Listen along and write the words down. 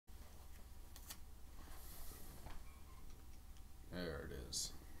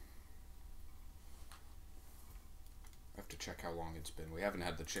check how long it's been. We haven't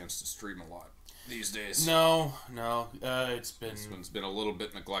had the chance to stream a lot these days. No. It's This one's been a little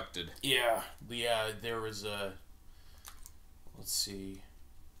bit neglected. Yeah. There was a. Let's see.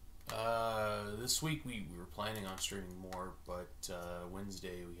 This week we were planning on streaming more, but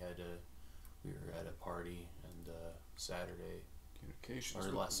Wednesday we were at a party, and Saturday. Communications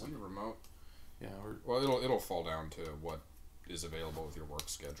or less. When the remote. Yeah. Well, it'll fall down to what is available with your work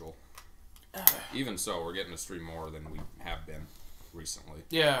schedule. Even so, we're getting to stream more than we have been recently.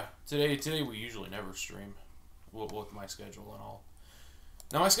 Yeah, today we usually never stream with my schedule and all.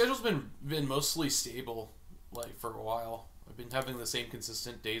 Now my schedule's been mostly stable, like for a while. I've been having the same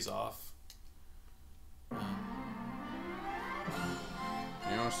consistent days off. You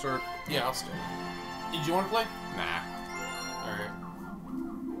want to start? Yeah, I'll start. Did you want to play? Nah. All right.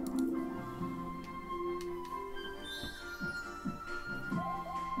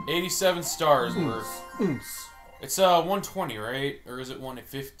 $87 stars worth. It's 120, right? Or is it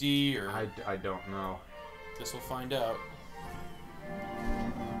 150? Or I don't know. Guess we'll find out.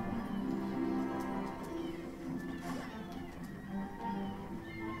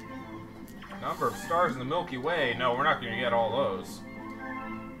 Number of stars in the Milky Way. No, we're not going to get all those.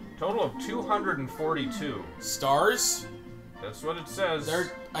 Total of 242. Stars? That's what it says.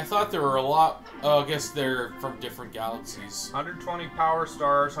 I thought there were a lot. Oh, I guess they're from different galaxies. 120 power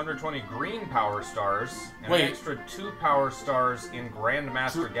stars, 120 green power stars, and an extra 2 power stars in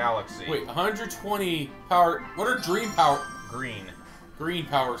Grandmaster Galaxy. Wait, 120 power. What are dream power? Green. Green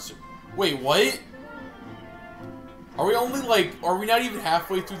power. Wait, what? Are we only like? Are we not even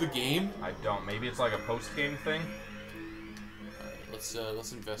halfway through the game? I don't. Maybe it's like a post-game thing.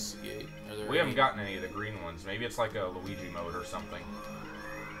 Let's investigate. We haven't gotten any of the green ones. Maybe it's like a Luigi mode or something.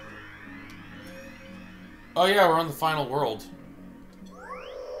 Oh yeah, we're on the final world.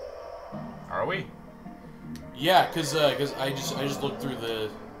 Are we? Yeah, cause I just looked through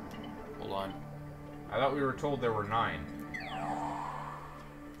the. Hold on. I thought we were told there were 9.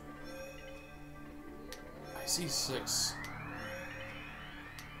 I see 6.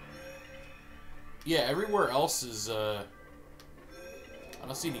 Yeah, everywhere else is I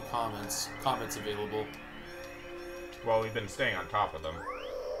don't see any comments available. Well, we've been staying on top of them.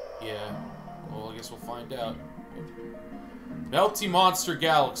 Yeah. Well, I guess we'll find out. Melty Monster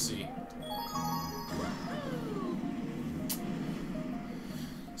Galaxy.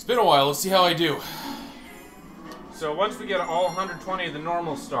 It's been a while. Let's see how I do. So once we get all 120 of the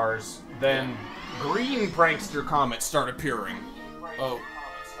normal stars, then green prankster comets start appearing. Oh.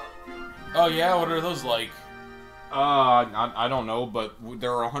 Oh yeah? What are those like? I don't know, but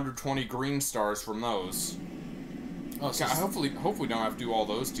there are 120 green stars from those. Oh, so hopefully we don't have to do all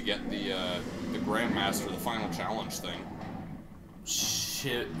those to get the Grandmaster, the final challenge thing.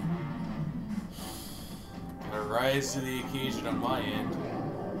 Shit. Gotta rise to the occasion on my end.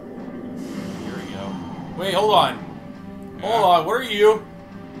 Here we go. Wait, hold on. Yeah. Hold on, what are you?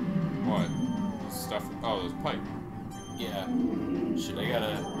 What? Stuff. Oh, there's pipe. Yeah. Shit, I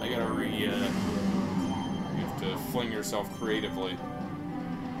gotta You have to fling yourself creatively.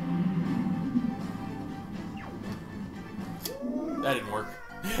 That didn't work.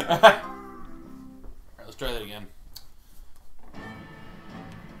 Alright, let's try that again.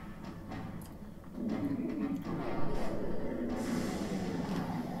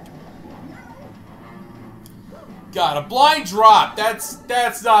 God, a blind drop!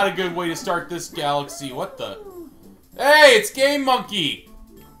 That's not a good way to start this galaxy. What the? Hey, it's Game Monkey!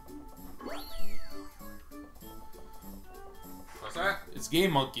 What's that? It's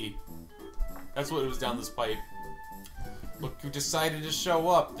Game Monkey. That's what it was down this pipe. Look who decided to show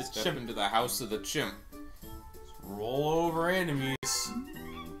up. This Step into the house of the chimp. Roll over enemies.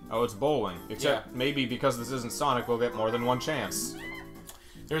 Oh, it's bowling. Except maybe because this isn't Sonic, we'll get more than one chance.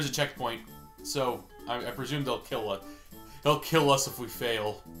 There's a checkpoint, so I presume they'll kill us. They'll kill us if we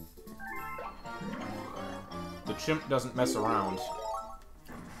fail. The chimp doesn't mess around.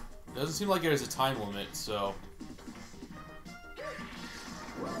 It doesn't seem like there's a time limit, so...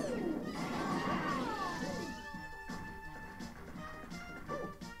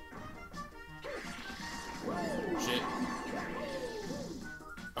 Shit.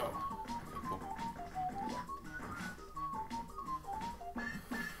 Oh. Okay, cool.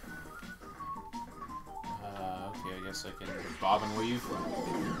 Okay, I guess I can bob and weave.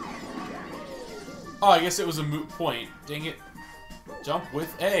 Oh, I guess it was a moot point. Dang it. Jump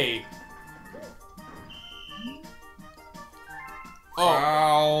with A. Oh.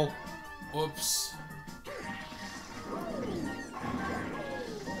 Ow. Whoops.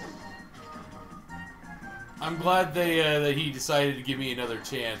 I'm glad that he decided to give me another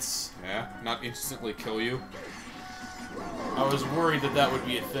chance. Yeah? Not instantly kill you? I was worried that that would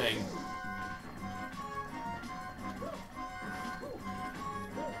be a thing.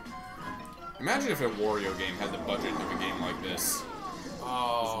 Imagine if a Wario game had the budget of a game like this.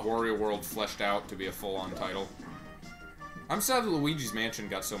 Oh. Was Wario World fleshed out to be a full-on title? I'm sad that Luigi's Mansion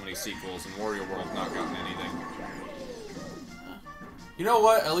got so many sequels and Wario World not gotten anything. You know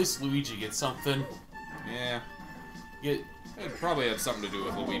what? At least Luigi gets something. Yeah. Get... It probably had something to do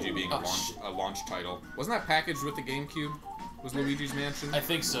with Luigi being a launch title. Wasn't that packaged with the GameCube? Was Luigi's Mansion? I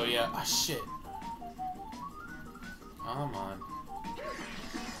think so, yeah. Ah, shit. Come on.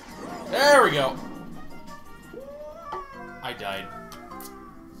 There we go. I died.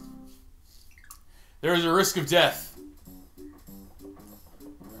 There is a risk of death.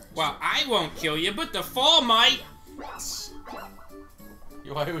 Well, I won't kill you, but the fall might.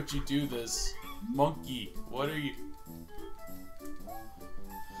 Why would you do this? Monkey, what are you...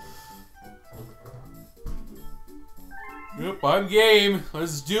 Yep, I'm game.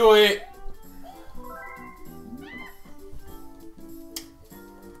 Let's do it.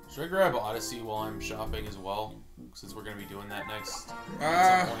 Should I grab Odyssey while I'm shopping as well? Since we're gonna be doing that next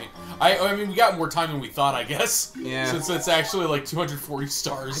at some point. I mean, we got more time than we thought, I guess. Yeah. Since it's actually like 240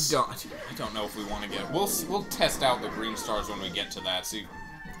 stars. I don't know if we want to get. We'll test out the green stars when we get to that.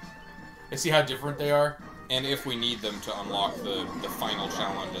 See how different they are, and if we need them to unlock the final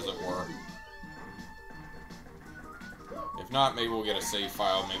challenge, as it were. If not, maybe we'll get a save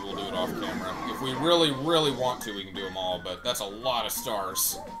file. Maybe we'll do it off camera. If we really, really want to, we can do them all. But that's a lot of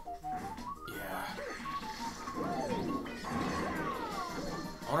stars. Yeah.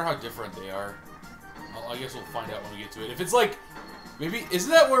 I wonder how different they are. I guess we'll find out when we get to it. If it's like, maybe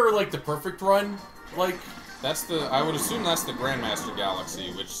isn't that where like the perfect run, like? That's the. I would assume that's the Grandmaster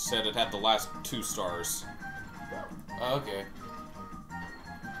Galaxy, which said it had the last 2 stars. Oh, okay.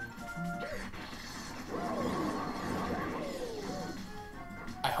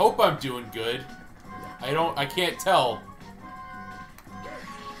 I hope I'm doing good. I can't tell.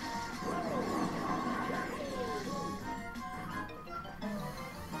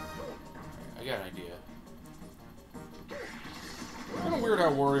 I got an idea. Kind of weird how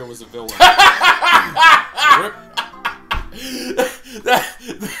Wario was a villain. Rip. That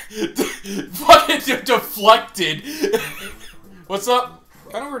fucking deflected. What's up?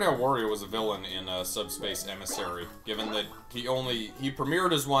 Kind of weird how Wario was a villain in Subspace Emissary, given that he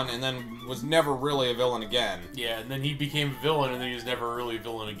premiered as one and then was never really a villain again. Yeah, and then he became a villain and then he was never really a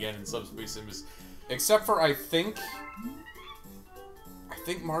villain again in Subspace Emissary. Except for, I think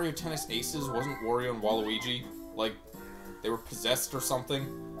Mario Tennis Aces wasn't Wario and Waluigi. Like, they were possessed or something.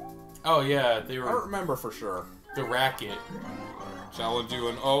 Oh yeah, they were... I don't remember for sure. The racket. Challenge you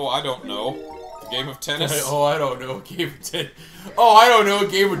in, oh, I don't know. Game of tennis? Oh, I don't know. Game of tennis. Oh, I don't know.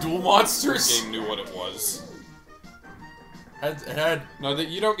 Game of Duel Monsters? The game knew what it was. Had... No, that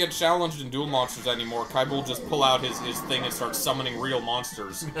you don't get challenged in Duel Monsters anymore. Kaiba will just pull out his thing and start summoning real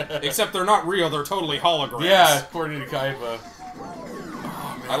monsters. Except they're not real, they're totally holograms. Yeah, according to Kaiba.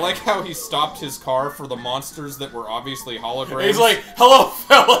 I like how he stopped his car for the monsters that were obviously holograms. He's like, hello,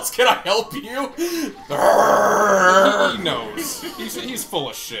 fellas, can I help you? He knows. He's full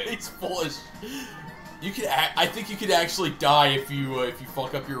of shit. He's full of shit. You could I think you could actually die if you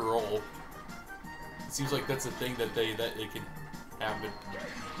fuck up your roll. It seems like that's a thing that it can happen.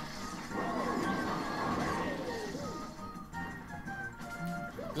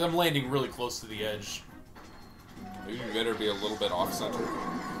 Because I'm landing really close to the edge. Maybe you better be a little bit off-center.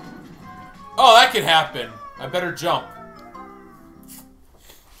 Oh, that could happen. I better jump.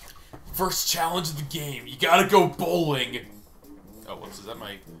 First challenge of the game. You gotta go bowling. Oh, whoops, is that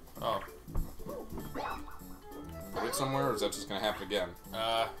my... Oh. Put it somewhere, or is that just gonna happen again?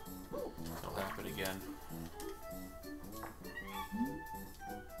 It'll happen again.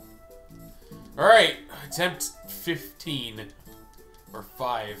 Alright, attempt 15. Or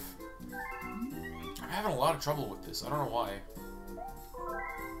 5. I'm having a lot of trouble with this. I don't know why.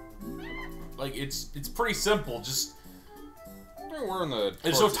 Like, it's pretty simple, just... We're in the...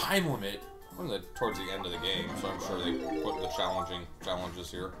 There's no time limit. We're towards the end of the game, so I'm sure they put the challenges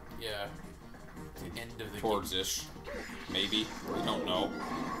here. Yeah. The end of the Towards-ish. Maybe. We don't know.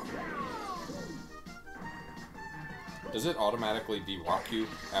 Does it automatically de-rock you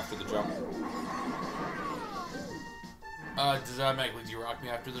after the jump? Does it automatically de-rock me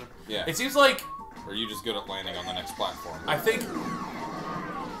after the... Yeah. It seems like... Or are you just good at landing on the next platform? I think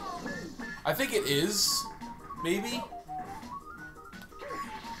it is. Maybe?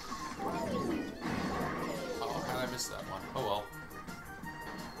 Oh, how did I miss that one? Oh well.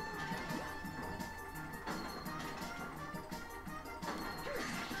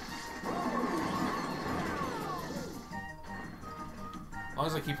 long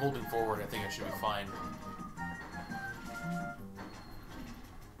as I keep holding forward, I think I should be fine.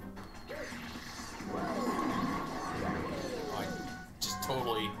 Oh, I just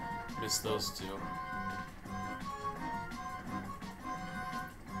totally missed those two.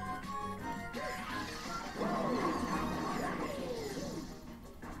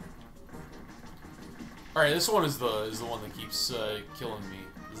 Alright, this one is the one that keeps killing me.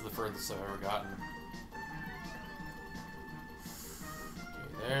 This is the furthest I've ever gotten.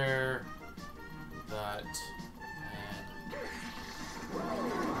 Okay, there. That. And...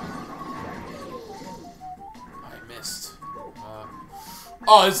 I missed.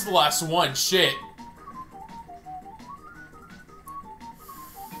 Oh, this is the last one. Shit.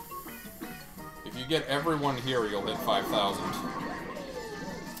 If you get everyone here, you'll hit 5,000.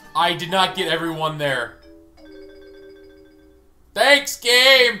 I did not get everyone there. Thanks,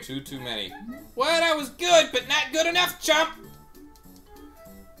 game! Too many. What? I was good, but not good enough, chump!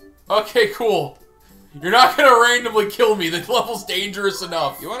 Okay, cool. You're not gonna randomly kill me. The level's dangerous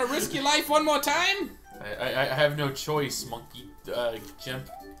enough. You wanna risk your life one more time? I have no choice, monkey, chimp.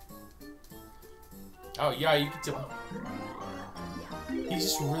 Oh, yeah, you can tell. He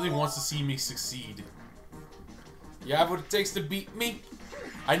just really wants to see me succeed. You have what it takes to beat me?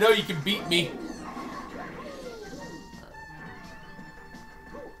 I know you can beat me.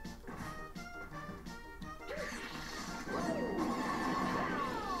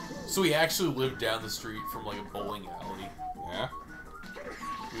 So we actually lived down the street from, like, a bowling alley. Yeah?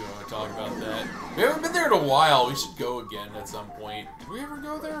 We want to talk about that. We haven't been there in a while. We should go again at some point. Did we ever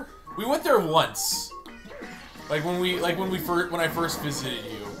go there? We went there once. When I first visited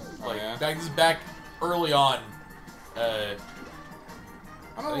you. Like, back early on. I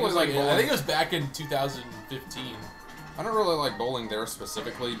think it was back in 2015. I don't really like bowling there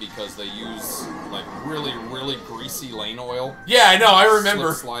specifically because they use, like, really, really greasy lane oil. Yeah, I know, I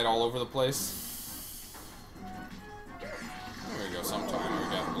remember. Slide all over the place. There you go, sometime we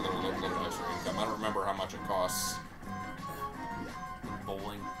got a little extra income. I don't remember how much it costs.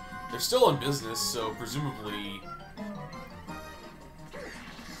 Bowling. They're still in business, so presumably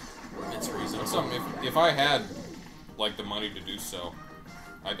it's reasonable. If I had, like, the money to do so,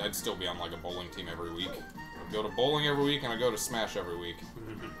 I'd still be on, like, a bowling team every week. I'd go to bowling every week, and I go to Smash every week.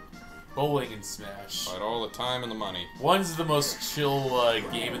 Bowling and Smash. Fight all the time and the money. One's the most chill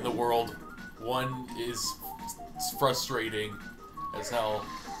game in the world. One is frustrating as hell.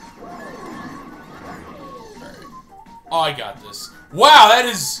 Alright. Oh, I got this. Wow, that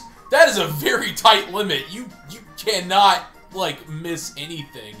is a very tight limit. You cannot, like, miss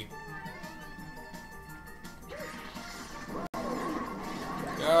anything.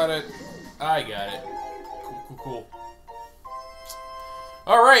 Got it. I got it. Cool.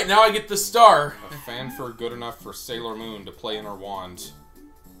 Alright, now I get the star. A fanfare good enough for Sailor Moon to play in her wand.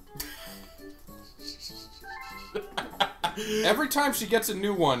 Every time she gets a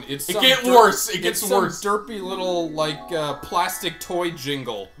new one, it gets worse. It gets worse. Some derpy little, like, plastic toy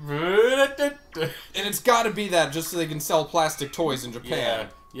jingle. And it's gotta be that just so they can sell plastic toys in Japan.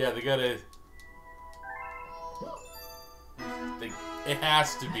 Yeah, they gotta... It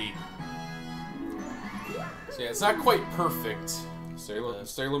has to be. So yeah, it's not quite perfect.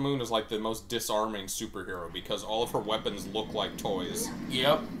 Sailor Moon is like the most disarming superhero because all of her weapons look like toys.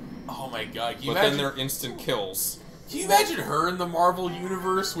 Yep. Oh my god. Then they're instant kills. Can you imagine her in the Marvel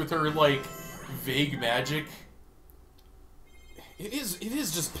Universe with her, like, vague magic? It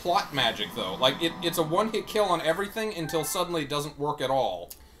is just plot magic, though. Like, it's a one-hit kill on everything until suddenly it doesn't work at all.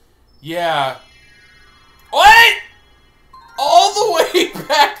 Yeah. What?! All the way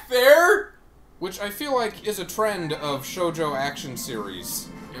back there?! Which I feel like is a trend of shoujo action series.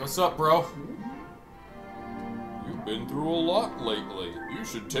 Hey, what's up, bro? You've been through a lot lately. You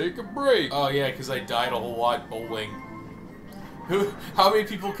should take a break. Oh yeah, because I died a whole lot bowling. How many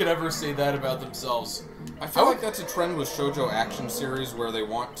people could ever say that about themselves? I feel like that's a trend with shoujo action series where they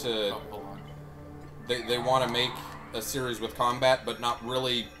want to... Oh, hold on. They want to make a series with combat, but not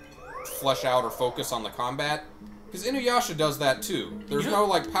really flesh out or focus on the combat. Because Inuyasha does that too. There's no,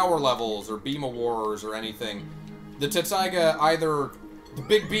 like, power levels or beam awards or anything. The Tetsaiga either the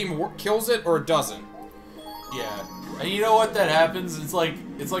big beam kills it or it doesn't. Yeah, and you know what? That happens. It's like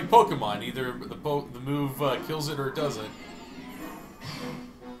Pokemon. Either the move kills it or it doesn't.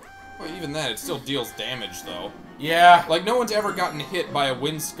 Well, even then, it still deals damage, though. Yeah. Like, no one's ever gotten hit by a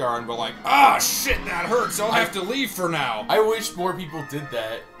wind scar and been like, ah, shit, that hurts. I'll have to leave for now. I wish more people did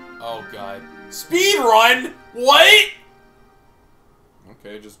that. Oh god. Speed run? What?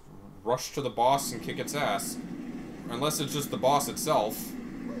 Okay, just rush to the boss and kick its ass. Unless it's just the boss itself.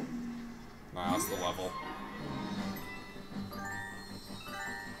 Nah, that's the level.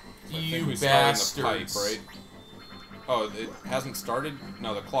 You bastards. The pipe, right? Oh, it hasn't started?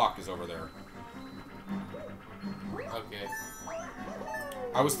 No, the clock is over there. Okay.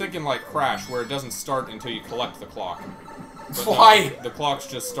 I was thinking like Crash, where it doesn't start until you collect the clock. But why? No, the clocks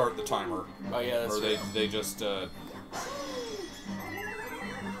just start the timer. Oh yeah, that's right. They just they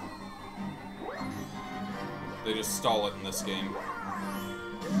just stall it in this game.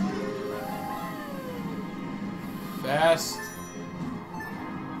 Fast.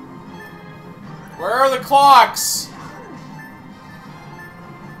 Where are the clocks?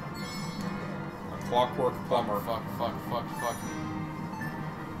 A clockwork plumber. Fuck.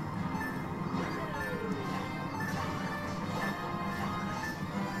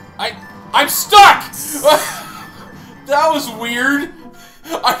 I'm stuck! That was weird.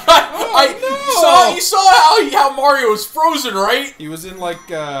 You saw how Mario was frozen, right? He was in like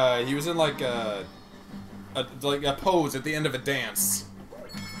a pose at the end of a dance.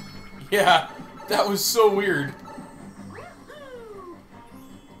 Yeah, that was so weird.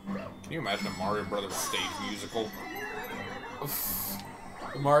 Can you imagine a Mario Brothers stage musical?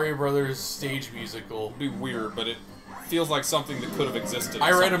 The Mario Brothers stage musical. It'd be weird, but it feels like something that could have existed.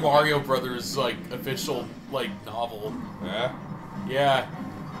 I read a Mario Brothers like official like novel. Yeah. Yeah.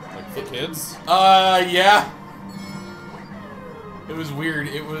 Like for kids? Yeah. It was weird.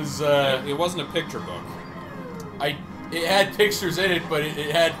 It was It wasn't a picture book. It had pictures in it, but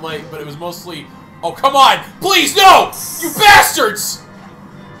it had but it was mostly. Oh come on! Please no! You bastards!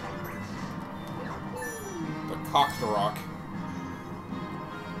 The Cocktarock.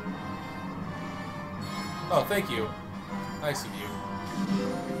 Oh, thank you. Nice of you.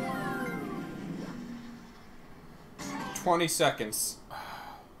 20 seconds.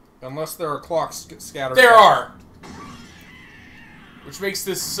 Unless there are clocks scattered. There are! Which makes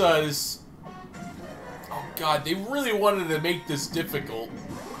this, Oh god, they really wanted to make this difficult.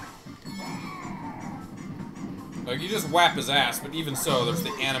 Like, you just whap his ass, but even so, there's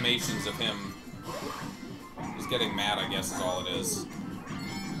the animations of him. He's getting mad, I guess, is all it is.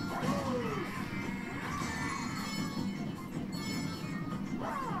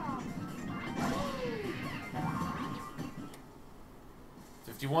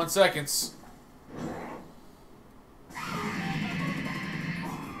 "51 seconds.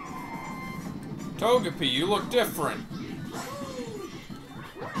 Togepi, you look different.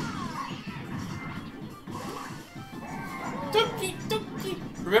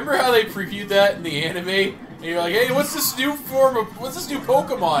 Remember how they previewed that in the anime? And you're like, hey, what's this new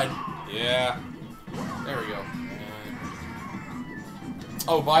Pokemon? Yeah. There we go.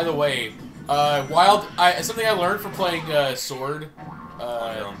 Oh, by the way, something I learned from playing Sword.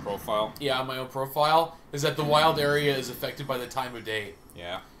 On your own profile? Yeah, on my own profile, is that the wild area is affected by the time of day.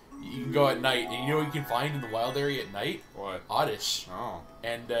 Yeah. You can go at night, and you know what you can find in the wild area at night? What? Oddish. Oh.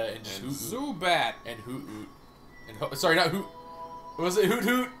 And Zubat. And Hoot Hoot. And sorry, not Hoot. Was it Hoot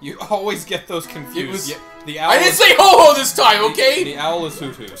Hoot? You always get those confused. Yeah, the owl I didn't say Ho Ho this time, okay? The owl is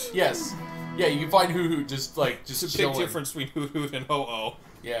Hoot Hoot. Yes. Yeah, you can find Hoot Hoot just It's a chilling. big difference between Hoot Hoot and Ho Oh.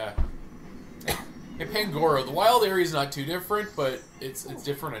 Yeah. And Pangoro, the wild area is not too different, but it's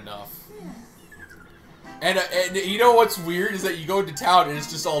different enough. And you know what's weird is that you go into town and it's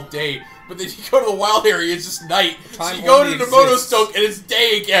just all day, but then you go to the wild area, it's just night. Time so you go only to the exists. Monostoke and it's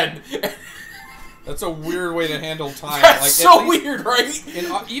day again. That's a weird way to handle time. That's like, so weird, right?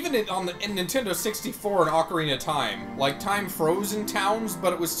 Even in Nintendo 64 and Ocarina of Time, like, time froze in towns,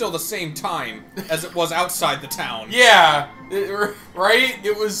 but it was still the same time as it was outside the town. Yeah, right?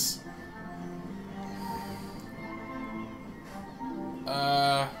 It was...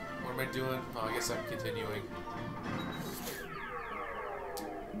 what am I doing? Oh, I guess I'm continuing.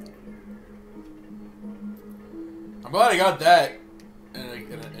 I'm glad I got that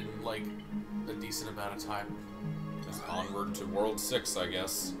in like a decent amount of time. Just onward to World 6, I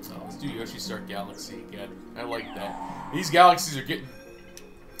guess. Oh, let's do Yoshi Star Galaxy again. I like that. These galaxies are getting...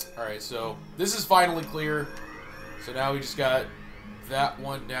 Alright, so this is finally clear. So now we just got that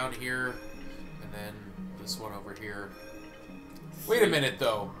one down here, and then this one over here. Wait a minute,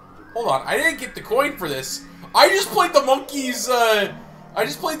 though. Hold on, I didn't get the coin for this. I just played the monkeys, I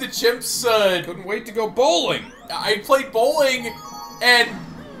just played the chimps, Couldn't wait to go bowling! I played bowling, and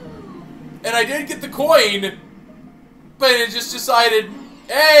I did get the coin, but it just decided,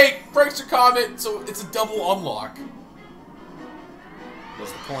 hey, Prankster Comet, so it's a double unlock.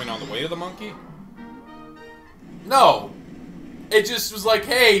 Was the coin on the way to the monkey? No. It just was like,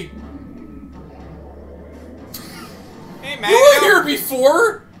 hey... Hey, Mario! You were here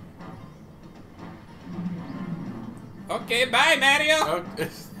before! Okay, bye, Mario! Okay.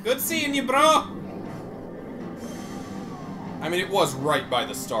 Good seeing you, bro! I mean, it was right by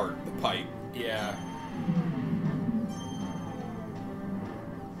the start. pipe. Yeah.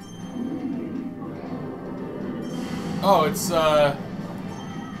 Oh, it's,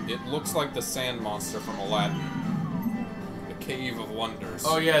 It looks like the sand monster from Aladdin. The Cave of Wonders.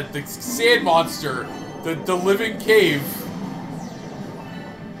 oh yeah, the sand monster. The living cave.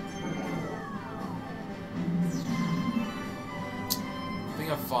 I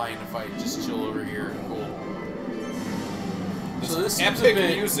think I'm fine if I just chill over here. Cool. So this seems epic a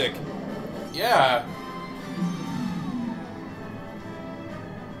bit, music. yeah.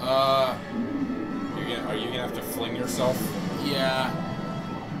 Are you gonna have to fling yourself? Yeah.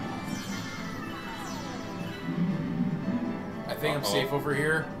 I think I'm safe over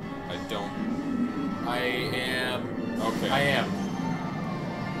here. I don't. I am. Okay. I am.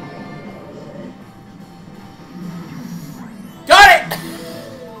 Got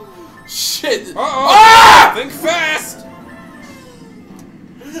it! Shit! Uh-oh! Ah! Think fast!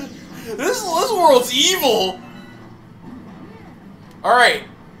 This world's evil! Alright.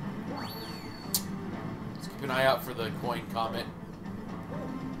 Let's keep an eye out for the coin comet.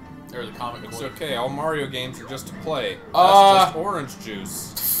 Or the comet It's coin. okay, all Mario games are just to play. That's just orange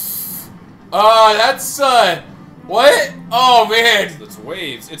juice. That's, what? Oh, man. It's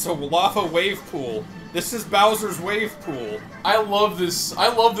waves. It's a lava wave pool. This is Bowser's wave pool. I love this. I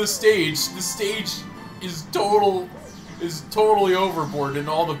love this stage. This stage is totally overboard in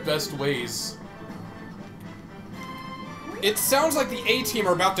all the best ways. It sounds like the A-Team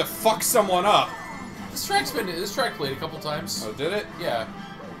are about to fuck someone up. This track played a couple times. Oh, did it? Yeah.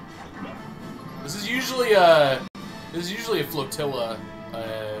 This is usually a flotilla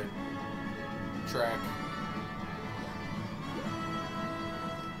track.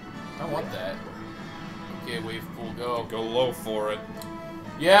 I want that. Okay, wave pool, go. Go low for it.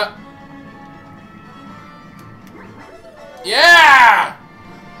 Yep. Yeah!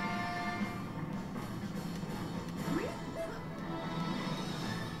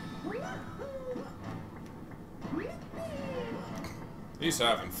 He's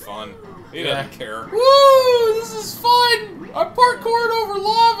having fun. He doesn't care. Woo! This is fun! I'm parkouring over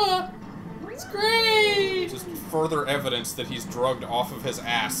lava! It's great! Just further evidence that he's drugged off of his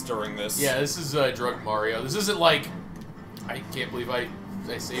ass during this. Yeah, this is drug Mario. This isn't like... I can't believe I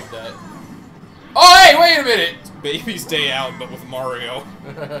saved that. Oh, hey, wait a minute! It's Baby's Day Out, but with Mario.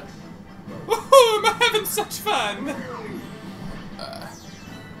 Woohoo! I'm having such fun!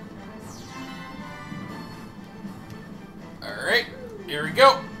 Alright, here we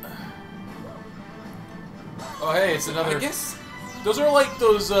go. Oh, hey, it's another... I guess... Those are like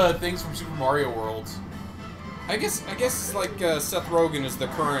those things from Super Mario World. I guess like Seth Rogen is the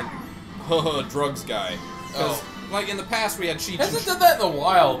current drugs guy. Because like in the past we had Cheech. Hasn't done that in a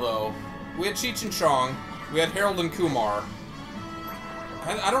while though. We had Cheech and Chong. We had Harold and Kumar.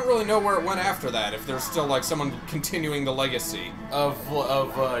 I don't really know where it went after that. If there's still like someone continuing the legacy of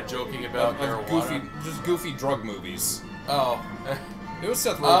joking about marijuana. Goofy drug movies. Oh. It was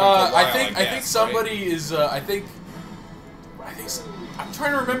Seth Rogen. For a while, I think guess, somebody right? is. I'm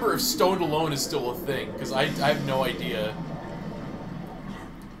trying to remember if Stoned Alone is still a thing because I have no idea.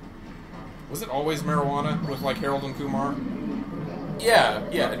 Was it always marijuana with like Harold and Kumar? Yeah,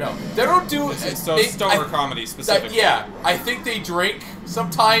 no, they don't do. So stoner comedy specifically. Yeah, I think they drink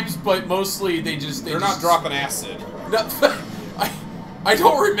sometimes, but mostly they're not dropping acid. No, I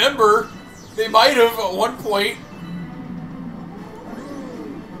don't remember. They might have at one point.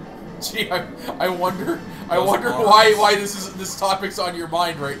 Gee, I wonder why this topic's on your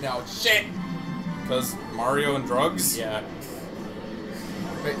mind right now. Shit. Because Mario and drugs. Yeah.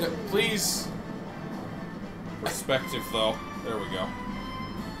 Wait, no, please. Perspective though. There we go.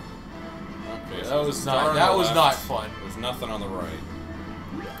 Okay, So that was not fun. There's nothing on the right.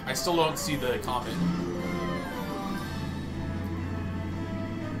 I still don't see the comment.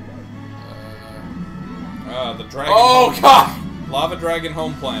 The dragon. Oh God! Lava Dragon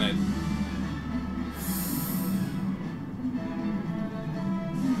Home Planet.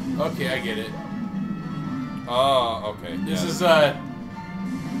 Okay, I get it. Oh, okay. This is I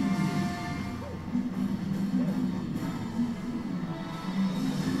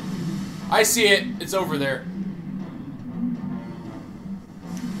see it. It's over there.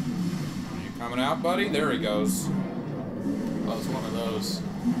 Are you coming out, buddy? There he goes. Oh, it's one of those.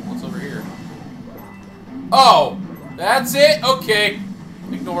 What's over here? Oh! That's it? Okay.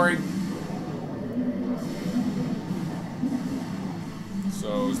 Ignoring.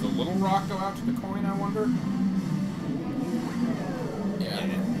 So, does the little rock go out to the coin, I wonder? Yeah.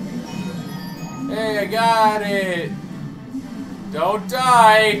 Hey, I got it! Don't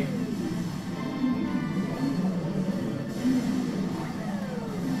die!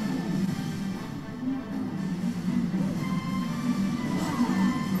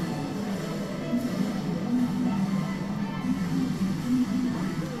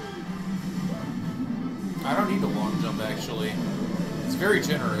 actually. It's very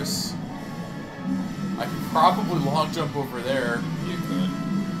generous. I could probably long jump over there. You could.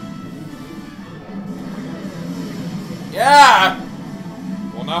 Yeah!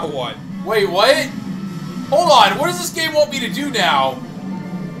 Well, now what? Wait, what? Hold on, what does this game want me to do now?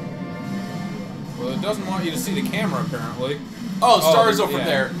 Well, it doesn't want you to see the camera, apparently. Oh, stars over yeah.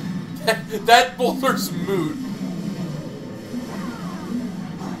 there. That boulder's moot.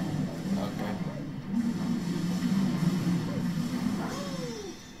 Okay.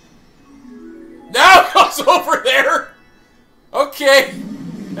 Now it goes over there! Okay.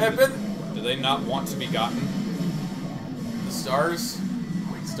 Do they not want to be gotten? The stars?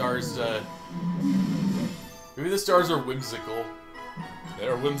 Stars, maybe the stars are whimsical. They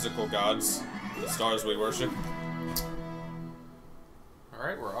are whimsical gods. The stars we worship.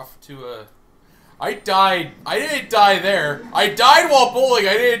 Alright, we're off to I died. I didn't die there. I died while bowling.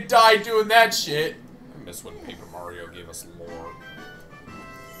 I didn't die doing that shit. I miss when Paper Mario gave us lore.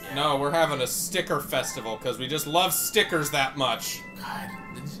 Yeah. No, we're having a sticker festival because we just love stickers that much. God,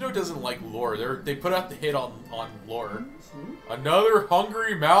 Nintendo doesn't like lore. They put out the hit on lore. Another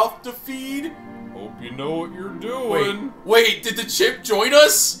hungry mouth to feed? Hope you know what you're doing. Wait, did the chip join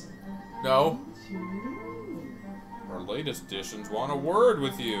us? No. Our latest additions want a word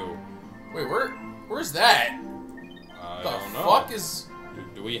with you. Wait, where's that? I the don't know. Fuck is?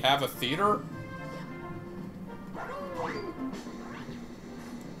 Do we have a theater?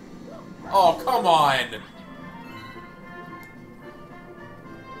 Oh, come on.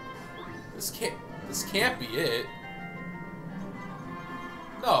 This can't be it.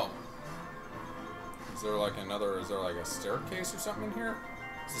 No. Is there like a staircase or something in here?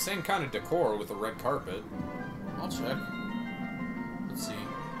 It's the same kind of decor with a red carpet. I'll check. Let's see.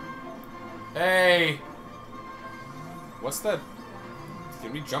 Hey! What's that?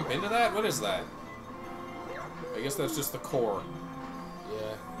 Can we jump into that? What is that? I guess that's just the core.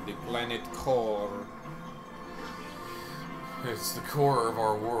 Yeah. The planet core. It's the core of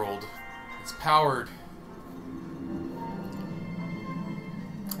our world. It's powered.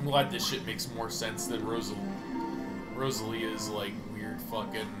 I'm glad this shit makes more sense than Rosalia's, like, weird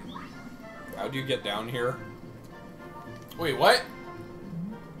fucking... How do you get down here? Wait, what?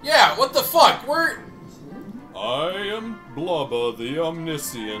 Yeah, what the fuck? Where... I am Blubba the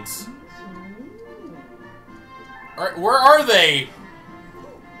Omniscient. Alright, where are they?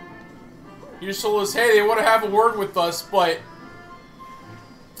 You just told us, hey, they want to have a word with us, but...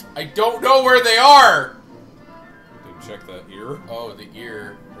 I don't know where they are! Dude, check that ear. Oh, the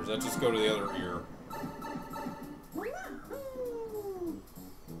ear. Or does that just go to the other ear?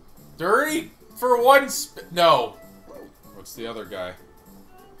 Dirty? For one no. What's the other guy?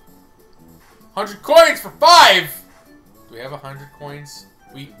 100 coins for 5! Do we have 100 coins?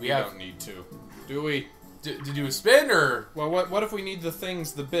 We don't need to. Do we? To do a spin, or...? Well, what if we need the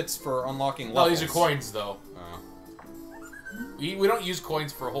bits for unlocking levels? No, these are coins, though. Oh. We don't use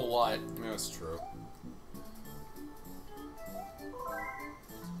coins for a whole lot. Yeah, that's true.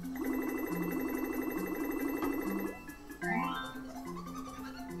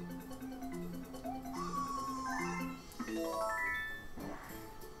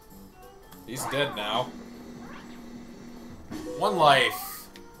 He's dead now. 1 life.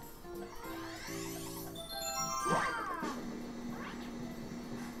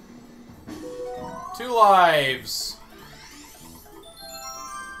 Two lives.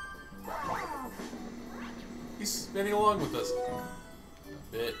 He's spinning along with us a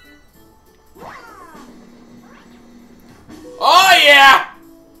bit. Oh yeah!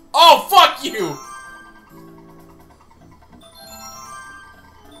 Oh fuck you!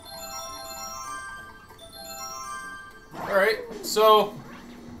 Alright, so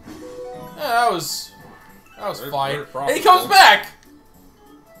yeah, that was fine. And he comes back!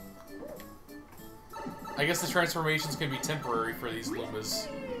 I guess the transformations can be temporary for these Lumas.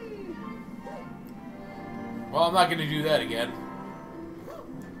 Well, I'm not gonna do that again.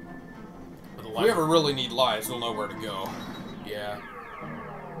 If we ever really need lives, we'll know where to go. Yeah.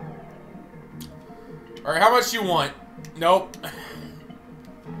 Alright, how much you want? Nope.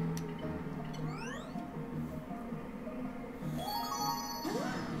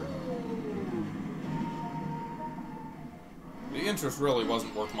 The interest really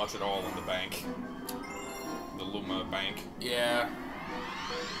wasn't worth much at all in the bank. The Luma bank. Yeah.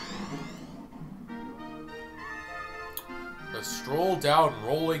 A stroll down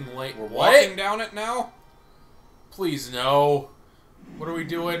rolling lane. We're walking down it now? Please, no. What are we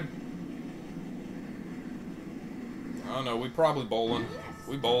doing? I don't know, we probably bowling.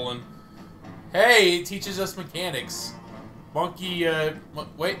 We bowling. Hey, it teaches us mechanics. Monkey,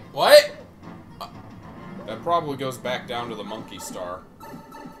 wait, what? That probably goes back down to the monkey star.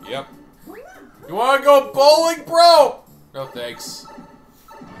 Yep. You wanna go bowling, bro? No thanks.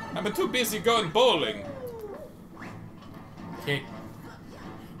 I'm too busy going bowling. Okay.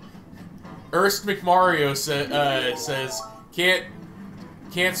 Ernst McMario says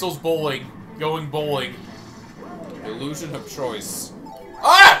cancels bowling. Going bowling. Illusion of choice.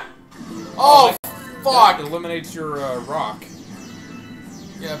 Ah! Oh, fuck! That eliminates your rock.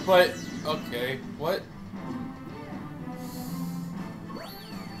 Yeah, but okay. What?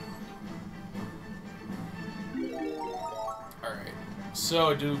 All right.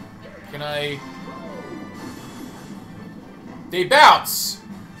 So, can I? They bounce.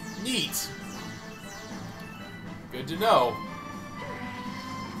 Neat. Good to know.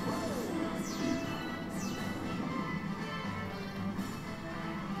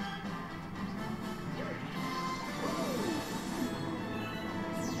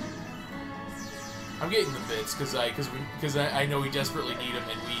 I'm getting the bits because I know we desperately need them,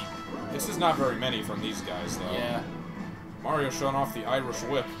 and we. This is not very many from these guys though. Yeah. Mario showing off the Irish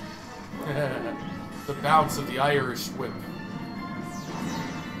whip. The bounce of the Irish whip.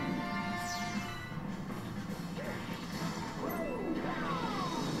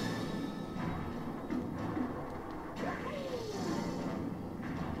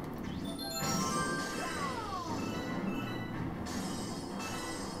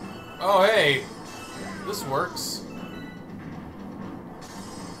 Oh, hey. This works.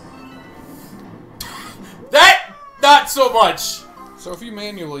 That! Not so much! So if you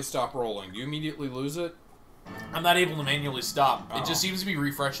manually stop rolling, do you immediately lose it? I'm not able to manually stop. Oh. It just seems to be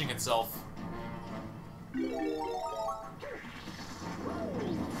refreshing itself.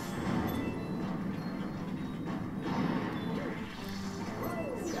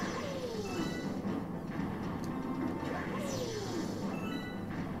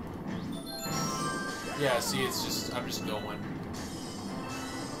 Yeah, see, it's just, I'm just going.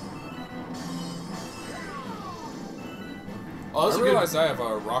 Oh, I realize I have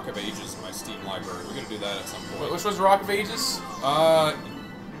a Rock of Ages in my Steam library. We're gonna do that at some point. Wait, which one's Rock of Ages?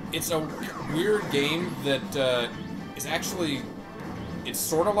 It's a weird game that is actually, it's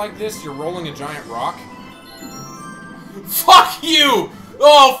sort of like this. You're rolling a giant rock. Fuck you!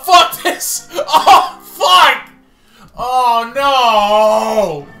 Oh, fuck this! Oh, fuck! Oh,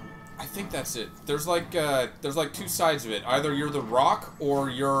 no! I think that's it. There's like two sides of it. Either you're the rock or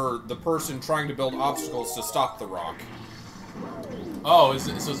you're the person trying to build obstacles to stop the rock. Oh,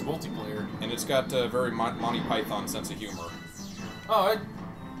 so it's multiplayer. And it's got a very Monty Python sense of humor. Oh,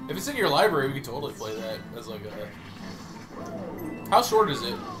 if it's in your library, we could totally play that as like a... How short is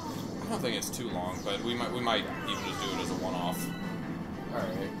it? I don't think it's too long, but we might even just do it as a one-off.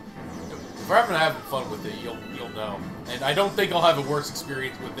 Alright. If we're having fun with it, you'll know. And I don't think I'll have a worse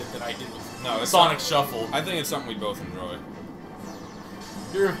experience with it than I did with Sonic Shuffle. I think it's something we both enjoy.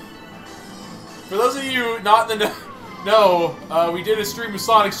 For those of you not in the know, we did a stream of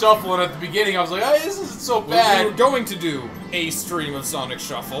Sonic Shuffle, and at the beginning I was like, hey, this isn't so bad. We were going to do a stream of Sonic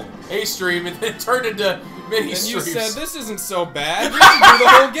Shuffle. A stream, and then it turned into mini streams. And you said, this isn't so bad, we can do the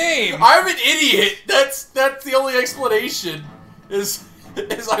whole game. I'm an idiot. That's the only explanation, is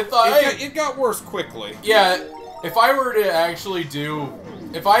I thought, it got worse quickly. Yeah, if I were to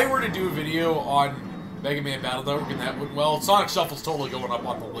do a video on Mega Man Battle Network and that would, well, Sonic Shuffle's totally going up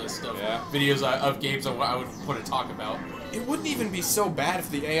on the list of videos of games I would want to talk about. It wouldn't even be so bad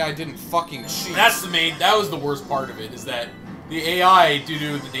if the AI didn't fucking cheat. That was the worst part of it, is that the AI, due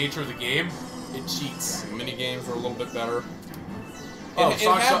to the nature of the game, it cheats. The minigames were a little bit better.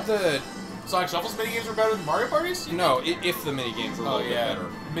 Sonic Shuffle's minigames were better than Mario Party's? No, if the minigames were a little bit better.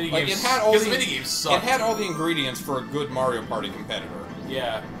 Minigames, like, it had all the minigames sucked. It had all the ingredients for a good Mario Party competitor.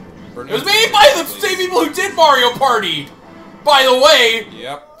 Yeah. It was made by the same people who did Mario Party! By the way!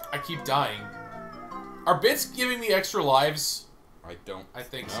 Yep. I keep dying. Are bits giving me extra lives? I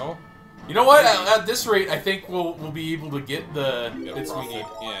think so. No. You know what? At this rate, I think we'll be able to get the bits we need.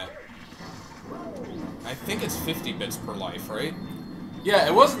 Yeah. I think it's 50 bits per life, right? Yeah,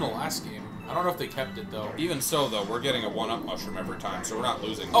 it was in the last game. I don't know if they kept it, though. Even so, though, we're getting a 1-up mushroom every time, so we're not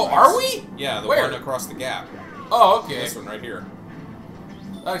losing. Oh, are we? Yeah, the Where? one across the gap. Oh, okay. This one right here.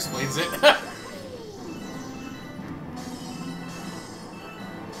 That explains it. I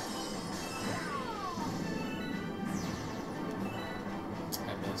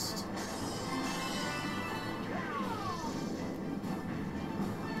missed.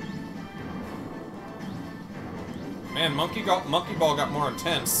 Man, Monkey Ball got more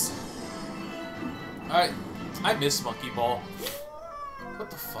intense. I miss Monkey Ball. What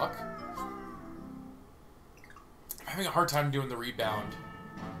the fuck? I'm having a hard time doing the rebound.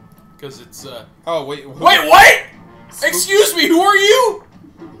 because it's Oh wait. Wait, what? Excuse me, who are you?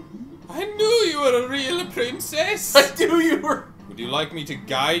 I knew you were a real princess. I knew you were. Would you like me to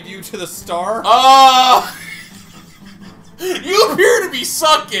guide you to the star? You appear to be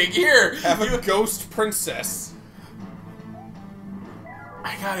sucking. Here, Have a ghost princess.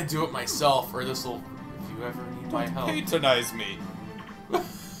 I gotta do it myself, or this'll. If you ever need my help. Patronize me.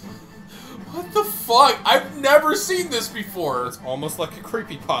 What the fuck? I've never seen this before. It's almost like a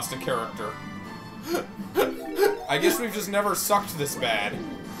creepypasta character. I guess we've just never sucked this bad.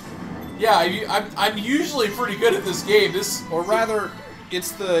 Yeah, I'm usually pretty good at this game. Or rather,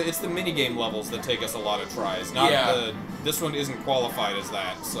 it's the minigame levels that take us a lot of tries. Not this one isn't qualified as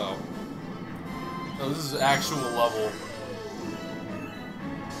that, so. No, this is actual level.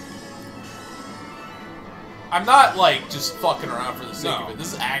 I'm not like just fucking around for the sake of it.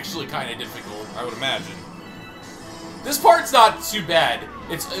 This is actually kind of difficult. I would imagine. This part's not too bad.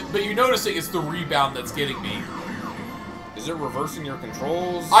 But you're noticing it's the rebound that's getting me. Is it reversing your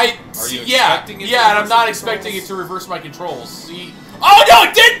controls? Are you expecting it? Yeah, and I'm not expecting it to reverse my controls. See? Oh no,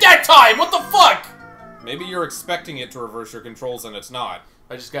 it did that time! What the fuck? Maybe you're expecting it to reverse your controls and it's not.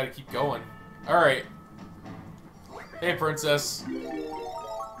 I just gotta keep going. Alright. Hey, princess.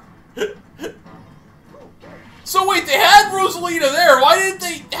 So wait, they had Rosalina there. Why didn't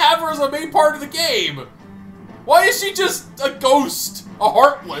they have her as a main part of the game? Why is she just a ghost? A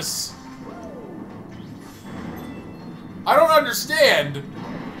heartless? I don't understand.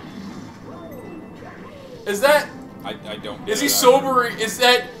 Is that... I don't get Is he it. sobering? Is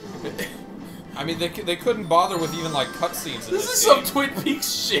that... I mean, they couldn't bother with even, like, cutscenes in This this is game. some Twin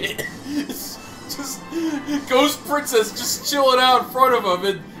Peaks shit. It's just... Ghost Princess just chilling out in front of him,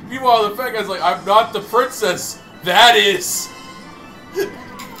 and meanwhile the fat guy's like, I'm not the princess. That is...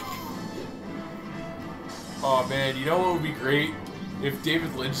 Oh man, you know what would be great? If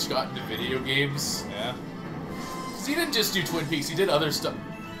David Lynch got into video games. Yeah. Because he didn't just do Twin Peaks, he did other stuff.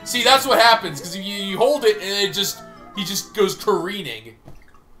 See, that's what happens, because you hold it and he just goes careening.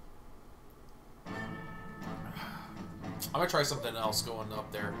 I'm gonna try something else going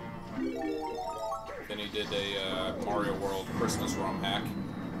up there. Then he did a Mario World Christmas ROM hack.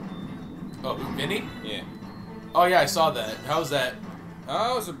 Oh, who, Vinny? Yeah. Oh yeah, I saw that. How was that? It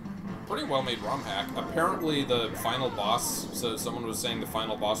was a pretty well-made ROM hack. Apparently the final boss, so someone was saying the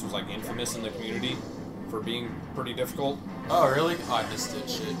final boss was like infamous in the community for being pretty difficult. Oh really? Oh, I missed it.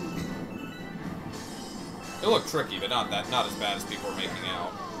 Shit. It looked tricky, but not as bad as people were making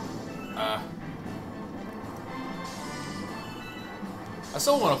out. I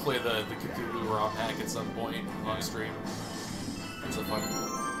still want to play the Cthulhu ROM hack at some point on stream. That's a fun.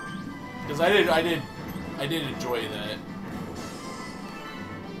 Because I did enjoy that.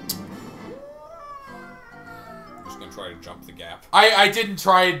 Just gonna try to jump the gap. I didn't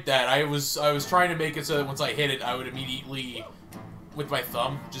try that. I was trying to make it so that once I hit it, I would immediately, with my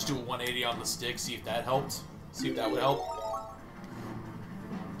thumb, just do a 180 on the stick, see if that helped. See if that would help.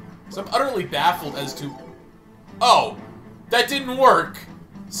 So I'm utterly baffled as to... Oh! That didn't work!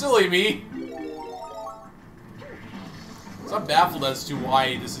 Silly me! So I'm baffled as to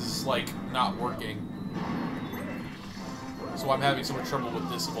why this is, like, not working. So I'm having so much trouble with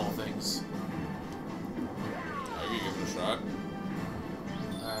this of all things. I can give it a shot.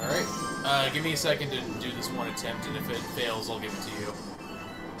 Alright. Give me a second to do this one attempt, and if it fails, I'll give it to you.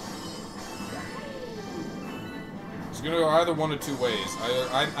 It's gonna go either one of two ways.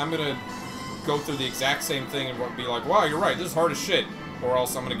 I'm gonna go through the exact same thing and be like, wow, you're right, this is hard as shit. Or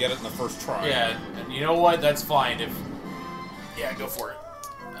else I'm gonna get it in the first try. Yeah, and you know what? That's fine if... Yeah, go for it.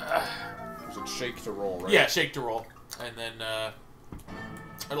 Is it shake to roll, right? Yeah, shake to roll. And then,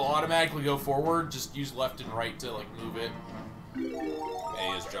 it'll automatically go forward. Just use left and right to, like, move it.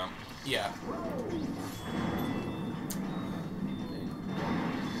 A is jump. Yeah.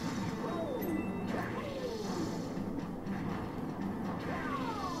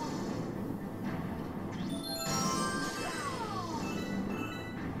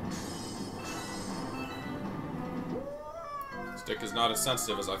 Stick is not as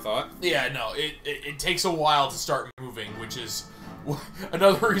sensitive as I thought. Yeah, no, it takes a while to start moving, which is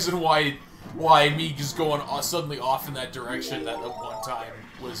another reason why me just going suddenly off in that direction that one time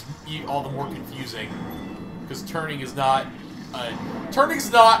was all the more confusing. Because turning is not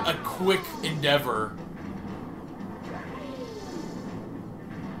a quick endeavor.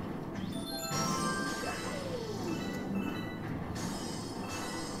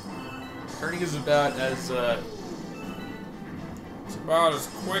 Turning is about as It's about as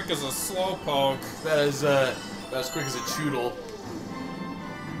quick as a slowpoke. about as quick as a choodle.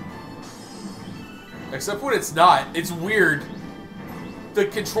 Except when it's not. It's weird. the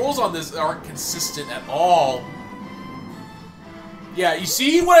controls on this aren't consistent at all. Yeah, you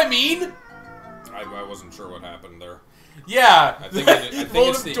see what I mean? I wasn't sure what happened there. Yeah. I think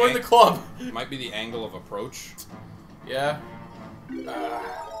it's the join the club. Might be the angle of approach. Yeah.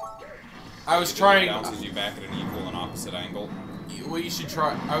 I was trying. It bounces you back at an equal and opposite angle. Well, you should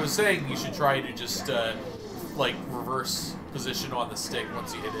try. I was saying you should try to just like reverse position on the stick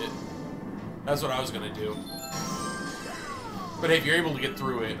once you hit it. That's what I was gonna do. But hey, if you're able to get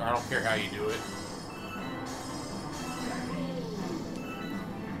through it, I don't care how you do it.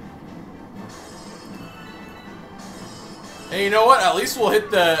 Hey, you know what? At least we'll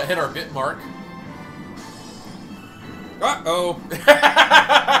hit our bit mark. Uh-oh.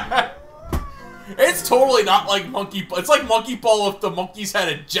 It's totally not like Monkey Ball. It's like Monkey Ball if the monkeys had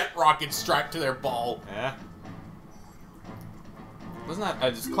a jet rocket strapped to their ball. Yeah. Wasn't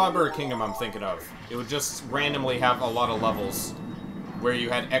that just Cloudberry Kingdom I'm thinking of? It would just randomly have a lot of levels where you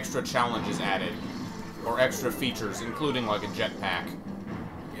had extra challenges added. Or extra features, including like a jetpack.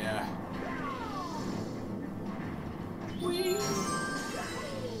 Yeah.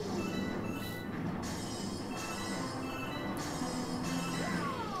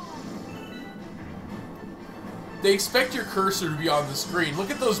 They expect your cursor to be on the screen. Look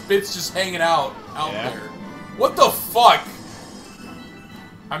at those bits just hanging out there. What the fuck?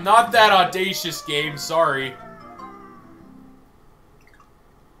 I'm not that audacious, game. Sorry.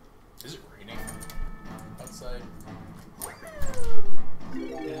 Is it raining outside?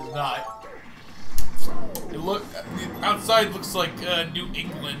 It is not. Outside looks like New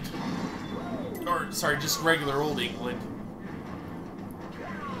England. Or, sorry, just regular old England.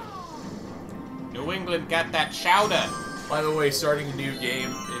 New England got that chowder. By the way, starting a new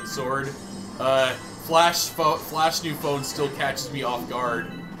game in Sword, Flash new phone still catches me off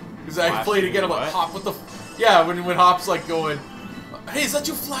guard. Because I played again, I'm like, Hop, what the yeah, when Hop's like going, hey, is that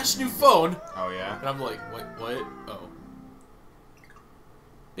your Flash new phone? Oh, yeah? And I'm like, what? Oh.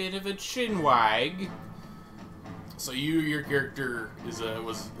 Bit of a chinwag. So your character was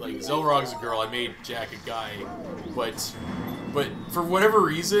like Xelrog's a girl. I made Jack a guy, but for whatever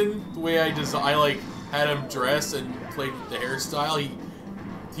reason, the way I like had him dress and played with the hairstyle,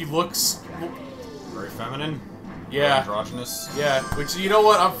 he looks very feminine. Yeah, androgynous. Yeah, which you know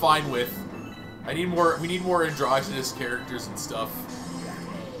what I'm fine with. We need more androgynous characters and stuff.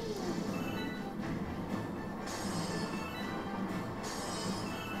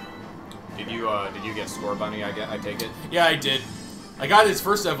 Did you get Score Bunny? I take it. Yeah, I did. I got his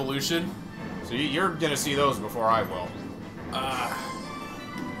first evolution. So you're gonna see those before I will.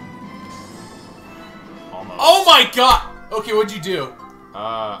 Almost. Oh my god! Okay, what'd you do?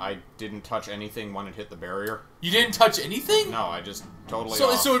 I didn't touch anything when it hit the barrier. You didn't touch anything? No, I just totally.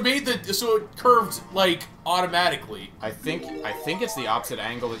 So it curved like automatically. I think it's the opposite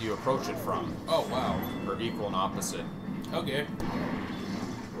angle that you approach it from. Oh wow. Or equal and opposite. Okay.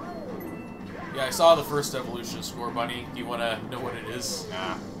 Yeah, I saw the first evolution of Score Bunny. Do you want to know what it is?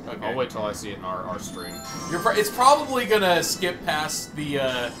 Nah. Okay. I'll wait till I see it in our stream. It's probably gonna skip past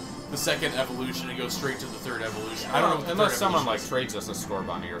the second evolution and go straight to the third evolution. I don't know. Unless someone like trades us a Score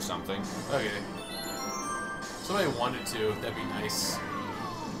Bunny or something. Okay. If somebody wanted to, that'd be nice.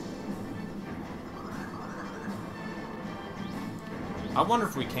 I wonder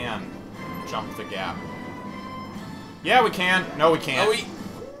if we can jump the gap. Yeah, we can. No, we can't. Oh,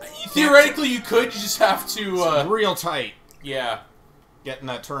 theoretically, you could. You just have to. It's real tight. Yeah. Getting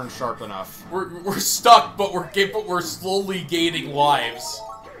that turn sharp enough. We're stuck, but we're slowly gaining lives.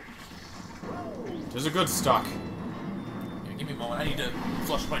 There's a good stuck. Yeah, give me a moment. I need to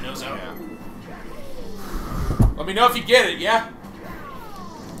flush my nose out. Yeah. Let me know if you get it. Yeah.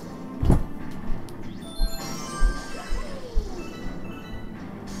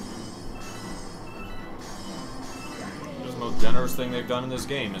 The most generous thing they've done in this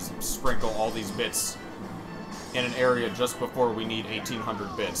game is sprinkle all these bits in an area just before we need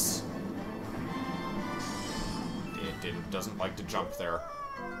 1,800 bits. It doesn't like to jump there.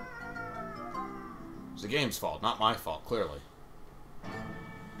 It's the game's fault, not my fault, clearly.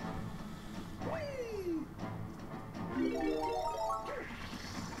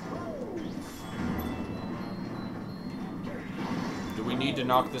 Do we need to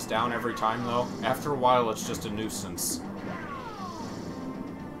knock this down every time, though? After a while, it's just a nuisance.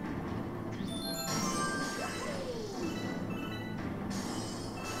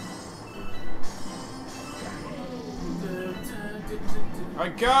 I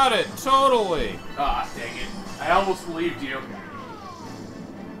got it! Totally! Ah, dang it. I almost believed you.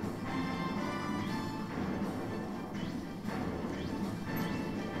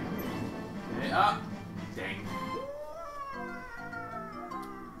 Dang.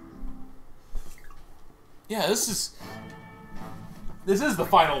 Yeah, this is the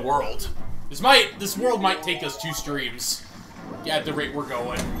final world. This world might take us 2 streams. Yeah, at the rate we're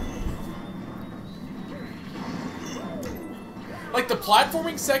going. Like, the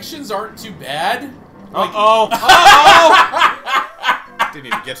platforming sections aren't too bad. Like, uh-oh! Uh-oh! Didn't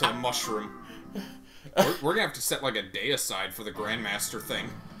even get to the mushroom. We're gonna have to set, like, a day aside for the Grandmaster thing.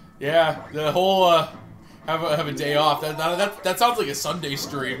 Yeah, the whole, have a day off. That sounds like a Sunday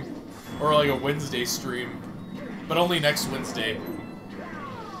stream. Or like a Wednesday stream. But only next Wednesday.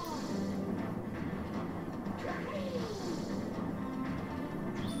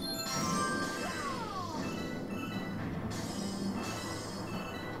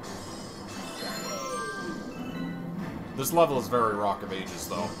 This level is very Rock of Ages,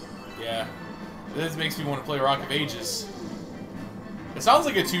 though. Yeah. This makes me want to play Rock of Ages. It sounds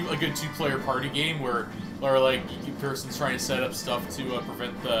like a good 2-player party game where like, a person's trying to set up stuff to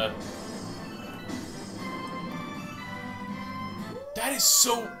prevent the... That is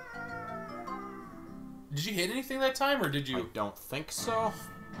so... Did you hit anything that time, or did you... I don't think so.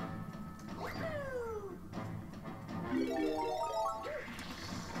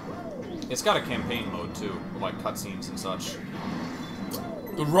 It's got a campaign mode, too, with, like, cutscenes and such.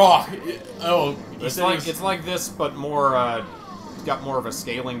 The Rock! Oh, it's like this, but more, it's got more of a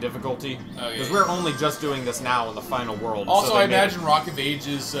scaling difficulty. Because we're only just doing this now in the final world. Also, so I imagine Rock of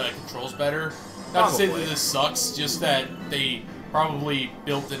Ages controls better. Not to say that this sucks, just that they probably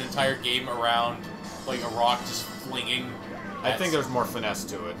built an entire game around, like, a rock just flinging. I think there's more finesse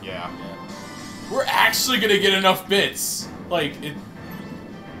to it, yeah. We're actually gonna get enough bits! Like, it...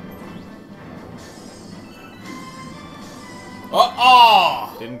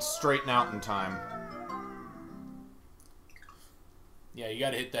 Oh! Didn't straighten out in time. Yeah, you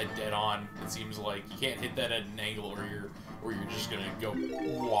gotta hit that dead on, it seems like. You can't hit that at an angle or you're just gonna go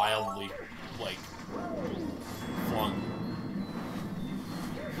wildly, like, flung.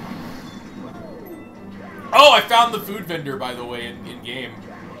 Oh, I found the food vendor, by the way, in game.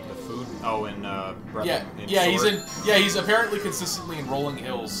 The food? Oh, in he's apparently consistently in Rolling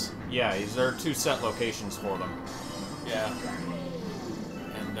Hills. Yeah, there are 2 set locations for them. Yeah.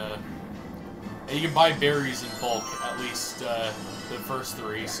 And you can buy berries in bulk, at least the first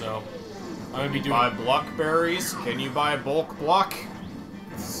 3, so I'm gonna be doing... Buy block berries? Can you buy bulk block?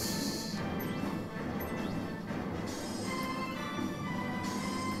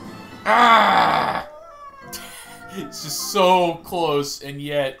 Ah! It's just so close, and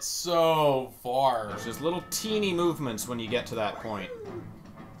yet so far. There's just little teeny movements when you get to that point.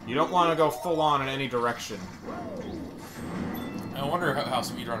 You don't want to go full on in any direction. I wonder how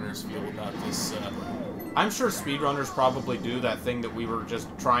speedrunners feel about this. I'm sure speedrunners probably do that thing that we were just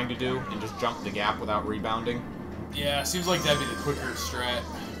trying to do, and just jump the gap without rebounding. Yeah, seems like that'd be the quicker strat.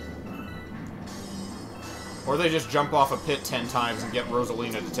 Or they just jump off a pit 10 times and get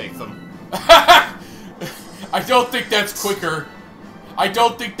Rosalina to take them. I don't think that's quicker. I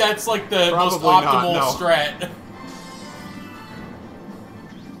don't think that's like the Probably most optimal not, no. strat.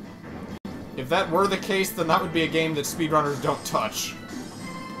 If that were the case, then that would be a game that speedrunners don't touch.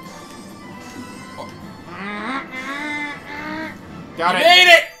 Got it! Made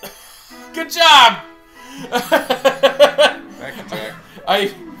it! Good job! Back to Jack.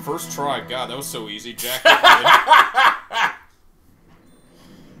 I First try. God, that was so easy. Jack.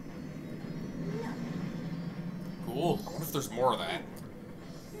 Cool. What if there's more of that?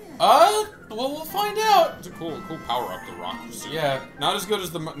 Well, we'll find out. It's a cool power up, the rock suit. Yeah. Not as good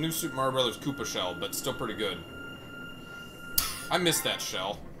as the new Super Mario Brothers Koopa shell, but still pretty good. I miss that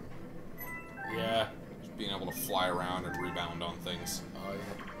shell. Yeah. Just being able to fly around and rebound on things. Oh, yeah.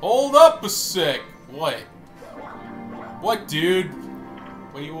 Hold up a sec. What? What, dude?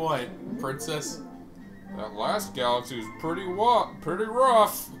 What do you want, princess? That last galaxy was pretty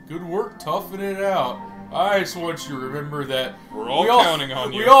rough. Good work toughing it out. I just want you to remember that We're all counting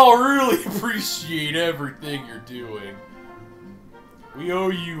on you. We all really appreciate everything you're doing. We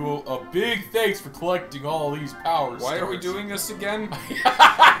owe you a big thanks for collecting all these power stars. Why are we doing this again?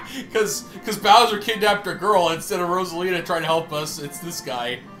 Because Bowser kidnapped a girl instead of Rosalina trying to help us. It's this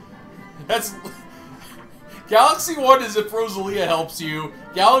guy. That's... Galaxy 1 is if Rosalina helps you.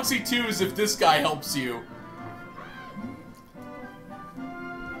 Galaxy 2 is if this guy helps you.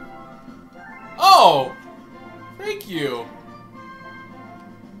 Oh! Thank you.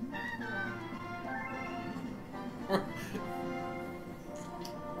 We're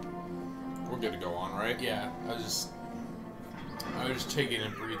good to go on, right? Yeah, I was just taking a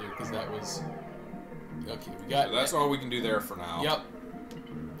breather because that was... Okay, we got... So that's all we can do there for now. Yep.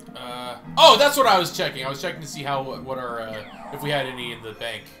 Oh, that's what I was checking. I was checking to see what our, if we had any in the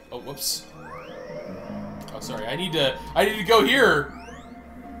bank. Oh, whoops. sorry. I need to go here.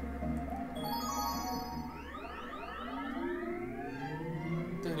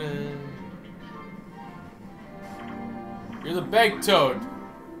 Ta-da. You're the bag toad.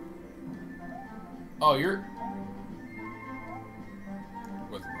 Oh, you're...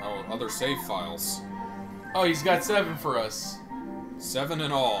 With other save files. Oh, he's got 7 for us. 7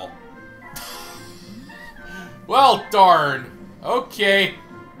 in all. Well, darn. Okay.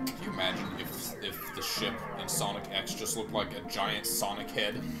 Can you imagine if the ship in Sonic X just looked like a giant Sonic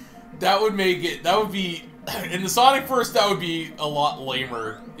head? That would make it... That would be... In the Sonic Verse, that would be a lot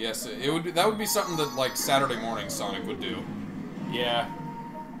lamer. Yes, it would. That would be something that, like, Saturday morning Sonic would do. Yeah.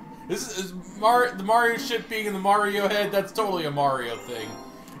 This is the Mario ship being in the Mario head. That's totally a Mario thing.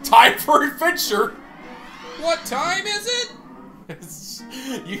 Time for adventure. What time is it?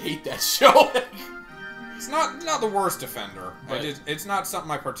 You hate that show. It's not the worst offender. But it's not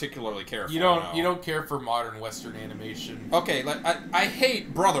something I particularly care for. You don't care for modern Western animation. Okay, like I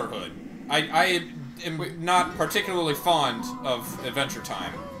hate Brotherhood. I am not particularly fond of Adventure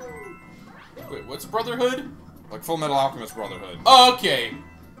Time. Wait, what's Brotherhood? Like Full Metal Alchemist Brotherhood. Oh, okay.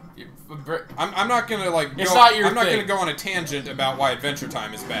 I'm not gonna like. It's not your I'm not thing. gonna go on a tangent about why Adventure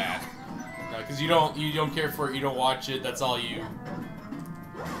Time is bad. No, because you don't care for it. You don't watch it. That's all you.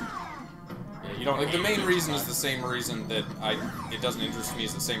 Yeah, you don't. Like the main Adventure reason Time. is the same reason that it doesn't interest me.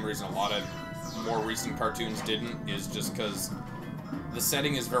 Is the same reason a lot of more recent cartoons didn't. Is just because the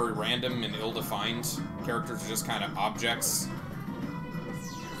setting is very random and ill-defined. Characters are just kind of objects.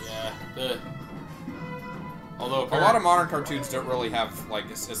 Yeah. Although A lot of modern cartoons don't really have,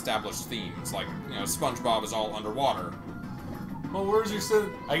 like, established themes. Like, you know, SpongeBob is all underwater. Well, where's your sense...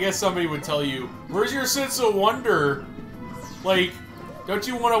 I guess somebody would tell you, where's your sense of wonder? Like, don't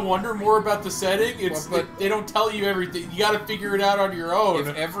you want to wonder more about the setting? They don't tell you everything. You gotta figure it out on your own.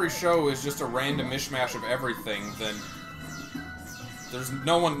 If every show is just a random mishmash of everything, then there's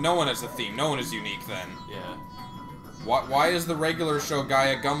no one has a theme. No one is unique then. Yeah. Why is the regular show guy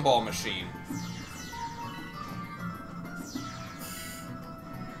a gumball machine?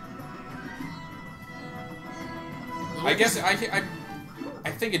 I guess I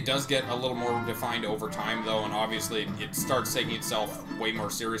think it does get a little more defined over time, though, and obviously it starts taking itself way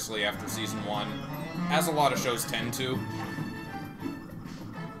more seriously after Season 1, as a lot of shows tend to.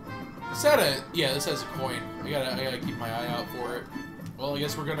 This has a coin. I gotta keep my eye out for it. Well, I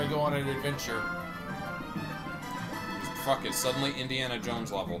guess we're gonna go on an adventure. Fuck it, suddenly Indiana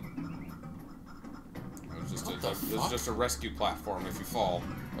Jones level. It was just a rescue platform if you fall.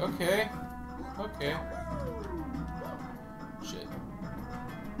 Okay. Okay. Shit.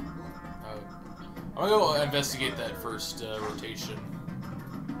 I'm gonna go investigate that first rotation.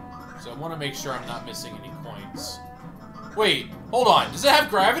 So I want to make sure I'm not missing any coins. Wait, hold on. Does it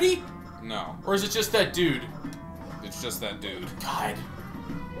have gravity? No. Or is it just that dude? It's just that dude. God.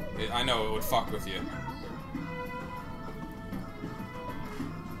 I know, it would fuck with you.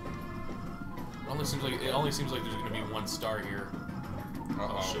 It only seems like there's gonna be 1 star here.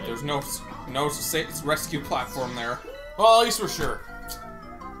 Uh-oh. Shit. There's no rescue platform there. Well, at least we're sure.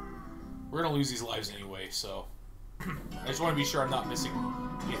 We're gonna lose these lives anyway, so... I just want to be sure I'm not missing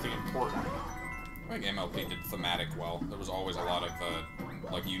anything important. I think MLP did thematic well. There was always a lot of,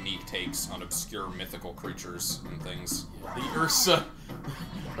 like, unique takes on obscure mythical creatures and things. Yeah, the Ursa...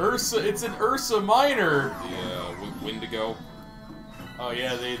 it's an Ursa Minor! The, Wendigo. Oh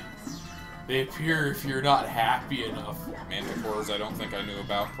yeah, they appear if you're not happy enough. Manticores I don't think I knew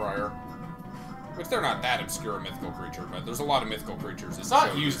about prior. Which they're not that obscure a mythical creature, but there's a lot of mythical creatures. It's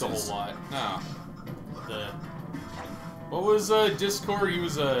not used a whole lot. No. What was Discord? He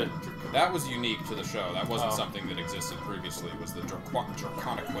was a... That was unique to the show. That wasn't something that existed previously. It was the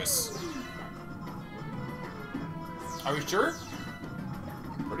Draconiquus. Are we sure?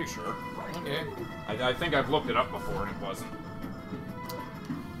 Pretty sure. Okay. I think I've looked it up before and it wasn't.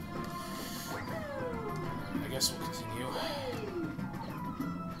 I guess we'll continue.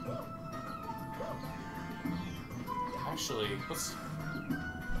 Actually, let's...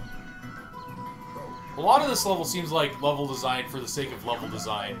 A lot of this level seems like level design for the sake of level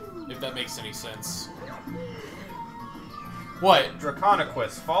design, if that makes any sense. What?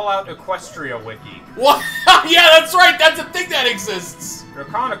 Draconiquus, Fallout Equestria Wiki. What? Yeah, that's right! That's a thing that exists!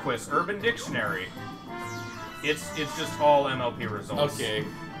 Draconiquus, Urban Dictionary. It's just all MLP results. Okay.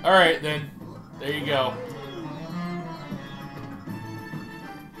 Alright, then. There you go.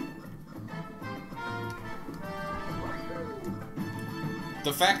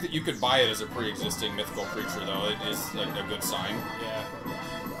 The fact that you could buy it as a pre-existing mythical creature, though, it is a good sign. Yeah.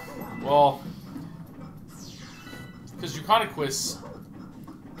 Well... Because Draconiquus...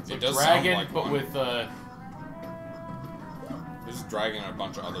 It does dragon, sound like but one. with There's dragon and a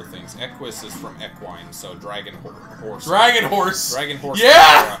bunch of other things. Equus is from equine, so dragon horse. Dragon horse! Dragon horse.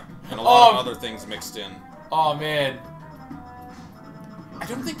 Yeah! And a lot of other things mixed in. Oh, man. I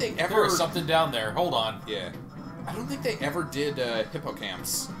don't think they ever... There was something down there. Hold on. Yeah. I don't think they ever did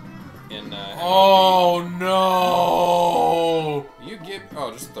hippocamps in MLB. Oh, no! You get...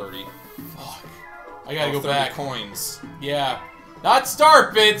 Oh, just 30. Fuck. I gotta go 30 back. coins. Yeah. Not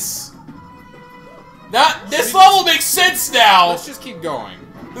star bits! This level makes sense now! Let's just keep going.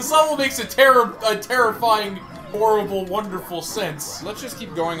 This level makes a terrifying, horrible, wonderful sense. Let's just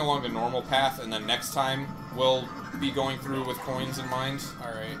keep going along the normal path, and then next time we'll be going through with coins in mind.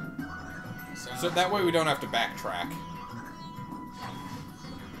 Alright. So that way we don't have to backtrack.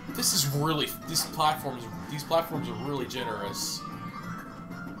 This is really... These platforms are really generous.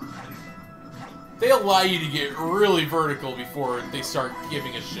 They allow you to get really vertical before they start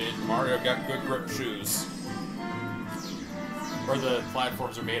giving a shit. Mario got good grip shoes. Or the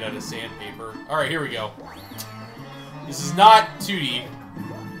platforms are made out of sandpaper. Alright, here we go. This is not 2D.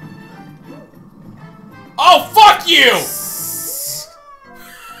 Oh, fuck you!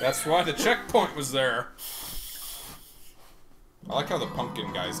 That's why the checkpoint was there. I like how the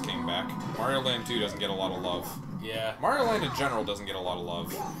pumpkin guys came back. Mario Land 2 doesn't get a lot of love. Yeah. Mario Land in general doesn't get a lot of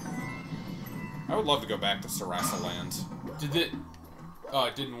love. I would love to go back to Sarasa Land. Did it... Oh,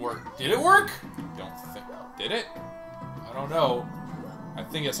 it didn't work. Did it work? Don't think... Did it? I don't know. I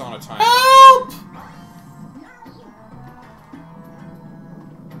think it's on a timer. Help!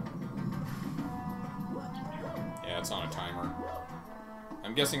 Yeah, it's on a timer.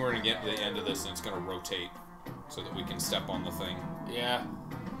 I'm guessing we're gonna get to the end of this and it's gonna rotate so that we can step on the thing. Yeah.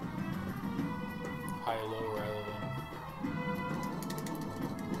 High, low, rather than...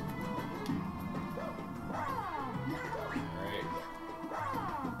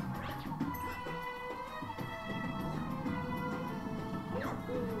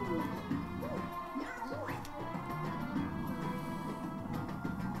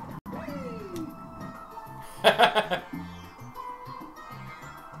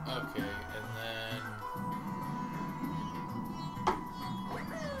 Okay, and then...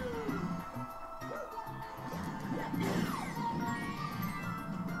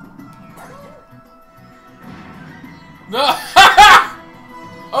 No!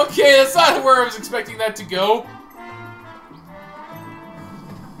 Okay, that's not where I was expecting that to go.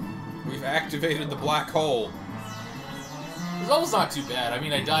 We've activated the black hole. This level's not too bad. I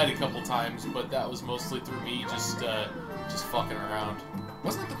mean, I died a couple times, but that was mostly through me just fucking around.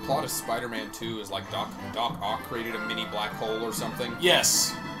 Wasn't it the plot of Spider-Man 2 is like Doc Ock created a mini black hole or something?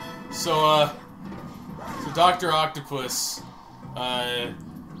 Yes. So Dr. Octopus,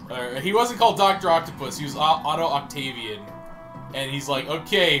 he wasn't called Dr. Octopus, he was Otto Octavian. And he's like,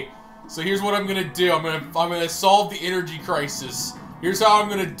 okay, so here's what I'm gonna do. I'm gonna solve the energy crisis. Here's how I'm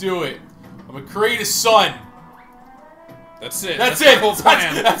gonna do it. I'm gonna create a sun. That's it. That's the it. whole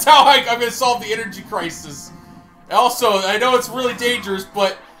plan. That's how I'm gonna solve the energy crisis. Also, I know it's really dangerous,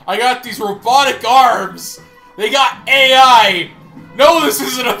 but I got these robotic arms. They got AI. No, this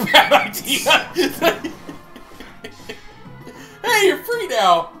isn't a bad idea. Hey, you're free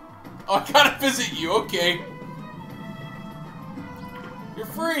now. Oh, I gotta visit you. Okay. You're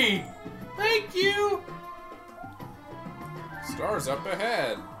free. Thank you. Stars up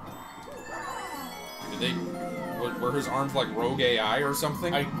ahead. Did they... Were his arms like rogue AI or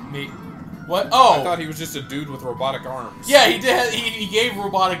something? What? Oh! I thought he was just a dude with robotic arms. Yeah, he did. He gave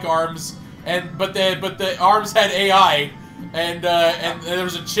robotic arms, but the arms had AI, and there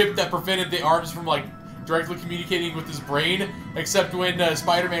was a chip that prevented the arms from like directly communicating with his brain. Except when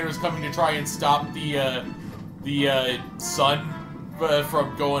Spider-Man was coming to try and stop the sun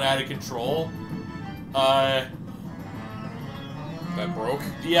from going out of control. That broke?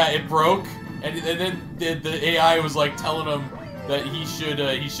 Yeah, it broke, and then the AI was like telling him that he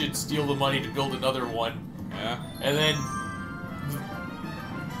should steal the money to build another one. Yeah. And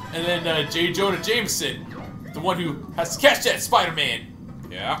then J. Jonah Jameson, the one who has to catch that Spider-Man.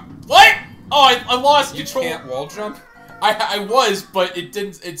 Yeah. What? Oh, I lost control. You can't wall jump? I was, but it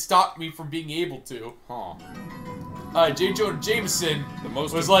didn't. It stopped me from being able to. Huh. J. Jonah Jameson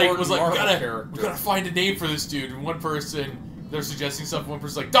was like, we gotta find a name for this dude. And one person, they're suggesting stuff. One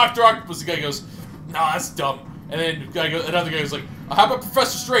person's like, Dr. Octopus. The guy goes, nah, that's dumb. And then another guy was like, how about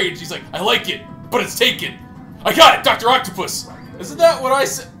Professor Strange? He's like, I like it, but it's taken. I got it, Dr. Octopus. Isn't that what I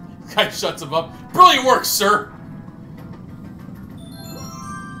said? The guy shuts him up. Brilliant work, sir.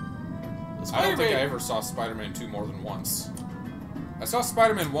 I don't think I ever saw Spider-Man 2 more than once. I saw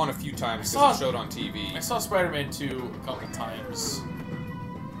Spider-Man 1 a few times because it showed on TV. I saw Spider-Man 2 a couple times.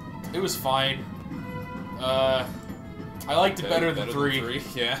 It was fine. I liked it better than 3.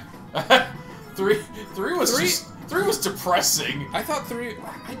 Yeah. 3 was three was depressing. I thought 3.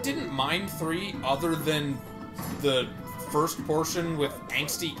 I didn't mind 3 other than the first portion with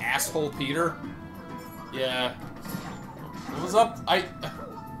angsty asshole Peter. Yeah. What was up? I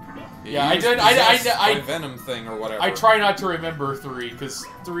Venom thing or whatever. I try not to remember 3 because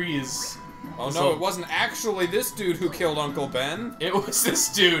 3 is. Oh no, it wasn't actually this dude who killed Uncle Ben. It was this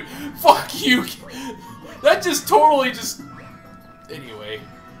dude. Fuck you. That just totally just. Anyway.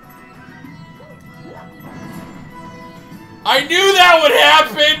 I knew that would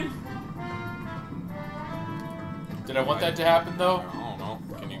happen! Did I want that to happen, though? I don't know.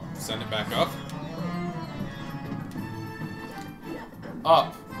 Can you send it back up?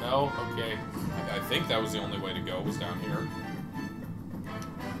 Up. No? Okay. I think that was the only way to go, was down here.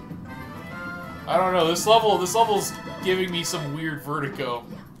 I don't know. This level's giving me some weird vertigo.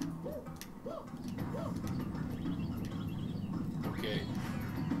 Okay.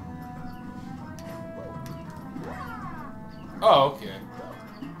 Oh, okay.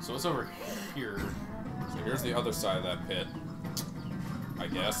 So it's over here. So here's the other side of that pit. I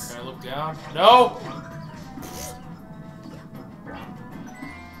guess. Can I look down? No!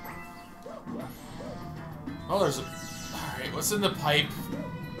 Oh, there's a... Alright, what's in the pipe?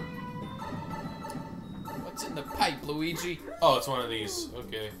 What's in the pipe, Luigi? Oh, it's one of these.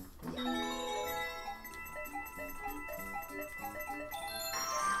 Okay.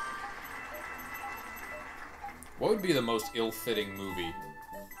 What would be the most ill-fitting movie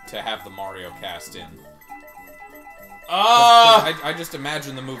to have the Mario cast in? I just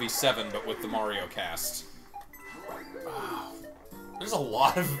imagine the movie 7, but with the Mario cast. There's a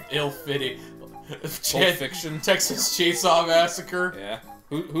lot of ill-fitting. Pulp Fiction, Texas Chainsaw Massacre. Yeah.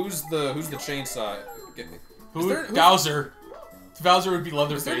 Who's the chainsaw? Bowser. Bowser would be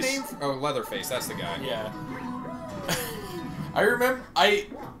Leatherface. Is their name? Oh, Leatherface. That's the guy. Yeah. I remember.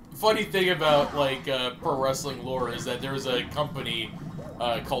 Funny thing about like pro wrestling lore is that there was a company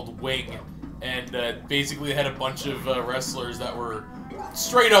called Wing, and basically they had a bunch of wrestlers that were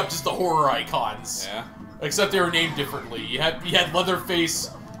straight up just the horror icons. Yeah. Except they were named differently. You had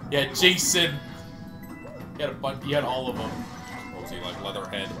Leatherface, you had Jason, you had a bunch. You had all of them. What was he like,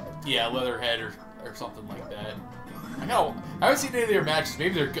 Leatherhead? Yeah, Leatherhead or something like that. I haven't seen any of their matches.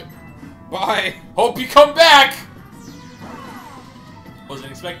 Maybe they're good. Bye. Hope you come back. Wasn't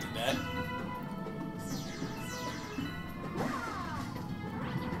expecting that.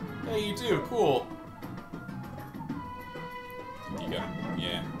 Hey, you too. Cool. You got it.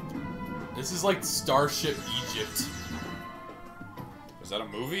 Yeah. This is like Starship Egypt. Is that a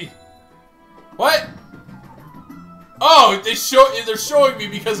movie? What? Oh, they're showing me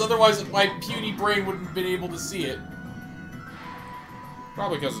because otherwise my puny brain wouldn't have been able to see it.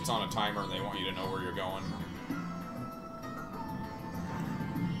 Probably because it's on a timer and they want you to know where you're going.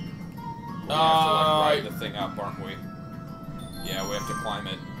 We have to like ride the thing up, aren't we? Yeah, we have to climb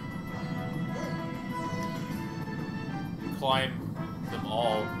it. Climb them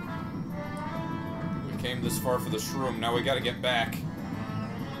all. We came this far for the shroom, now we gotta get back.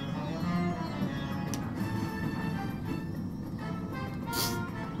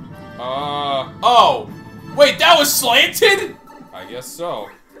 Oh! Wait, that was slanted?! I guess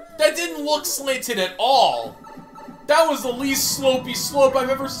so. That didn't look slanted at all! That was the least slopey slope I've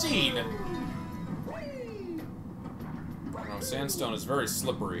ever seen! Sandstone is very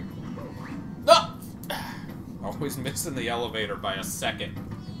slippery. No! Always missing the elevator by a second.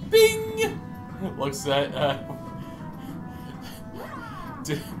 Bing! Looks at,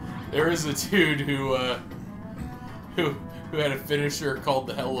 there is a dude who had a finisher called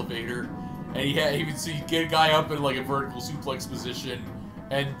the Elevator, and he would get a guy up in like a vertical suplex position,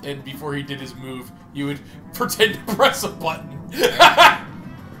 and before he did his move, he would pretend to press a button.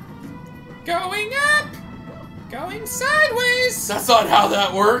 Going up! Going sideways! That's not how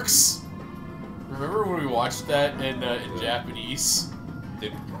that works! Remember when we watched that in Japanese?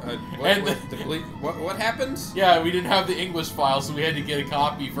 What happened? Yeah, we didn't have the English file, so we had to get a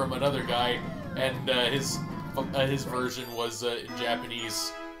copy from another guy, and his version was in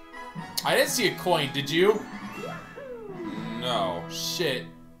Japanese. I didn't see a coin, did you? No. Shit.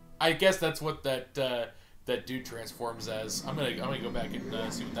 I guess that's what that dude transforms as. I'm gonna go back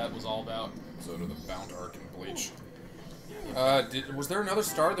and see what that was all about. So to the Bound Arc and Bleach. Was there another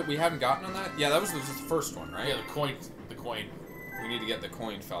star that we hadn't gotten on that? Yeah, that was the first one, right? Yeah, the coin. We need to get the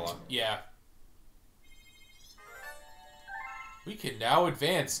coin, fella. Yeah. We can now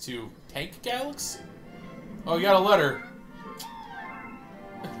advance to Tank Galaxy. Oh, you got a letter.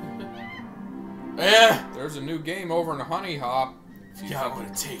 Yeah. There's a new game over in Honey Hop. If you got what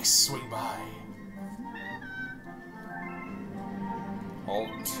it takes, swing by. All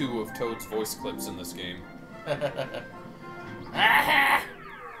 2 of Toad's voice clips in this game. The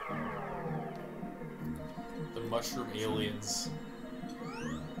mushroom aliens.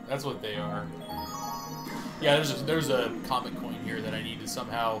 That's what they are. Yeah, there's a comic coin here that I need to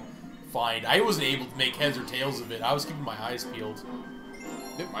somehow find. I wasn't able to make heads or tails of it. I was keeping my eyes peeled.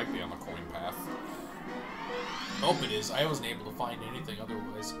 It might be on the coin path. I hope it is. I wasn't able to find anything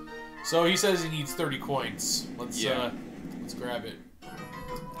otherwise. So he says he needs 30 coins. Let's grab it.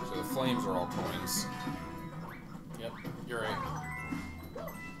 So the flames are all coins. Yep, you're right.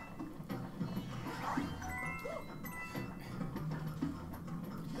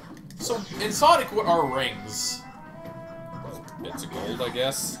 So in Sonic, what are rings? It's a gold, I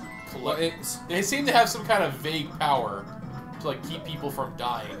guess. Well, They seem to have some kind of vague power to like keep people from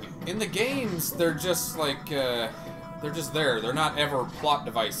dying. in the games, they're just like they're just there. They're not ever plot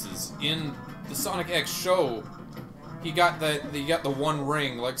devices. In the Sonic X show, he got the one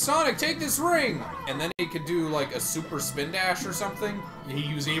ring. Like, Sonic, take this ring, and then he could do like a super spin dash or something.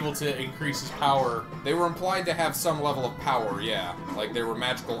 He was able to increase his power. They were implied to have some level of power, yeah. Like they were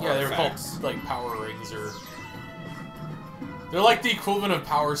magical artifacts. They were called like power rings, or they're like the equivalent of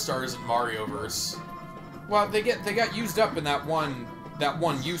power stars in Marioverse. Well, they got used up in that one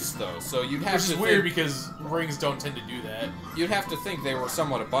use though. So you'd have Which to is weird because rings don't tend to do that. You'd have to think they were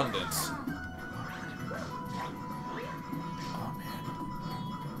somewhat abundant. Oh man.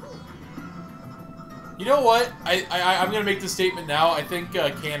 You know what? I'm gonna make this statement now. I think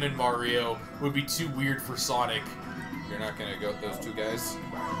Canon Mario would be too weird for Sonic. You're not gonna go with those 2 guys?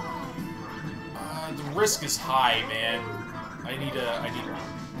 The risk is high, man. I need.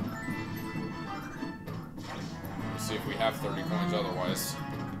 Let's see if we have 30 coins otherwise.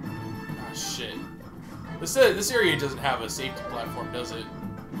 Ah, shit. This area doesn't have a safety platform, does it?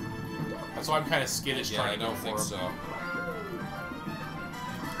 That's why I'm kind of skittish trying to go for him. I don't think so.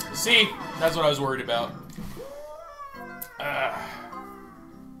 See? That's what I was worried about.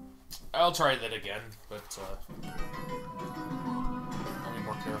 I'll try that again, but I'll be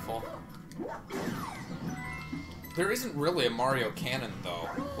more careful. There isn't really a Mario canon, though.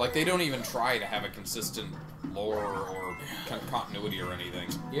 Like, they don't even try to have a consistent lore or continuity or anything.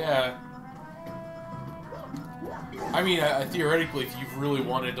 Yeah. I mean, theoretically, if you really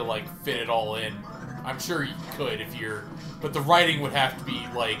wanted to, like, fit it all in, I'm sure you could if you're... But the writing would have to be,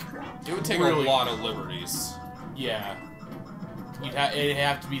 like... It would take really, a lot of liberties. Yeah. It'd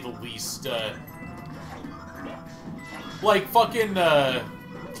have to be the least, like, fucking,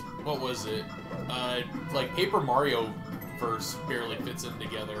 what was it? Like, Paper Mario verse barely fits in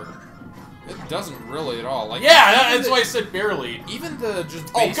together. It doesn't really at all. Like, yeah, that's why I said barely. Even the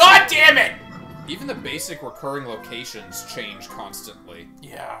just basic, oh, god damn it! Even the basic recurring locations change constantly.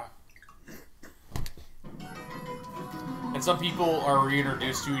 Yeah. And some people are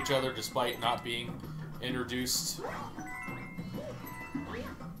reintroduced to each other despite not being introduced.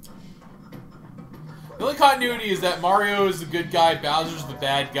 The only continuity is that Mario is the good guy, Bowser's the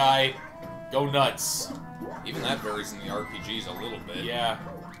bad guy. Go nuts. Even that varies in the RPGs a little bit. Yeah.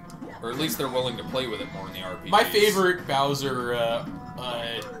 Or at least they're willing to play with it more in the RPGs. My favorite Bowser,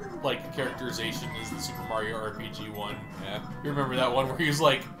 like, characterization is the Super Mario RPG one. Yeah. You remember that one where he was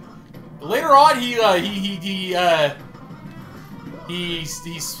like... Later on, he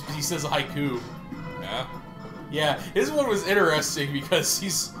says a haiku. Yeah? Yeah, his one was interesting because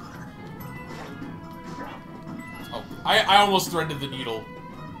he's... Oh, I almost threaded the needle.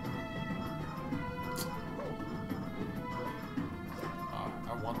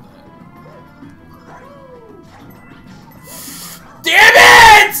 I want that. Damn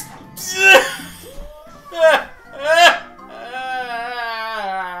it!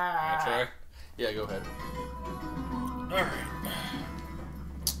 I'll try. Yeah, go ahead. Alright.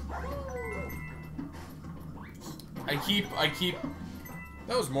 I keep...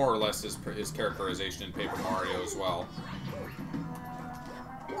 That was more or less his characterization in Paper Mario as well.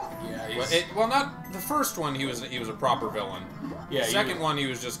 Yeah, well, not the first one. He was a proper villain. Yeah. The second one, he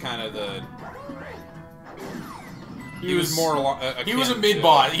was just kind of the. He was more. He was a mid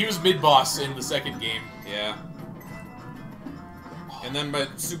boss. He was mid boss in the second game. Yeah. And then, by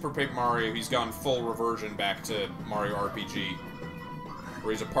Super Paper Mario, he's gone full reversion back to Mario RPG,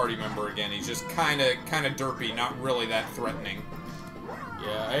 where he's a party member again. He's just kind of derpy, not really that threatening.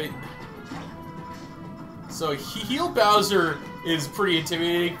 Yeah, So heel Bowser is pretty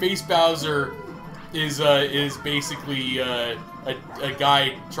intimidating. Face Bowser is basically a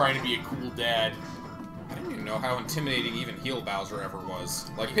guy trying to be a cool dad. I didn't even know how intimidating even heel Bowser ever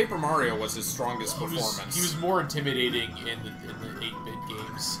was. Like, Paper Mario was his strongest performance. He was more intimidating in the 8-bit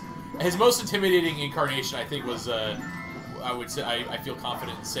games. His most intimidating incarnation, I think, was I would say I feel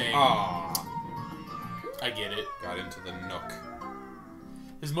confident in saying. Ah. I get it. Got into the nook.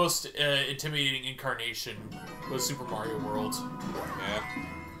 His most intimidating incarnation was Super Mario World. Yeah.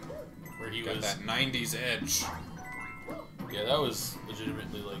 Where he got was that 90s edge. Yeah, that was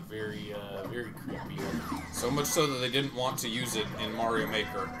legitimately like very creepy. So much so that they didn't want to use it in Mario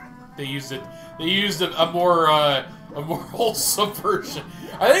Maker. They used it. They used a more wholesome version.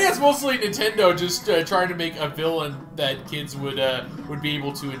 I think that's mostly Nintendo just trying to make a villain that kids would be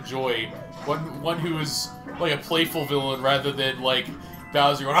able to enjoy. One who is like a playful villain rather than like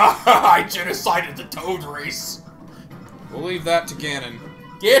Bowser going, "Ah, I genocided the Toad race." We'll leave that to Ganon.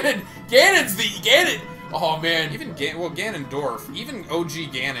 Ganon. Oh man. Even Ganondorf, even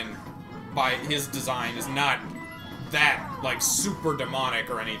OG Ganon, by his design, is not that like super demonic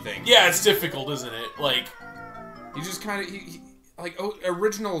or anything. Yeah, it's difficult, isn't it? Like, he just kind of like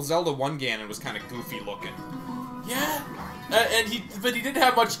original Zelda 1 Ganon was kind of goofy looking. Yeah, but he didn't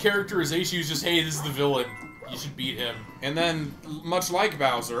have much characterization. He was just, hey, this is the villain. You should beat him. And then, much like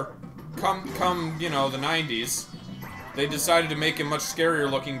Bowser, come you know the 90s, they decided to make him much scarier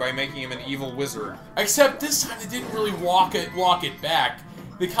looking by making him an evil wizard. Except this time they didn't really walk it back.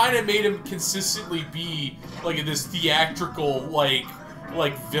 They kind of made him consistently be like this theatrical like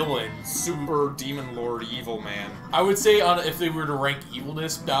villain, super demon lord evil man. I would say if they were to rank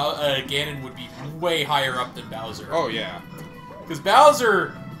evilness, Ganon would be way higher up than Bowser. Oh yeah, because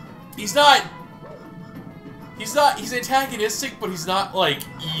Bowser, he's antagonistic, but he's not like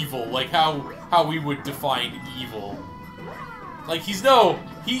evil, like how we would define evil. Like he's no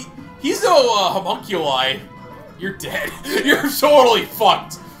homunculi. You're dead. You're totally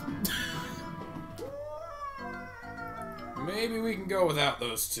fucked. Maybe we can go without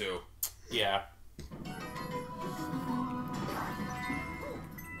those two. Yeah.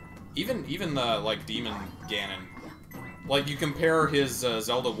 Even the like demon Ganon. Like you compare his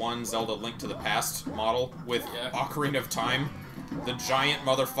Zelda 1, Zelda Link to the Past model with Ocarina of Time, the giant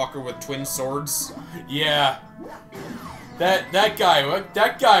motherfucker with twin swords. Yeah. That guy was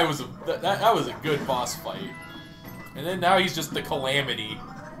that was a good boss fight. And then now he's just the Calamity.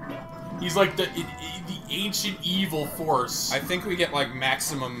 He's like the ancient evil force. I think we get like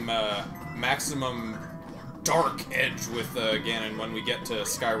maximum dark edge with Ganon when we get to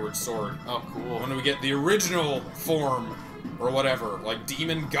Skyward Sword. Oh, cool. When we get the original form or whatever, like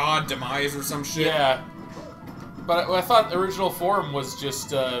Demon God Demise or some shit. Yeah. But I thought the original form was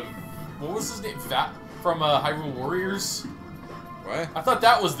just what was his name? From Hyrule Warriors. What? I thought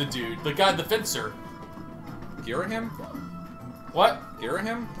that was the dude, the guy, the fencer. Girahim? What?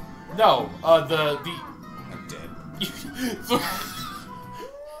 Girahim? No, I'm dead.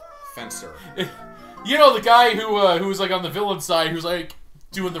 Fencer. You know the guy who was like on the villain side, who's like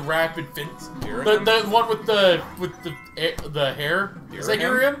doing the rapid fence. The one with the hair. Girahim? Is that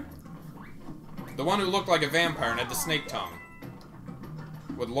Girahim? The one who looked like a vampire and had the snake tongue,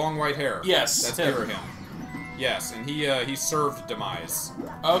 with long white hair. Yes, that's Girahim. Yes, and he served Demise.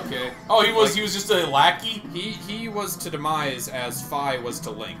 Okay. Oh, he was just a lackey? He was to Demise as Fi was to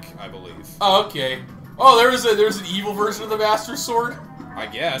Link, I believe. Oh, okay. Oh, there's an evil version of the Master Sword? I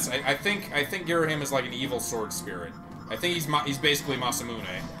guess. I think Girahim is like an evil sword spirit. I think he's basically Masamune.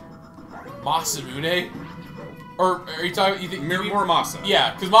 Masamune? Or are you talking? You think more Masa?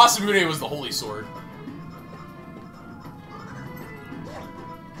 Yeah, because Masamune was the holy sword.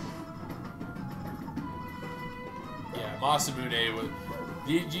 Yeah, Masamune was.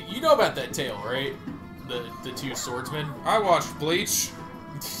 You know about that tale, right? The two swordsmen. I watched Bleach.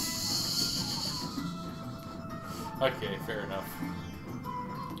 Okay, fair enough.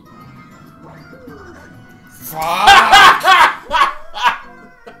 Fuck!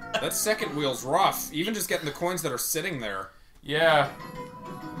 That second wheel's rough. Even just getting the coins that are sitting there. Yeah.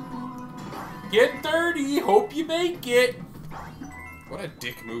 Get 30. Hope you make it. What a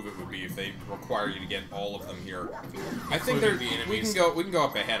dick move it would be if they require you to get all of them here. I think we can go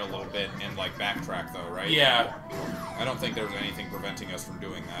up ahead a little bit and like backtrack though, right? Yeah. I don't think there's anything preventing us from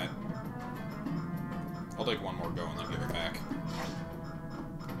doing that. I'll take one more go and then give it back.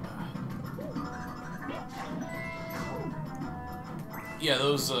 Yeah,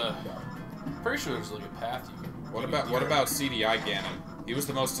 those pretty sure there's like a path you can. What about CDI Ganon? He was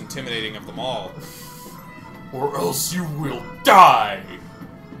the most intimidating of them all. Or else you will die!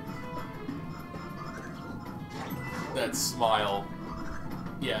 That smile.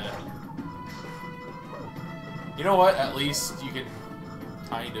 Yeah. You know what? At least you can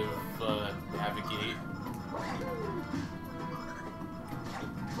kind of navigate.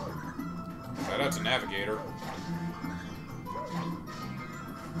 Shout out to Navigator.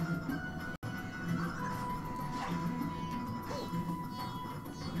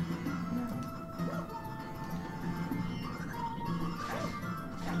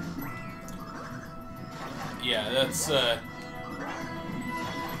 Yeah, that's, I'd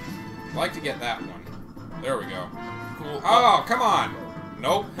like to get that one. There we go. cool. Oh, come on!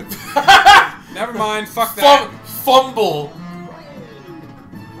 Nope. Never mind, fuck that. Fumble!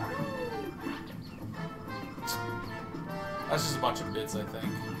 That's just a bunch of bits, I think.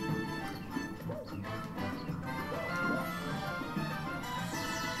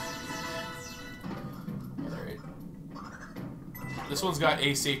 Alright. This one's got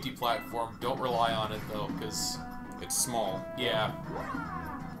a safety platform. Don't rely on it, though, because... It's small. Yeah.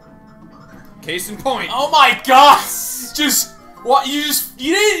 Case in point. Oh my god! Just... What? You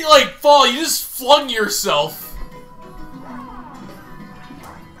didn't, like, fall. You just flung yourself.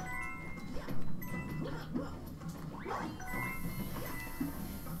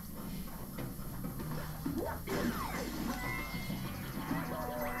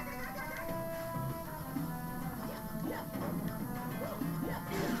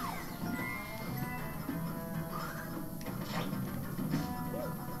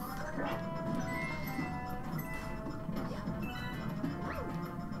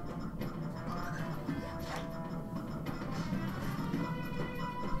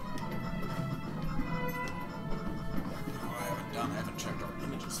 I haven't checked our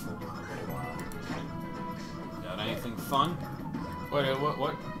images for a little while. Got anything fun? What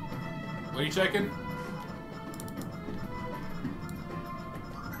are you checking?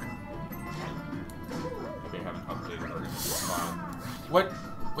 They haven't updated our images file. What?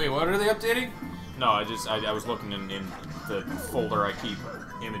 Wait, what are they updating? No, I was looking in the folder I keep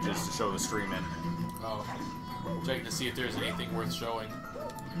images to show the stream in. Oh. Checking to see if there's anything worth showing.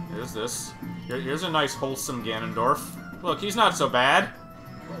 Here's this. Here's a nice wholesome Ganondorf. Look, he's not so bad.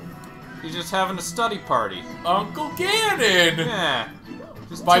 He's just having a study party. Uncle Ganon! Yeah.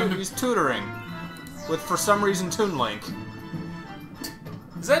 He's tutoring. With, for some reason, Toon Link.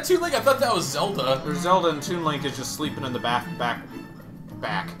 Is that Toon Link? I thought that was Zelda. There's Zelda and Toon Link is just sleeping in the back.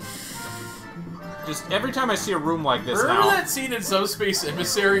 Just every time I see a room like this Remember now... that scene in Subspace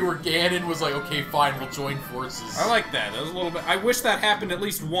Emissary where Ganon was like, okay, fine, we'll join forces? I like that. That was a little bit... I wish that happened at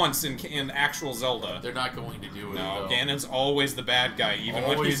least once in actual Zelda. They're not going to do it, No, though. Ganon's always the bad guy, even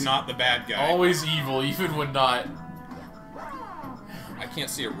when he's not the bad guy. Always evil, even when not. I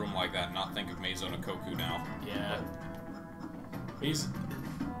can't see a room like that and not think of Meizo no Koku now. Yeah. He's...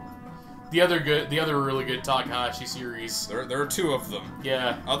 The other really good Takahashi series. There are two of them.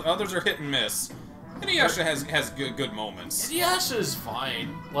 Yeah. Others are hit and miss. Inuyasha has good moments. Inuyasha is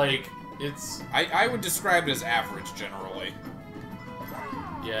fine. Like, it's... I would describe it as average, generally.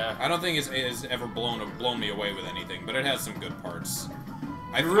 Yeah. I don't think it's ever blown me away with anything, but it has some good parts.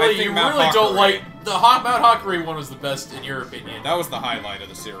 You really don't like... The Mount Hakurei one was the best, in your opinion. That was the highlight of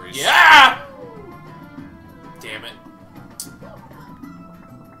the series. Yeah! Damn it.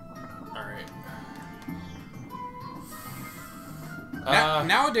 Alright.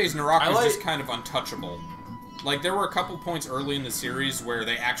 Nowadays, Naraku's just kind of untouchable. Like, there were a couple points early in the series where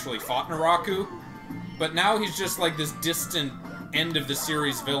they actually fought Naraku, but now he's just like this distant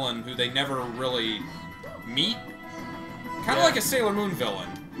end-of-the-series villain who they never really meet. Kind of like a Sailor Moon villain.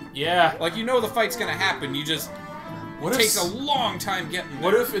 Yeah. Like, you know the fight's gonna happen, you just... It takes a long time getting there.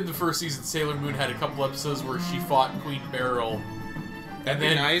 What if in the first season Sailor Moon had a couple episodes where she fought Queen Beryl? That'd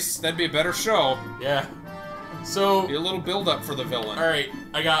be nice. That'd be a better show. Yeah. So... Be a little build-up for the villain. Alright,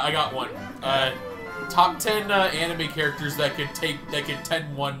 I got one. Top 10 anime characters that could 10-0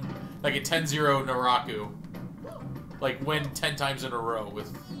 Naraku. Like, win 10 times in a row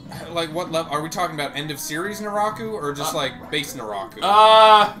with... Like, what level? Are we talking about end-of-series Naraku, or just, like, base Naraku?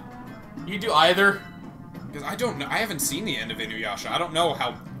 You do either. Because I don't know. I haven't seen the end of Inuyasha. I don't know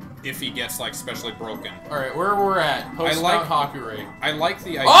how... if he gets, like, specially broken. Alright, where we're at. Post Mount Hakurei. I like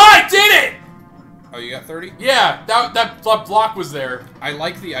the idea... Oh, I did it! Oh, you got 30? Yeah, that block was there. I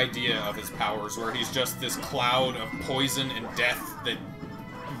like the idea of his powers, where he's just this cloud of poison and death that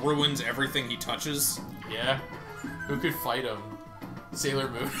ruins everything he touches. Yeah. Who could fight him? Sailor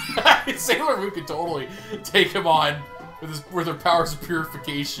Moon. Sailor Moon could totally take him on with her powers of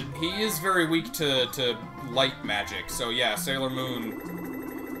purification. He is very weak to light magic, so yeah, Sailor Moon...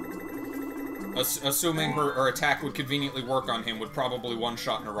 assuming her attack would conveniently work on him, would probably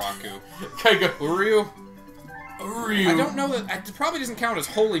one-shot Naraku. Can I go? Uryu? Uryu. I don't know that... It probably doesn't count as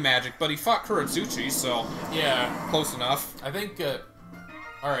holy magic, but he fought Kuratsuchi, so... Yeah. Close enough. I think,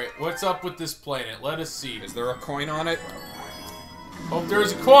 Alright, what's up with this planet? Let us see. Is there a coin on it? Hope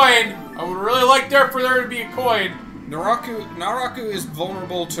there's a coin! I would really like for there to be a coin! Naraku is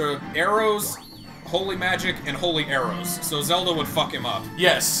vulnerable to arrows, holy magic, and holy arrows, so Zelda would fuck him up.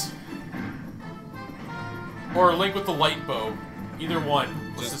 Yes. Or Link with the light bow. Either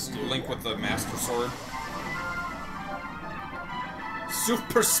one. Just Link with the Master Sword.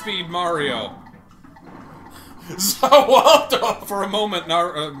 Super Speed Mario. So what the? For a moment,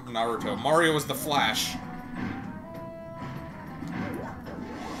 Naruto. Mario was the Flash.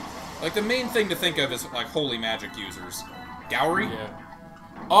 Like, the main thing to think of is, like, holy magic users. Gowry? Yeah.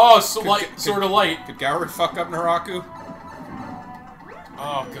 Oh, so sort of light. Could Gowry fuck up Naraku?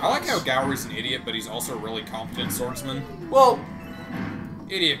 Oh, God. I like how Gowry's an idiot, but he's also a really competent swordsman. Well...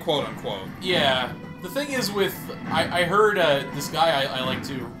 Idiot, quote-unquote. Yeah. The thing is with... I heard this guy I like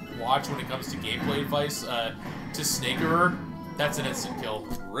to watch when it comes to gameplay advice, to Snakerer. That's an instant kill.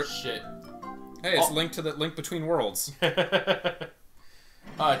 Rip. Shit. Hey, it's linked to the link between worlds. To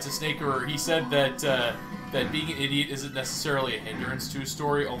Snakerer, he said that that being an idiot isn't necessarily a hindrance to a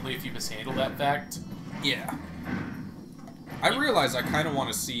story, only if you mishandle that fact. Yeah. I realize I kind of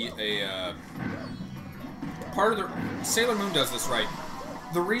want to see a, part of the... Sailor Moon does this right.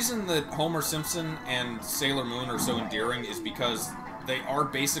 The reason that Homer Simpson and Sailor Moon are so endearing is because they are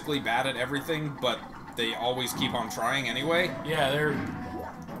basically bad at everything, but they always keep on trying anyway. Yeah, they're...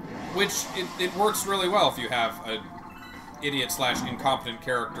 Which, it works really well if you have a idiot/incompetent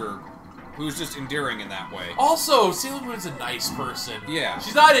character who's just endearing in that way. Also, Sailor Moon's a nice person. Yeah.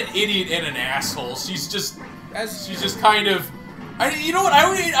 She's not an idiot and an asshole. She's just kind of... you know what?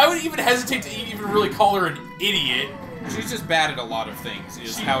 I would even hesitate to even really call her an idiot. She's just bad at a lot of things,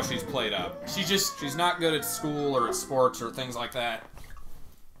 is how she's played up. She's not good at school or at sports or things like that.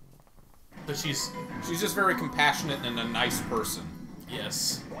 But she's just very compassionate and a nice person.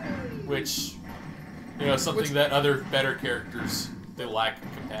 Yes. Which, you know, something that other better characters, they lack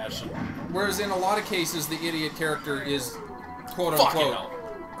compassion. Whereas in a lot of cases, the idiot character is, quote-unquote,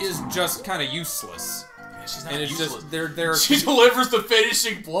 is just kind of useless. Yeah, she's not and it's useless. just, they're... She delivers the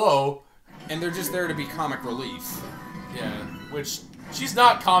finishing blow. And they're just there to be comic relief. Yeah, which, she's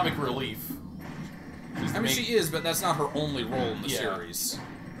not comic relief. I mean, she is, but that's not her only role in the series.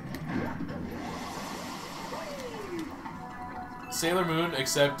 Sailor Moon,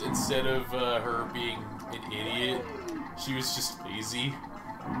 except instead of her being an idiot, she was just lazy.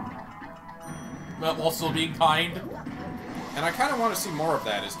 But also being kind. And I kind of want to see more of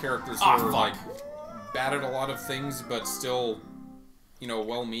that as characters who are, like, bad at a lot of things, but still, you know,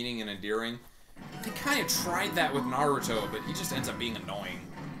 well-meaning and endearing. They kind of tried that with Naruto, but he just ends up being annoying.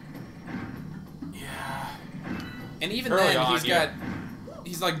 Yeah. And even then,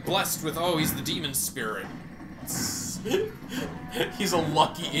 he's like blessed with, oh, he's the demon spirit. He's a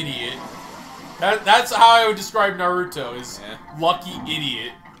lucky idiot. That's how I would describe Naruto, is lucky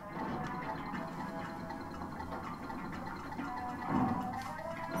idiot.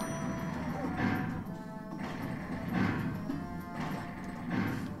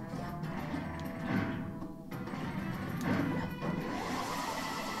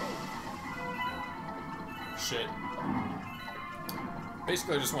 Shit.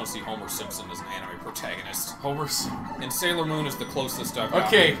 Basically, I just want to see Homer Simpson as an anime protagonist. And Sailor Moon is the closest I've got.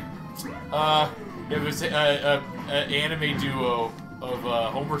 Okay. It was an anime duo of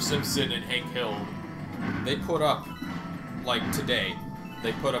Homer Simpson and Hank Hill. They put up, like today,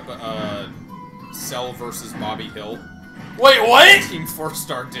 they put up Cell versus Bobby Hill. Wait, what? Team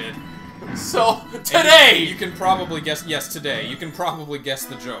 4-Star did. So, today! You can probably guess, yes, today. You can probably guess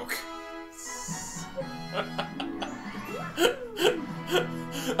the joke.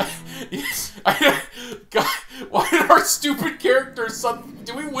 God, why did our stupid characters,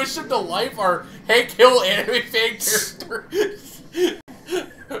 do we wish him to life, our Hank Hill anime fan character?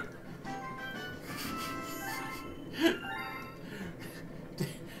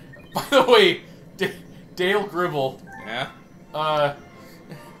 By the way, Dale Gribble. Yeah?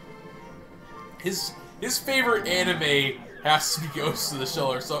 His favorite anime has to be Ghost of the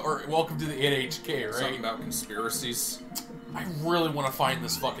Shell or Welcome to the NHK, right? Something about conspiracies. I really want to find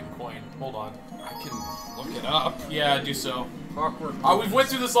this fucking coin. Hold on. I can look it up. Yeah, do so. Clockwork. We've went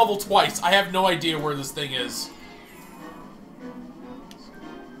through this level twice. I have no idea where this thing is.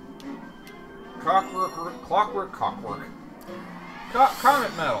 Clockwork. Comet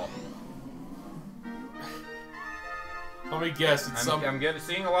metal. Let me guess. It's I'm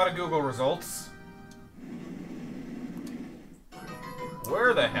seeing a lot of Google results.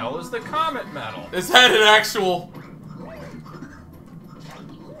 Where the hell is the comet metal? Is that an actual...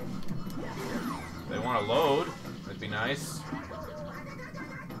 They want to load. That'd be nice.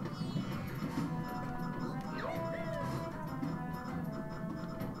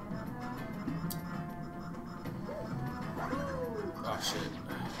 Oh, shit.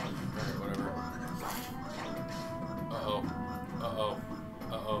 Alright, whatever. Uh-oh.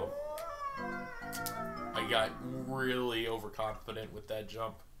 I got really overconfident with that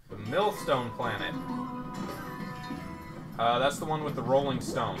jump. The Millstone Planet. That's the one with the rolling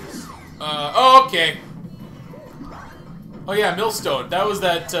stones. Oh, okay. Oh yeah, Millstone. That was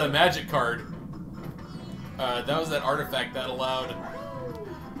that magic card. That was that artifact that allowed...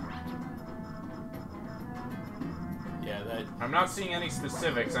 Yeah, that... I'm not seeing any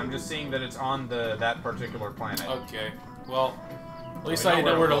specifics, I'm just seeing that it's on that particular planet. Okay. Well, at least I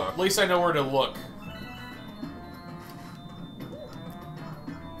know where to look. At least I know where to look.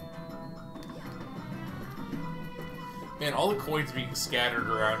 Man, all the coins being scattered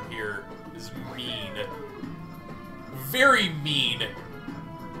around here is mean. Very mean.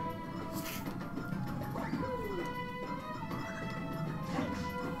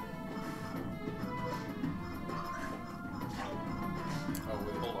 Oh,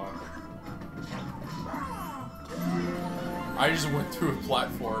 wait, hold on. I just went through a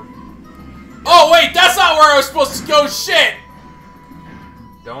platform. Oh, wait, that's not where I was supposed to go, shit!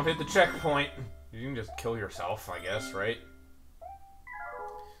 Don't hit the checkpoint. You can just kill yourself, I guess, right?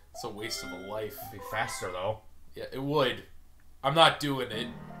 It's a waste of a life. It'd be faster, though. Yeah, it would. I'm not doing it.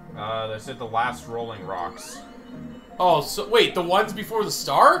 They said the last rolling rocks. Oh, so wait, the ones before the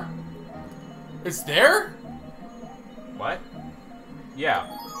star? It's there? What? Yeah,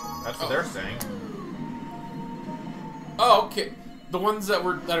 that's what they're saying. Oh, okay. The ones that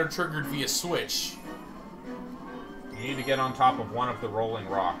are triggered via switch. You need to get on top of one of the rolling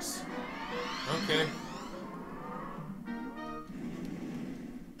rocks. Okay.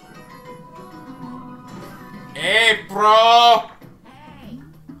 Hey, bro!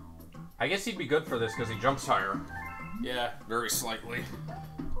 I guess he'd be good for this because he jumps higher. Yeah. Very slightly.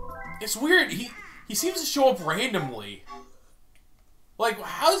 It's weird. He seems to show up randomly. Like,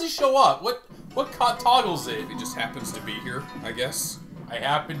 how does he show up? What toggles it? He just happens to be here, I guess. I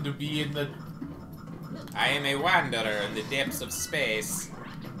happen to be in the... I am a wanderer in the depths of space.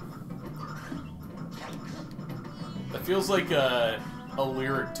 That feels like a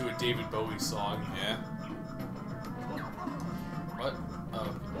lyric to a David Bowie song. Yeah. What?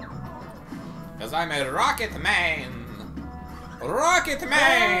 Oh. Because I'm a rocket man. Rocket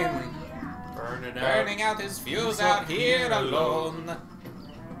man! Burning out his fuse out here alone.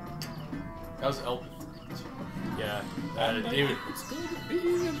 That was Elton. Yeah. David.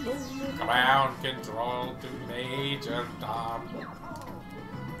 Ground control to Major Tom.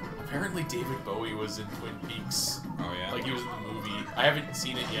 Apparently David Bowie was in Twin Peaks. Oh, yeah? Like, he was in the movie. I haven't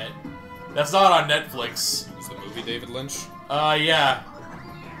seen it yet. That's not on Netflix. Is the movie David Lynch? Yeah.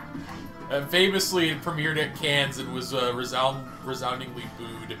 Famously, it premiered at Cannes and was resoundingly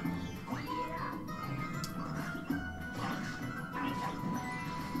booed.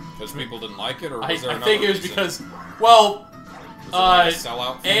 Because people didn't like it, or was there I another think it was reason? because, well, Was it like a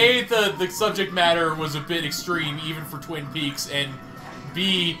sellout thing? the subject matter was a bit extreme, even for Twin Peaks, and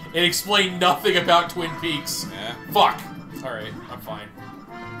B, it explained nothing about Twin Peaks. Yeah. Fuck. Alright, I'm fine.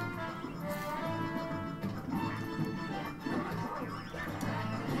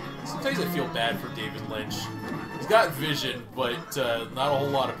 Sometimes I feel bad for David Lynch. He's got vision, but not a whole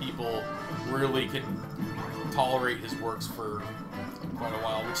lot of people really can tolerate his works for quite a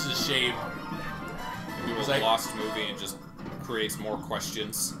while, which is a shame. Maybe it was a lost movie and just creates more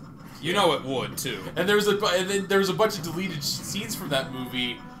questions. You know it would, too. And then there was a bunch of deleted scenes from that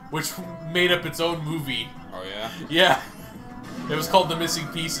movie, which made up its own movie. Oh, yeah? Yeah. It was called The Missing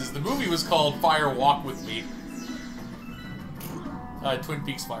Pieces. The movie was called Fire Walk With Me. Twin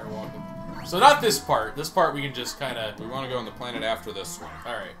Peaks Fire Walk With Me. So not this part. This part we can just kind of... We want to go on the planet after this one.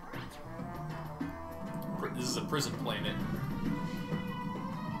 Alright. This is a prison planet.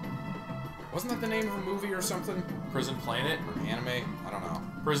 Wasn't that the name of a movie or something? Prison Planet? Or an anime? I don't know.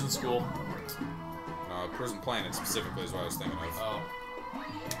 Prison School. No, Prison Planet specifically is what I was thinking of. Oh.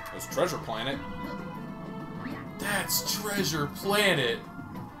 It was Treasure Planet. That's Treasure Planet.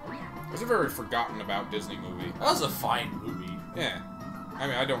 It was a very forgotten about Disney movie. That was a fine movie. Yeah. I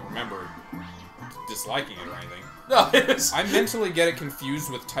mean, I don't remember disliking it or anything. No, it was... I mentally get it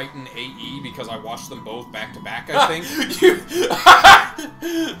confused with Titan AE because I watched them both back to back, I think.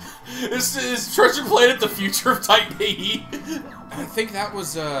 Is Treasure Planet the future of Titan AE? I think that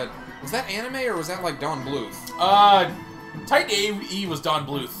was that anime or was that like Don Bluth? Titan AE was Don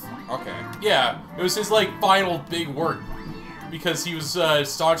Bluth. Okay. Yeah, it was his, like, final big work. Because he was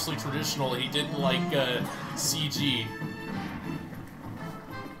staunchly traditional, he didn't like CG.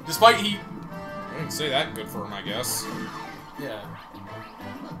 Despite he... I didn't say that good for him, I guess. Yeah.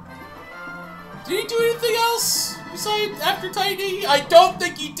 Did he do anything else besides after Titan AE? I don't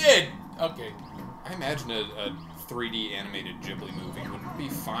think he did! Okay. I imagine a 3D animated Ghibli movie would be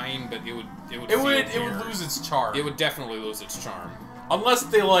fine, but it would lose its charm. It would definitely lose its charm. Unless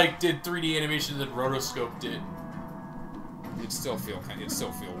they, like, did 3D animation that Rotoscope did. It'd still feel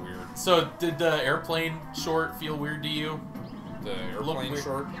weird. So, did the airplane short feel weird to you? The airplane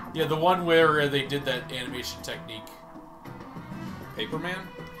short? Yeah, the one where they did that animation technique. Paperman?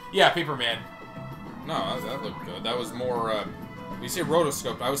 Yeah, Paperman. No, that looked good. That was more, you say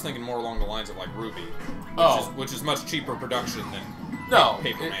rotoscoped, I was thinking more along the lines of, like, Ruby. Which is much cheaper production than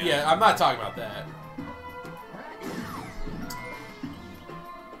Paperman. Yeah, I'm not talking about that.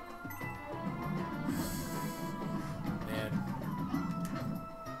 Man.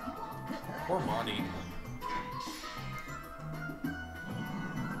 Poor Monty.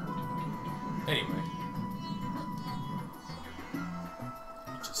 Anyway.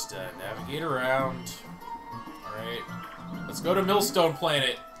 Just navigate around. Alright. Let's go to Millstone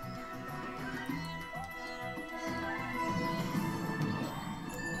Planet.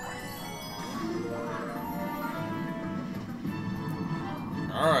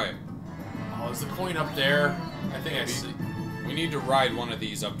 Alright. Oh, there's a coin up there. I think I see. We need to ride one of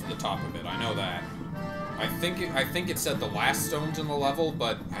these up to the top of it. I know that. I think it said the last stone's in the level,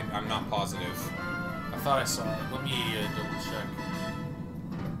 but I'm not positive. I thought I saw it. Let me double check.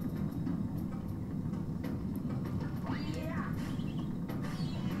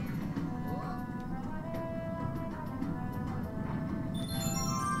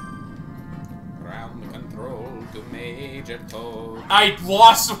 Ground control to Major Toad. I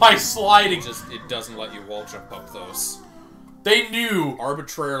lost my sliding. It doesn't let you wall jump up those. They knew.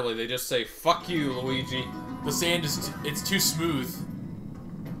 Arbitrarily, they just say, "Fuck you, Luigi." The sand is it's too smooth.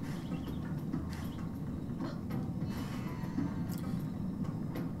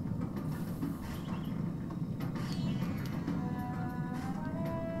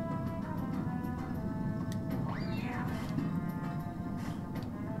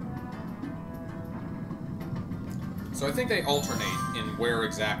 So I think they alternate in where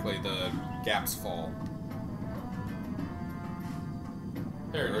exactly the gaps fall.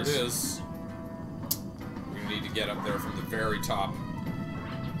 There it is. We need to get up there from the very top.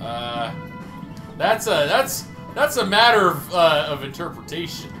 That's a matter of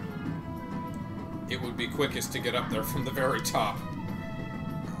interpretation. It would be quickest to get up there from the very top.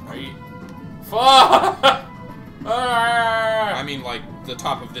 Right? Fuck! I mean, like, the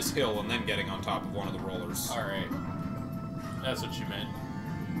top of this hill and then getting on top of one of the rollers. Alright. That's what you meant.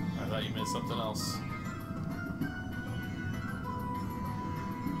 I thought you meant something else.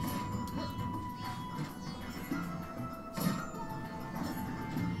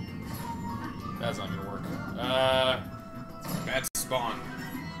 That's not gonna work. Bad spawn.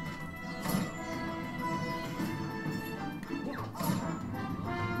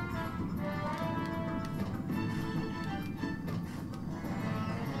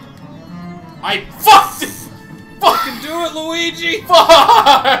 I fucked it! Fucking do it, Luigi!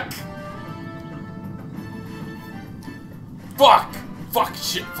 Fuck! Fuck! Fuck,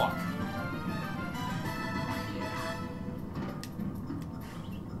 shit, fuck.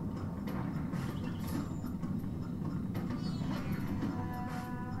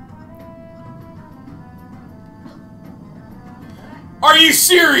 Are you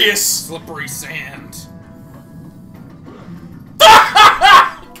serious? Slippery sand.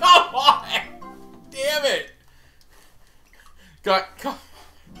 Come on! Damn it! Got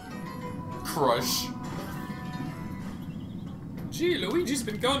crush. Gee, Luigi's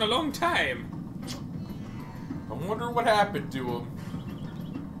been gone a long time. I wonder what happened to him.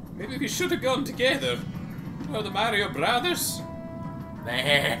 Maybe we should have gone together. Oh, the Mario Brothers.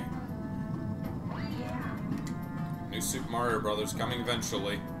 Nah. New Super Mario Brothers coming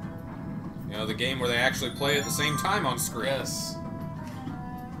eventually. You know, the game where they actually play at the same time on screen. Yes.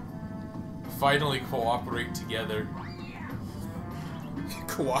 Finally cooperate together.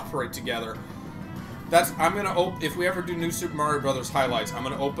 Cooperate together. I'm gonna if we ever do New Super Mario Brothers highlights, I'm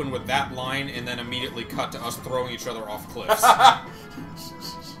gonna open with that line and then immediately cut to us throwing each other off cliffs.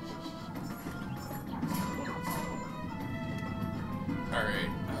 Alright.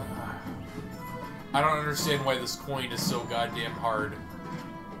 I don't understand why this coin is so goddamn hard.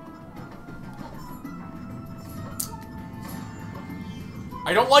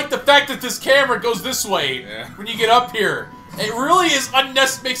 I don't like the fact that this camera goes this way when you get up here. It really is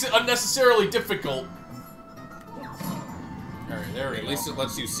makes it unnecessarily difficult. Alright, there we go. At least it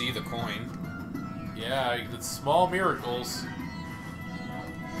lets you see the coin. Yeah, it's small miracles.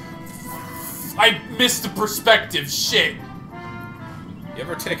 I missed the perspective, shit. You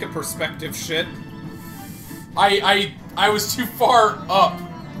ever take a perspective shit? I was too far up.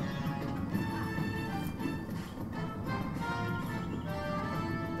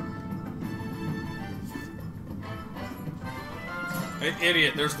 Hey,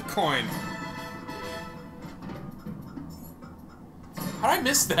 idiot, there's the coin. How'd I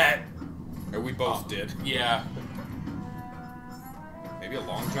miss that? Or we both did. Yeah. Maybe a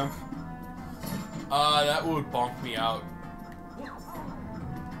long jump? That would bonk me out. I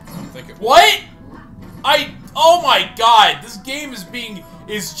don't think it would. What? Oh my god, this game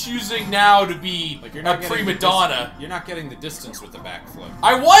is choosing now to be Like you're a not prima donna. You're not getting the distance with the backflip.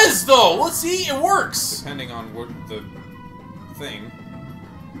 I was though. Let's see, it works. Depending on what the thing.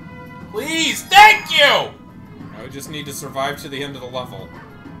 Please, thank you. I just need to survive to the end of the level.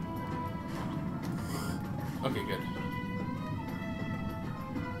 Okay, good.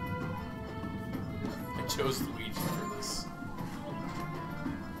 I chose Luigi for this.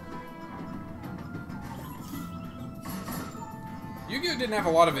 Yu-Gi-Oh! Didn't have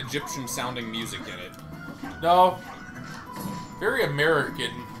a lot of Egyptian-sounding music in it. No. Very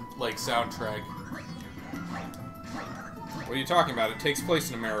American, like, soundtrack. What are you talking about? It takes place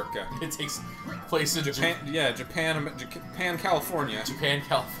in America. It takes place in Japan, Japan, California. Japan,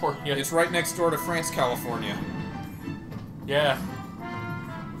 California. It's right next door to France, California. Yeah.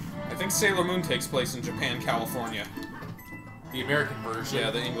 I think Sailor Moon takes place in Japan, California. The American version. Yeah,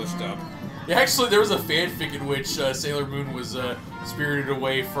 the English dub. Yeah, actually, there was a fanfic in which Sailor Moon was spirited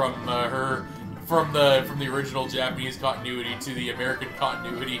away from from the original Japanese continuity to the American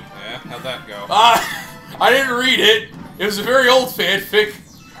continuity. Yeah, how'd that go? I didn't read it. It was a very old fanfic.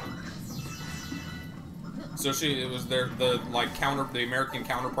 So it was the American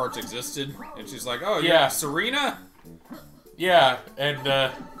counterparts existed, and she's like, oh yeah, Serena. Yeah, and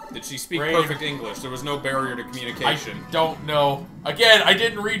did she speak perfect English? There was no barrier to communication. I don't know. Again, I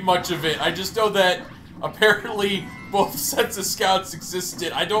didn't read much of it. I just know that apparently both sets of scouts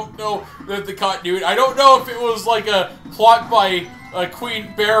existed. I don't know that the continuity. I don't know if it was like a plot by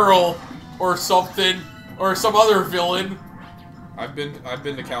Queen Beryl or something, or some other villain. I've been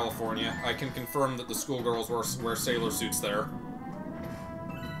to California. I can confirm that the schoolgirls wear sailor suits there.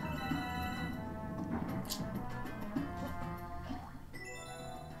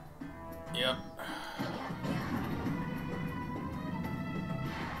 Yep.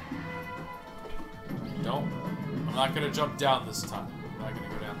 Nope. I'm not gonna jump down this time. I'm not gonna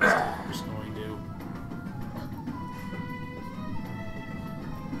go down this time. I'm just going to.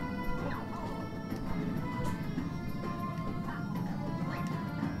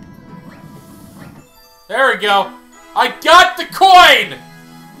 There we go. I got the coin!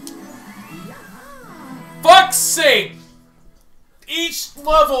 Fuck's sake! Each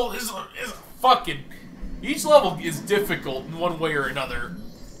level is fucking... Each level is difficult in one way or another.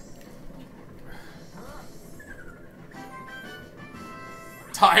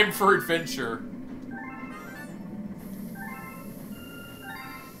 Time for adventure.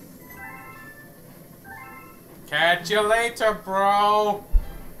 Catch you later, bro.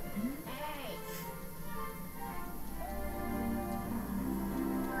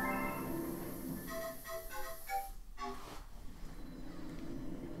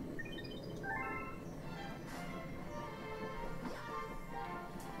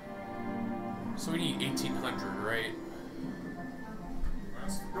 So we need 1,800, right?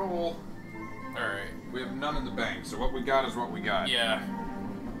 That's the goal. Alright. We have none in the bank, so what we got is what we got. Yeah.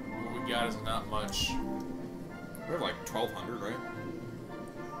 What we got is not much. We have like 1,200, right?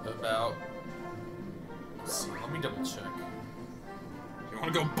 About... Let's see, let me double check. You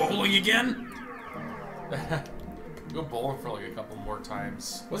wanna go bowling again? Go bowling for like a couple more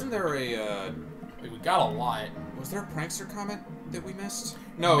times. Wasn't there a, Like, we got a lot. Was there a prankster comment that we missed?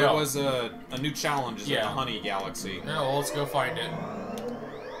 No, it was a new challenge in the Honey Galaxy. No, well, let's go find it.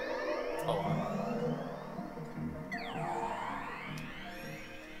 Hold on.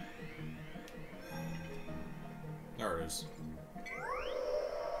 There it is.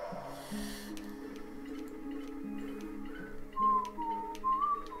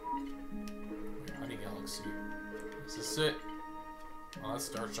 Honey Galaxy. Is this it? Oh, that's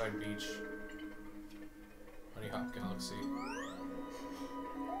Starshine Beach. Honey Hop Galaxy.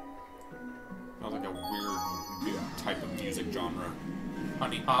 Sounds like a weird type of music genre.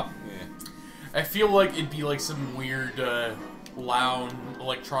 Honey Hop? Yeah. I feel like it'd be like some weird, lounge,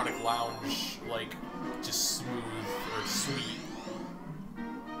 electronic lounge, like, just smooth or sweet.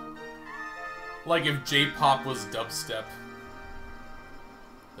 Like if J-pop was dubstep.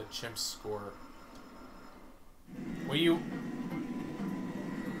 The chimp score. Will you...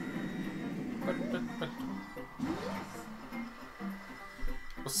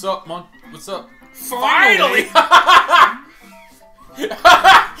 What's up, Monk? What's up? Finally!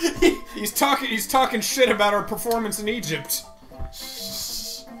 He's talking shit about our performance in Egypt.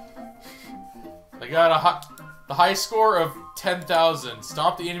 I got the high score of 10,000.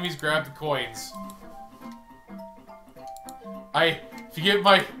 Stop the enemies, grab the coins. If you get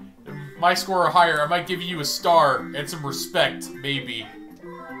my score or higher, I might give you a star and some respect, maybe.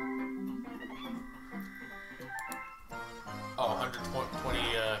 Oh, 120,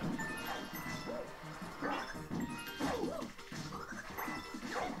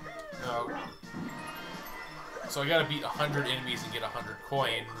 no. So I gotta beat 100 enemies and get 100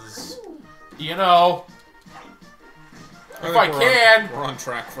 coins. You know. If I can. We're on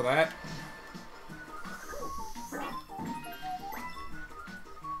track for that.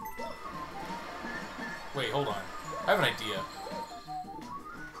 Wait, hold on. I have an idea.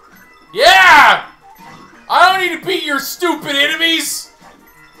 Yeah! I don't need to beat your stupid enemies!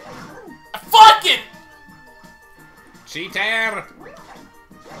 Fuck it! Cheater!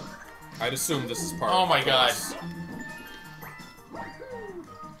 I'd assume this is part of Oh my the god. course.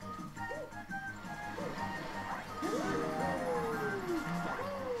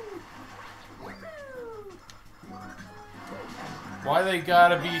 Why they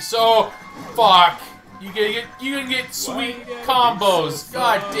gotta be so... Fuck! You can get sweet combos. So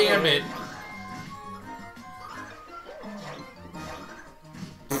God damn it.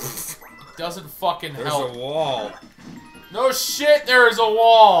 Doesn't fucking help. There's a wall. No shit, there is a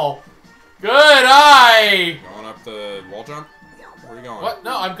wall. Good eye. Going up the wall jump? Where are you going? What?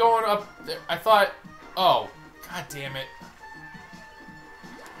 No, I'm going up there. I thought... Oh. God damn it.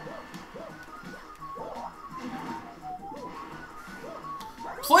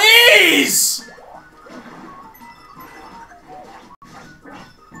 Please!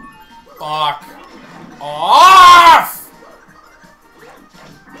 Fuck off!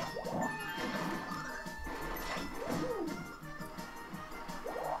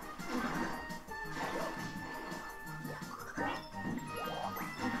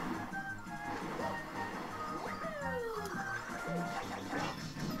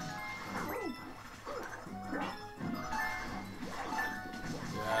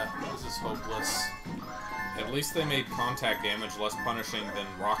 Yeah, this is hopeless. At least they made contact damage less punishing than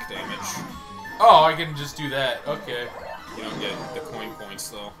rock damage. Oh, I can just do that. Okay. You don't get the coin points,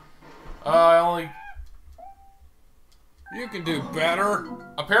 though. I only... You can do better.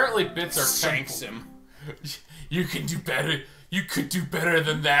 Apparently bits are Shanks him. You can do better. You could do better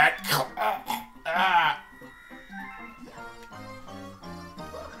than that. Ah.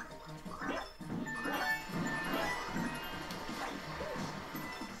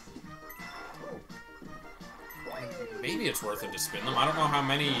 Maybe it's worth it to spin them. I don't know how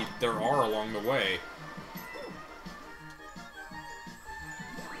many there are along the way.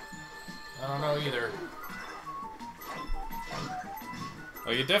 I don't know either.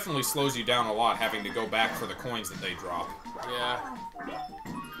 Well, it definitely slows you down a lot having to go back for the coins that they drop. Yeah.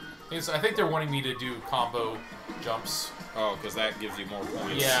 I think they're wanting me to do combo jumps. Oh, because that gives you more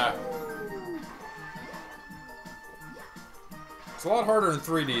points. Yeah. It's a lot harder in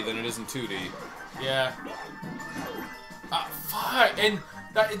 3D than it is in 2D. Yeah. Fuck. And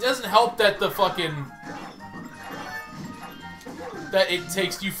it doesn't help that the fucking... That it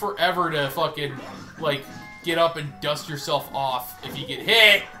takes you forever to fucking, like, get up and dust yourself off if you get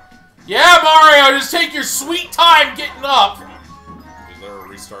hit. Yeah, Mario, just take your sweet time getting up. Is there a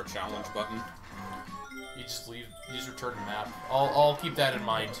restart challenge button? You just leave, you just return the map. I'll keep that in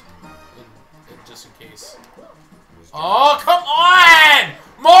mind, just in case. Oh, come on!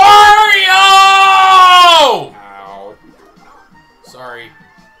 Mario! Ow. Sorry.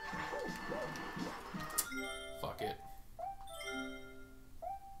 Fuck it.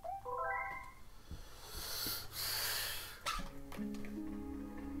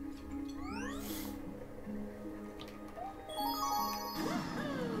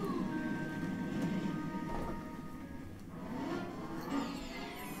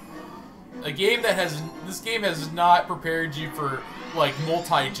 This game has not prepared you for, like,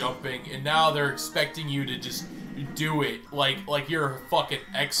 multi-jumping, and now they're expecting you to just do it like you're a fucking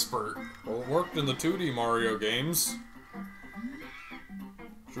expert. Well, it worked in the 2D Mario games.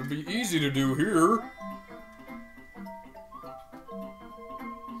 Should be easy to do here.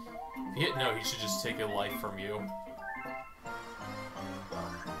 No, he should just take a life from you.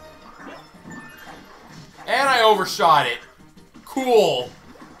 And I overshot it. Cool.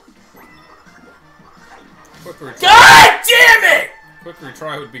 Quick retry. God damn it! Quick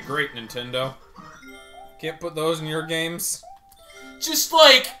retry would be great, Nintendo. Can't put those in your games? Just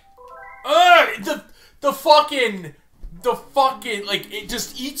like, the fucking, like, it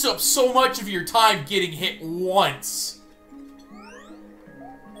just eats up so much of your time getting hit once.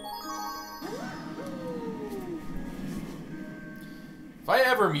 If I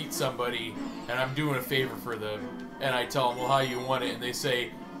ever meet somebody and I'm doing a favor for them and I tell them, well, how you want it, and they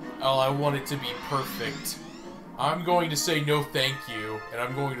say, oh, I want it to be perfect, I'm going to say no thank you, and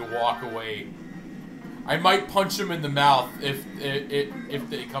I'm going to walk away. I might punch him in the mouth if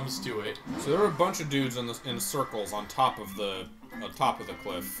it comes to it. So there are a bunch of dudes in circles on top of the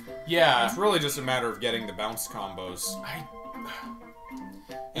cliff. Yeah. It's really just a matter of getting the bounce combos.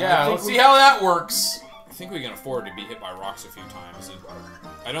 Yeah, let's see how that works. I think we can afford to be hit by rocks a few times.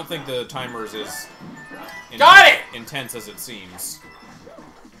 I don't think the timer is as intense as it seems.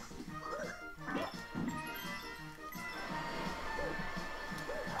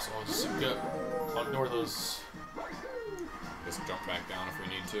 So I'll just I'll ignore those. Just jump back down if we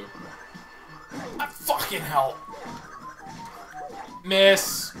need to. Ah, fucking hell!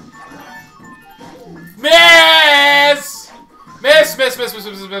 Miss! Miss! Miss! Miss! Miss! Miss! Miss!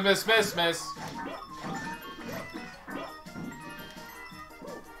 Miss! Miss! Miss! Miss!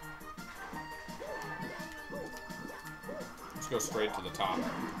 Let's go straight to the top.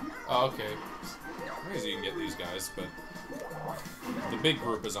 Oh, okay. Crazy you can get these guys, but the big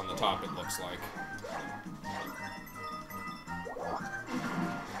group is on the top, it looks like.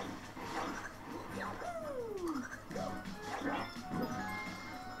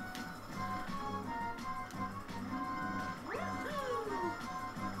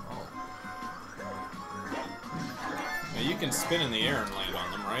 Now you can spin in the air and land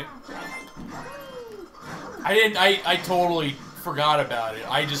on them, right? I totally forgot about it.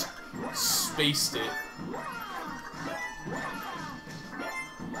 I just spaced it.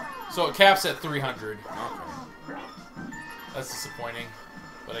 So it caps at 300. Okay. That's disappointing,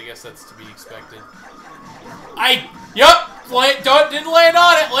 but I guess that's to be expected. Yup! Didn't land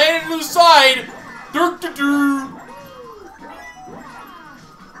on it! Landed to the side!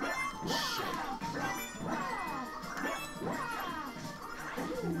 Shit.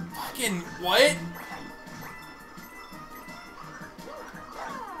 Fucking what?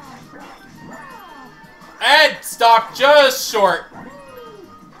 And stop just short. God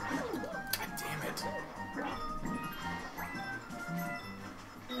damn it.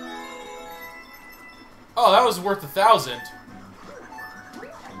 Oh, that was worth 1,000.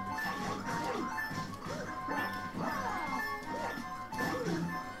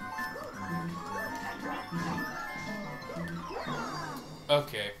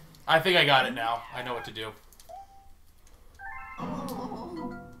 Okay. I think I got it now. I know what to do.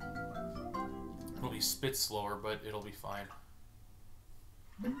 It'll be spit slower, but it'll be fine.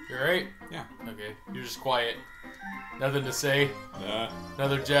 You alright? Yeah. Okay. You're just quiet. Nothing to say?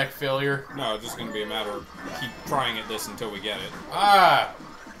 Another Jack failure? No, it's just gonna be a matter of keep trying at this until we get it. Ah!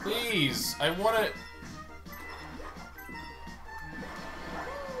 Please! I wanna...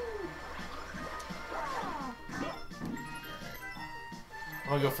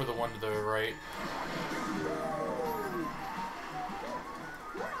 I'm gonna go for the one to the right.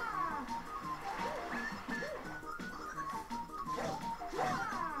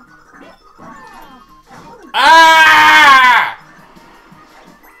 Ah!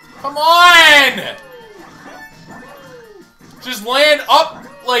 Come on! Just land up,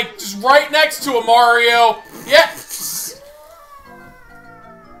 like, just right next to a Mario. Yeah.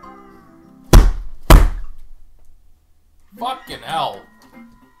 Fucking hell.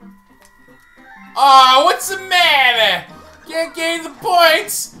 Aw, what's the matter? Can't gain the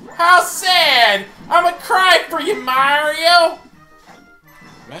points? How sad! I'ma cry for you, Mario!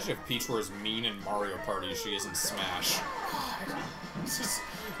 Imagine if Peach were as mean in Mario Party as she is in Smash.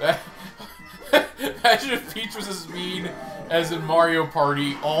 Imagine if Peach was as mean as in Mario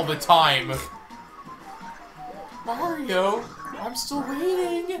Party all the time. Mario, I'm still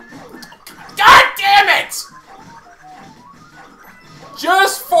waiting. God damn it!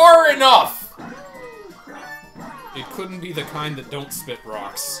 Just far enough. It couldn't be the kind that don't spit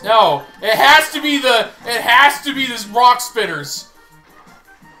rocks. No, it has to be the rock spitters.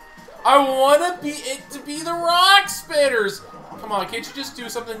 I want it to be the rock spitters. Come on, can't you just do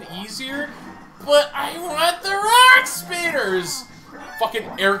something easier? But I want the rock spitters. Fucking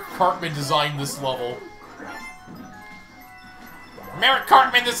Eric Cartman designed this level. Eric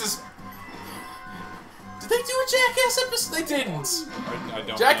Cartman, this is... Did they do a Jackass episode? They didn't. I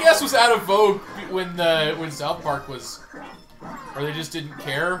don't Jackass know. was out of vogue when South Park was... Or they just didn't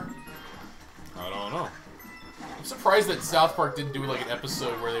care. I don't know. I'm surprised that South Park didn't do like an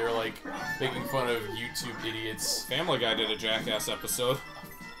episode where they were like making fun of YouTube idiots. Family Guy did a Jackass episode.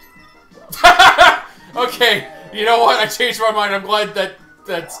 Okay, you know what? I changed my mind. I'm glad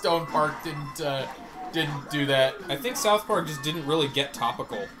that Stone Park didn't do that. I think South Park just didn't really get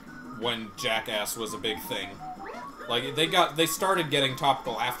topical when Jackass was a big thing. Like they started getting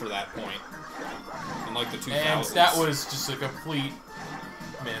topical after that point in like the 2000s. And that was just a complete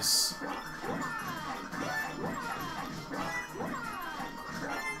miss.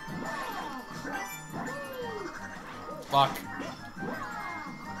 Fuck.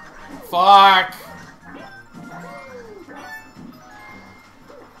 Fuck!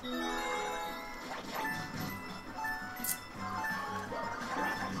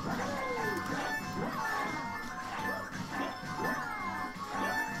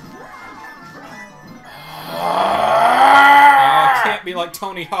 Can't be like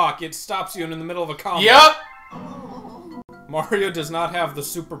Tony Hawk. It stops you in the middle of a combat. Yep! Mario does not have the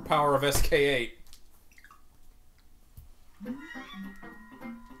superpower of SK8.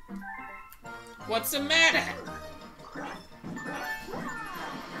 What's the matter?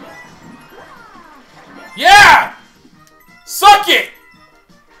 Yeah! Suck it!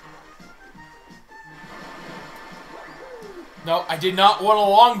 No, I did not want a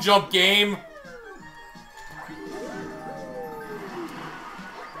long jump game.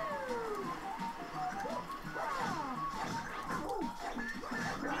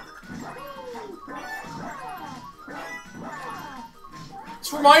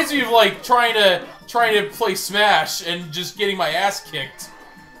 This reminds me of like trying to play Smash and just getting my ass kicked.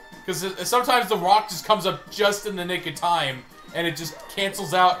 Because sometimes the rock just comes up just in the nick of time, and it just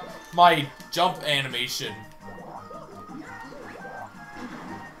cancels out my jump animation.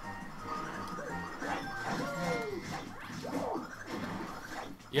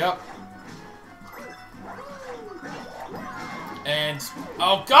 Yep. And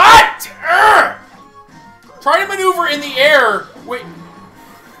oh god! Urgh! Try to maneuver in the air. Wait.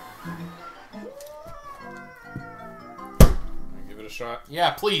 Give it a shot.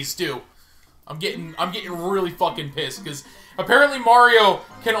 Yeah, please do. I'm getting really fucking pissed because apparently Mario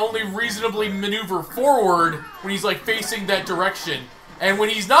can only reasonably maneuver forward when he's like facing that direction, and when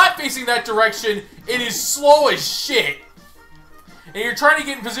he's not facing that direction, it is slow as shit. And you're trying to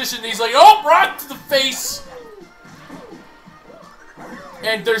get in position, and he's like, "Oh, rock to the face."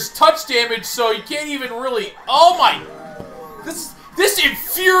 And there's touch damage, so you can't even really. Oh my! This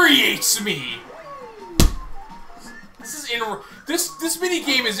infuriates me. This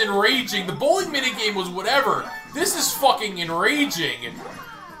minigame is enraging. The bowling minigame was whatever. This is fucking enraging.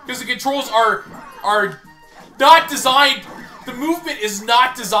 Because the controls are not designed. The movement is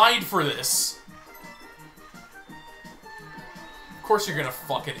not designed for this. Of course you're gonna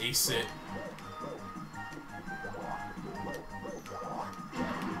fucking ace it.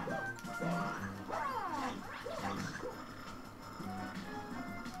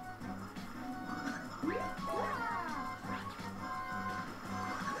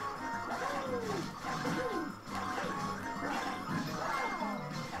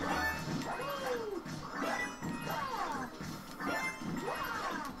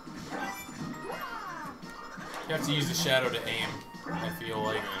 You have to use the shadow to aim, I feel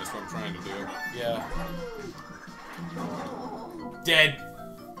like. Yeah, that's what I'm trying to do. Yeah. Dead.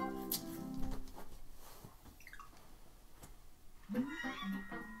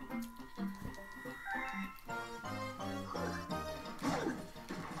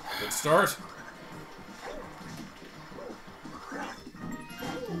 Good start.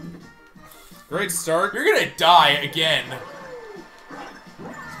 Great start. You're gonna die again.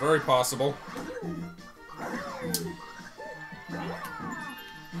 It's very possible.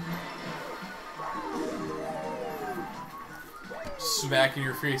 Smacking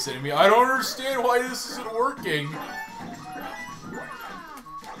your face at me. I don't understand why this isn't working.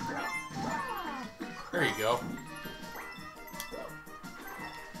 There you go.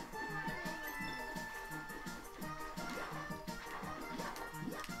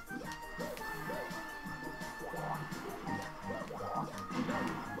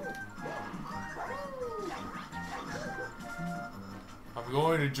 I'm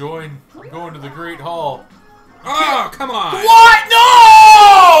going to the Great Hall. Oh, come on! What?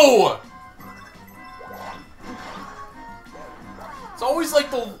 No! It's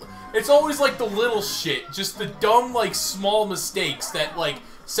always like the little shit, just the dumb, like, small mistakes that, like,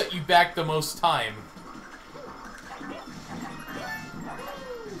 set you back the most time.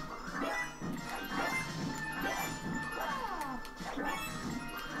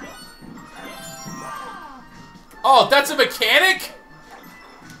 Oh, that's a mechanic?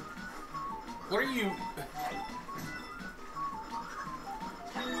 What are you...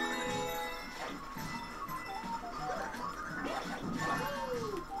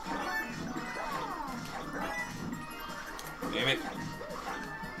 Damn it.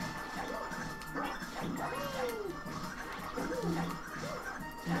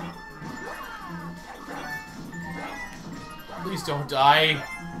 Please don't die.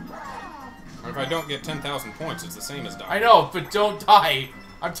 Or if I don't get 10,000 points, it's the same as dying. I know, but don't die.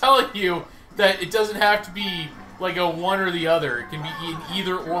 I'm telling you, that it doesn't have to be like a one or the other. It can be an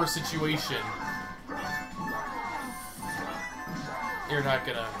either-or situation. You're not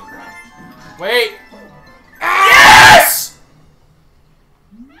gonna... Wait! Yes!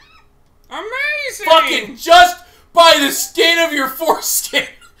 Amazing! Fucking just by the skin of your foreskin!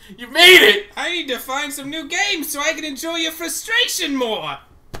 You made it! I need to find some new games so I can enjoy your frustration more!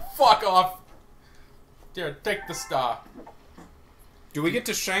 Fuck off. Here, take the star. Do we get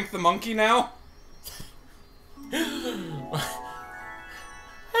to shank the monkey now? Hey,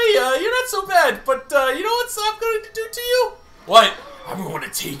 you're not so bad, but you know what I'm going to do to you? What? I'm going to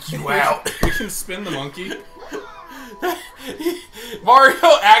take you out. We can spin the monkey.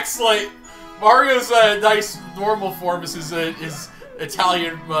 Mario acts like... Mario's nice normal form is his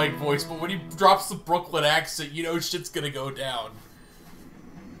Italian like voice, but when he drops the Brooklyn accent, you know shit's gonna go down.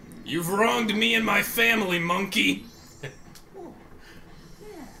 You've wronged me and my family, monkey.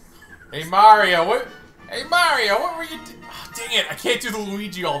 Hey Mario, what? Hey Mario, what were you? Oh, dang it! I can't do the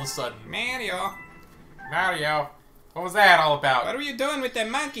Luigi all of a sudden. Mario, what was that all about? what are you doing with that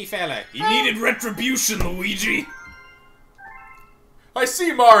monkey fella? He needed retribution, Luigi. I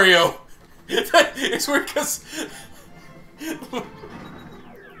see Mario. It's weird because.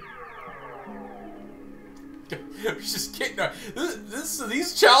 Just kicking our,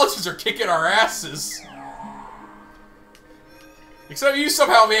 these challenges are kicking our asses. Except you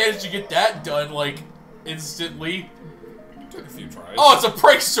somehow managed to get that done, like, instantly. Took a few tries. Oh, it's a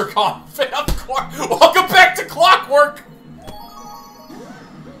prankster combat, of course. Welcome back to Clockwork!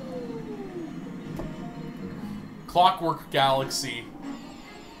 Clockwork Galaxy.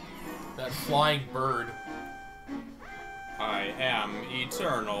 That flying bird. I am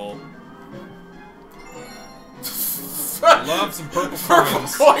eternal. I love some purple coins. Purple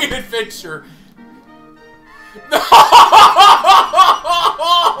coin adventure. No!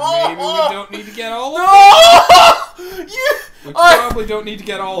 Maybe we don't need to get all of them. No! We probably don't need to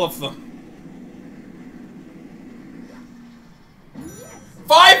get all of them.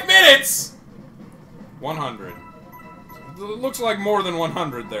 5 minutes! 100. It looks like more than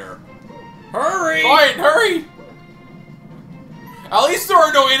 100 there. Hurry! Fine, hurry! At least there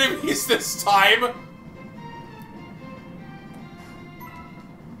are no enemies this time.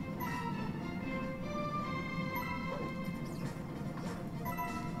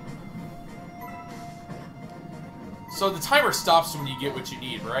 So the timer stops when you get what you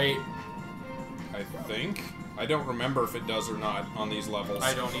need, right? I think. I don't remember if it does or not on these levels.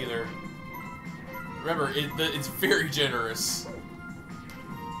 I don't either. Remember, it's very generous.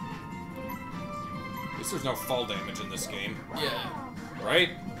 At least there's no fall damage in this game. Yeah. Right?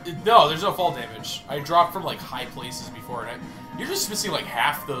 No, there's no fall damage. I dropped from like high places before, and you're just missing like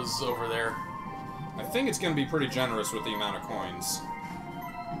half those over there. I think it's going to be pretty generous with the amount of coins.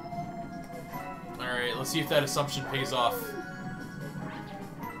 Alright, let's see if that assumption pays off.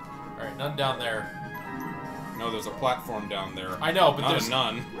 Alright, none down there. No, there's a platform down there. I know, but Not there's a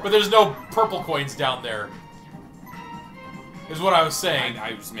none. But there's no purple coins down there. Is what I was saying.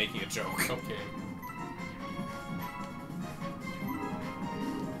 I was making a joke. Okay.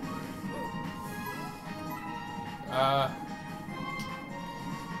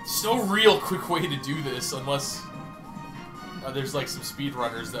 There's no real quick way to do this unless there's like some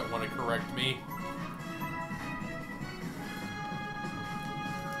speedrunners that want to correct me.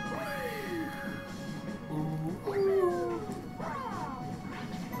 Ooh.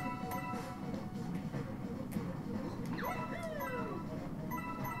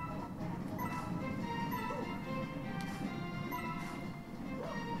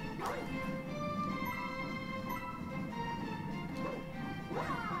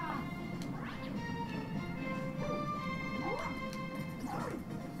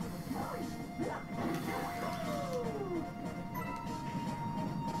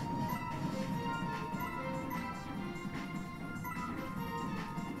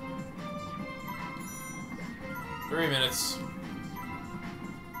 3 minutes.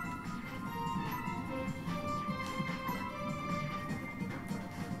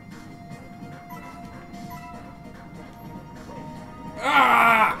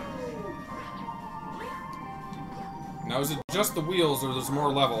 Ah! Now, is it just the wheels, or there's more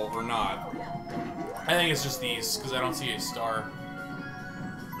level, or not? I think it's just these, because I don't see a star.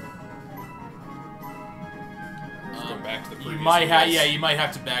 Let's go back to the previous You might have, wheels. yeah, you might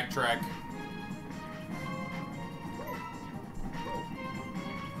have to backtrack.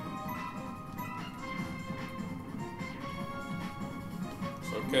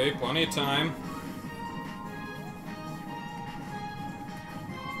 It's okay, plenty of time.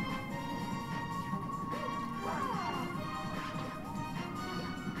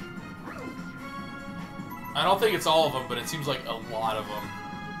 I don't think it's all of them, but it seems like a lot of them.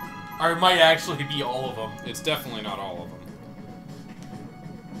 Or it might actually be all of them. It's definitely not all of them.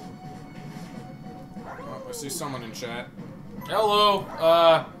 Oh, I see someone in chat.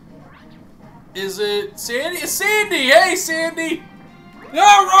 Hello, is it Sandy? It's Sandy! Hey, Sandy! No,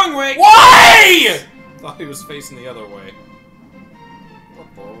 wrong way! Why? Thought he was facing the other way.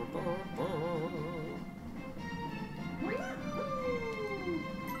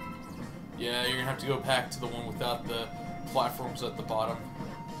 Yeah, you're gonna have to go back to the one without the platforms at the bottom.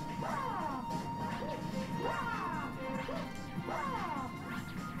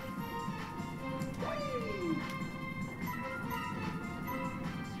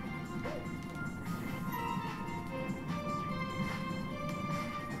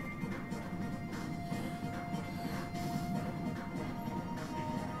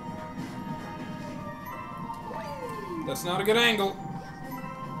 That's not a good angle.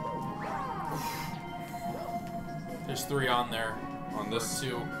 There's 3 on there. On this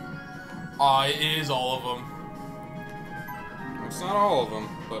 2. It is all of them. It's not all of them,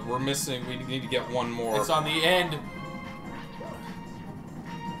 but we're missing. We need to get one more. It's on the end.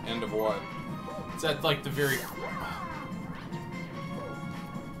 End of what? It's at like the very.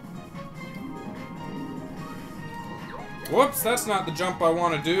 Whoops, that's not the jump I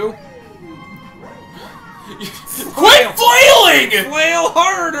want to do. Quit flailing! Flail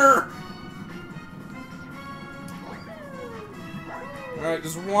harder! Alright,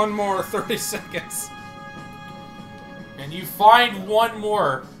 just one more 30 seconds. And you find one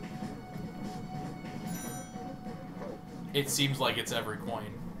more. It seems like it's every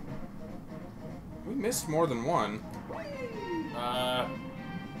coin. We missed more than one.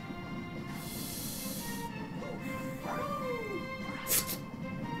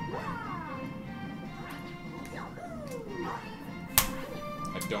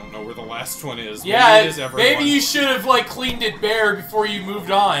 I don't know where the last one is. Yeah, maybe it is everyone. maybe you should have like cleaned it bare before you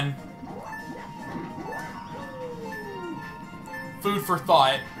moved on. Food for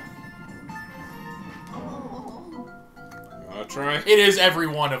thought. You wanna try? It is every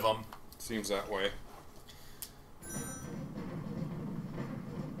one of them. Seems that way.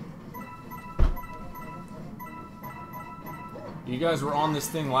 You guys were on this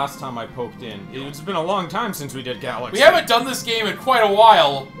thing last time I poked in. It's been a long time since we did Galaxy. We haven't done this game in quite a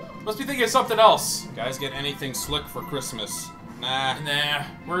while. Must be thinking of something else. Guys get anything slick for Christmas? Nah. Nah,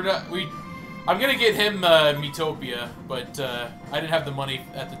 I'm gonna get him Metopia, but I didn't have the money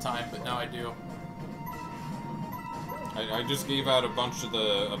at the time, but now I do. I just gave out a bunch of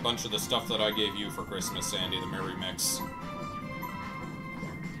the stuff that I gave you for Christmas, Sandy, the Merry Mix.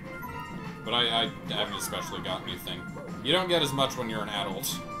 But I haven't especially got anything. You don't get as much when you're an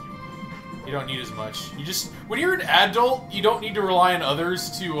adult. You don't need as much. When you're an adult, you don't need to rely on others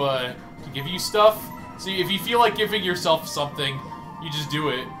to give you stuff. So if you feel like giving yourself something, you just do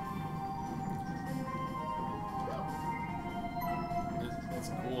it. That's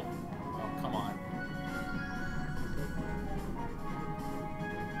cool. Oh, come on.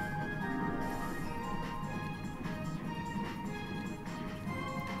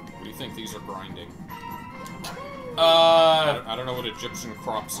 What do you think these are grinding? I I don't know what Egyptian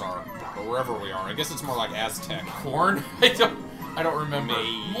crops are, but wherever we are, I guess it's more like Aztec. corn? I don't remember.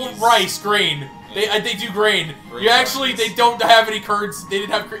 Maize. Well, rice, grain. Yeah. They do grain. Grain You actually, rice. they don't have any currency. They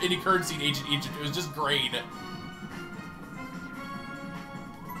didn't have any currency in ancient Egypt. It was just grain.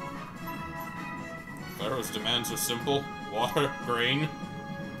 Pharaoh's demands are simple: water, grain.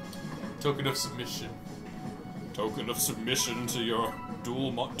 Token of submission. Token of submission to your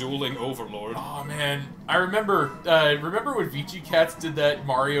dueling overlord. Oh man, I remember. Remember when Vici Cats did that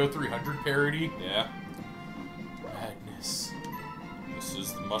Mario 300 parody? Yeah. Madness. This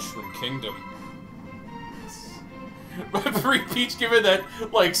is the Mushroom Kingdom. Peach giving that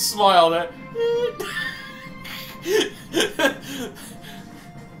like smile. That.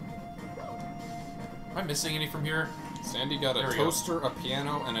 Am I missing any from here? Sandy got a There we go. toaster, a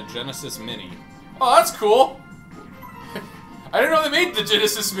piano, and a Genesis Mini. Oh, that's cool. I didn't know they made the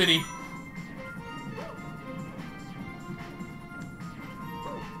Genesis Mini.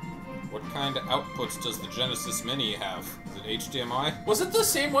 What kind of outputs does the Genesis Mini have? Is it HDMI? Was it the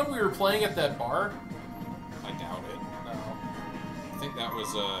same one we were playing at that bar? I doubt it. No. I think that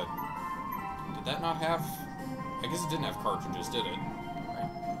was, did that not have... I guess it didn't have cartridges, did it?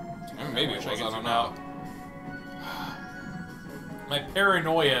 Maybe it was, I don't know. My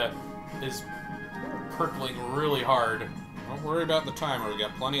paranoia is prickling really hard. Don't worry about the timer, we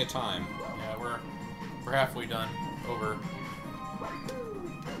got plenty of time. Yeah, we're halfway done. Over.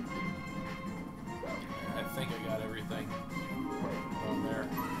 I think I got everything. Oh, there.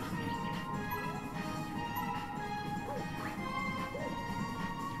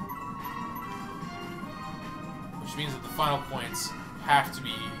 which means that the final points have to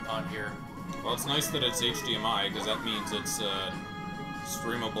be on here. Well, it's nice that it's HDMI, because that means it's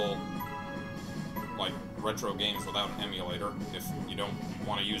streamable, like, retro games without an emulator, if you don't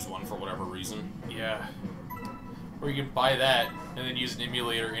want to use one for whatever reason. Yeah. Or you can buy that, and then use an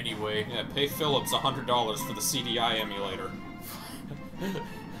emulator anyway. Yeah, pay Philips $100 for the CDI emulator.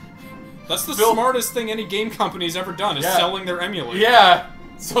 That's the smartest thing any game company's ever done, is selling their emulator. Yeah!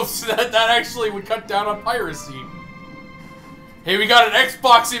 So that actually would cut down on piracy. Hey, we got an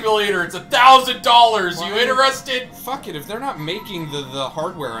Xbox emulator, it's $1,000! Well, you interested? Fuck it, if they're not making the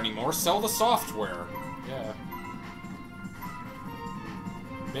hardware anymore, sell the software. Yeah.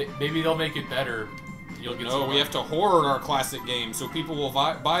 Maybe they'll make it better. You'll get no, we have to hoard our classic games so people will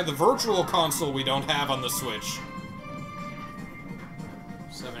buy the virtual console we don't have on the Switch.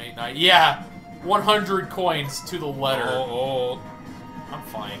 7, 8, 9. Yeah! 100 coins to the letter. Oh. I'm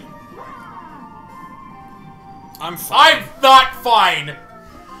fine. I'm fine. I'm not fine!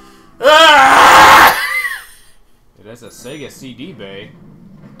 Ah! It has a Sega CD bay.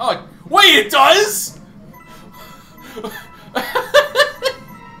 Oh, wait, it does?!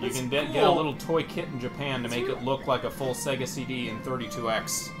 You can get a little toy kit in Japan to make it look like a full Sega CD in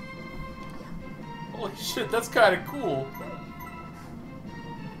 32X. Holy shit, that's kind of cool.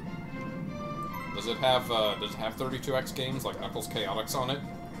 Does it have 32X games like Knuckles Chaotix on it?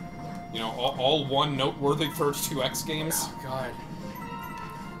 You know, all one noteworthy 32X games? Oh god.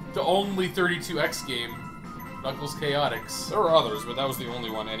 The only 32X game, Knuckles Chaotix. There were others, but that was the only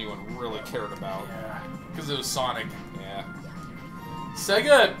one anyone really cared about. Yeah, because it was Sonic. Yeah.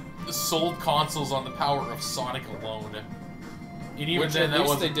 Sega sold consoles on the power of Sonic alone. And even Which then, at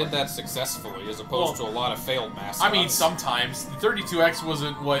least they did that successfully, as opposed to a lot of failed mascots. I mean, sometimes. The 32X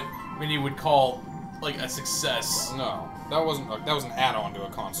wasn't what many would call, like, a success. No. That was an add-on to a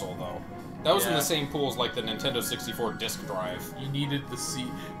console, though. That was in the same pool as, like, the Nintendo 64 disc drive. You needed the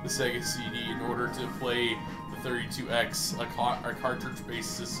Sega CD in order to play the 32X, a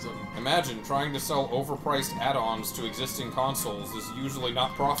cartridge-based system. Imagine trying to sell overpriced add-ons to existing consoles is usually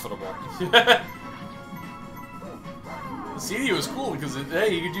not profitable. The CD was cool because,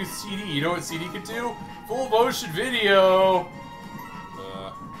 hey, you could do CD. You know what CD could do? Full motion video!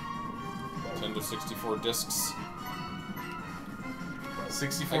 Nintendo 64 discs.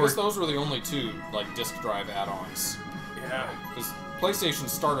 64. I guess those were the only two, like, disc drive add-ons. Yeah. Because PlayStation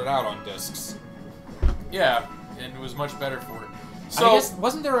started out on discs. Yeah, and it was much better for it. So, I guess,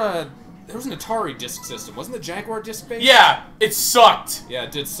 wasn't there there was an Atari disc system, wasn't the Jaguar disc based? yeah, it sucked! Yeah,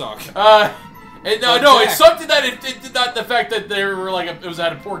 it did suck. It sucked in that it did not the fact that there were, like, it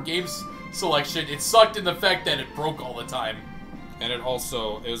had a poor games selection. It sucked in the fact that it broke all the time. And it was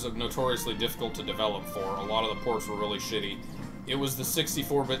notoriously difficult to develop for. A lot of the ports were really shitty. It was the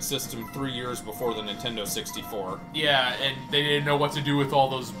 64-bit system 3 years before the Nintendo 64. Yeah, and they didn't know what to do with all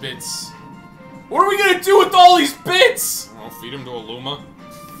those bits. What are we gonna do with all these bits? I don't know, feed them to a Luma.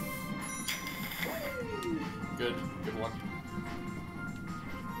 Good one.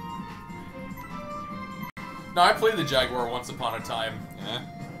 No, I played the Jaguar once upon a time. Yeah?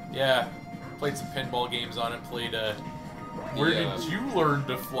 Yeah. Played some pinball games on it, played, Where did you learn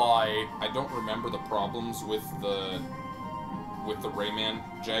to fly? I don't remember the problems with the Rayman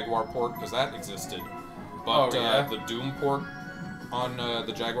Jaguar port, because that existed. But the Doom port on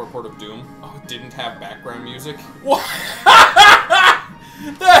the Jaguar port of Doom didn't have background music. What?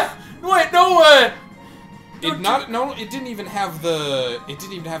 Wait, no. It didn't even have the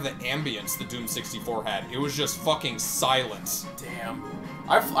ambience the Doom 64 had. It was just fucking silence. Damn.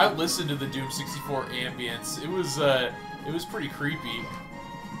 I listened to the Doom 64 ambience. It was pretty creepy.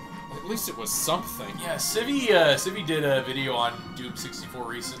 At least it was something. Yeah, Civi did a video on Doom 64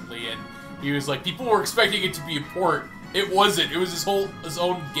 recently, and he was like, people were expecting it to be a port. It wasn't. It was his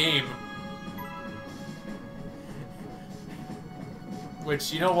own game.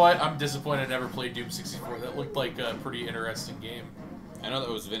 Which, you know what? I'm disappointed I never played Doom 64. That looked like a pretty interesting game. I know that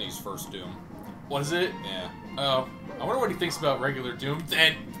was Vinny's first Doom. Was it? Yeah. Oh. I wonder what he thinks about regular Doom.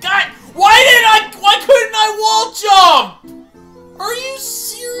 And God, why couldn't I wall jump? Are you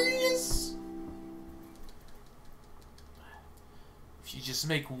serious? If you just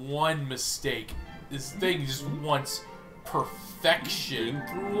make one mistake, this thing just wants perfection. Been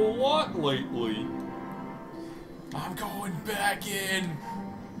through a lot lately. I'm going back in.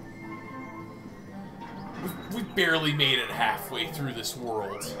 We barely made it halfway through this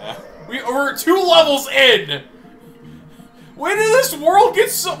world. Yeah. We're 2 levels in. When did this world get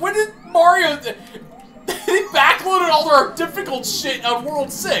so? When did Mario? They backloaded all their difficult shit on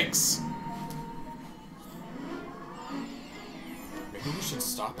World 6. Maybe we should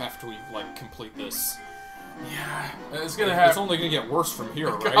stop after we complete this. Yeah, it's gonna have. It's only gonna get worse from here,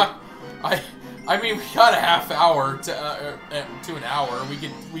 right? God, I mean, we got a half hour to an hour. We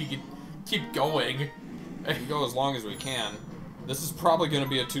could keep going. We can go as long as we can. This is probably gonna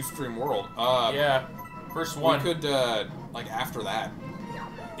be a 2-stream world. Yeah, first one. We could like after that,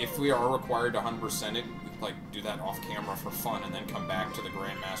 if we are required to 100% it, like do that off camera for fun, and then come back to the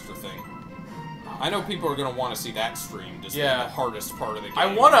Grandmaster thing. I know people are gonna want to see that streamed. Is the hardest part of the game. I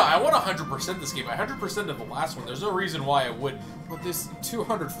wanna 100% this game. I 100% of the last one. There's no reason why I wouldn't. But this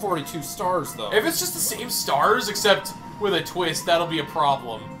 242 stars though. If it's just the same stars except with a twist, that'll be a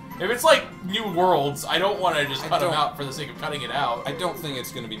problem. If it's like New Worlds, I don't want to just cut them out for the sake of cutting it out. I don't think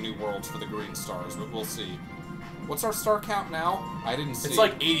it's gonna be New Worlds for the green stars, but we'll see. What's our star count now? I didn't see. It's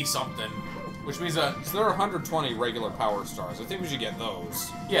like 80 something. Which means so there are 120 regular power stars. I think we should get those.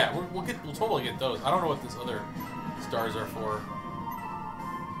 Yeah, we'll totally get those. I don't know what these other stars are for.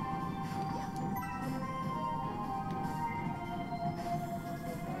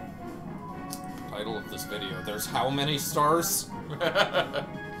 Title of this video. There's how many stars?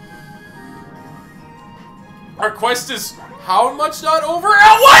 Our quest is how much not over?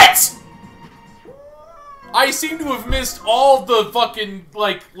 What? I seem to have missed all the fucking,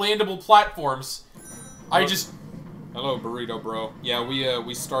 like, landable platforms. I just... Hello, Burrito Bro. Yeah,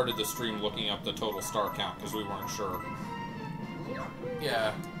 we started the stream looking up the total star count, because we weren't sure.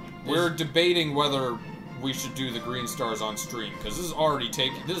 Yeah. We're debating whether we should do the green stars on stream, because this is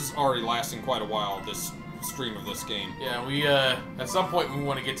already lasting quite a while, this stream of this game. Yeah, we, at some point we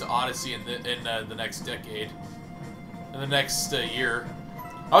want to get to Odyssey in the next decade. In the next, year.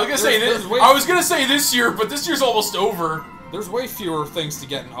 I was gonna say this year, but this year's almost over. There's way fewer things to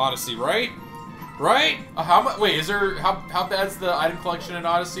get in Odyssey, right? Right? How much? Wait, is there how bad's the item collection in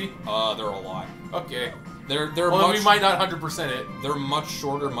Odyssey? There are a lot. Okay. Well, we might not 100% it. They're much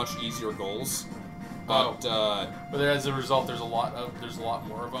shorter, much easier goals. But as a result, there's a lot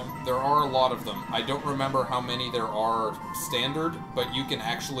more of them. There are a lot of them. I don't remember how many there are standard, but you can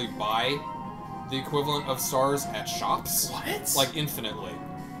actually buy the equivalent of stars at shops. What? Like infinitely.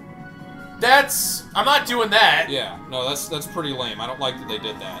 I'm not doing that. Yeah, no, that's pretty lame. I don't like that they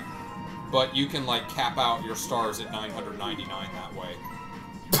did that. But you can, like, cap out your stars at 999 that way.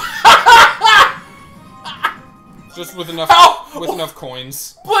 Just with enough enough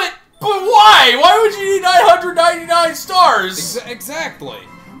coins. But why? Why would you need 999 stars? Exactly.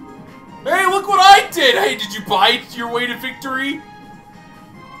 Hey, look what I did! Hey, did you buy your way to victory?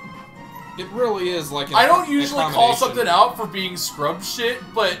 It really is like an I don't usually call something out for being scrub shit,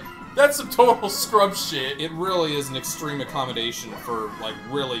 but that's some total scrub shit. It really is an extreme accommodation for, like,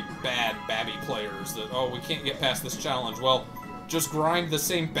 really bad Babby players that, oh, we can't get past this challenge. Well, just grind the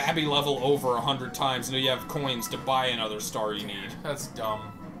same Babby level over 100 times until you have coins to buy another star you need. That's dumb.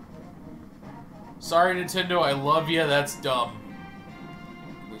 Sorry, Nintendo, I love you, that's dumb.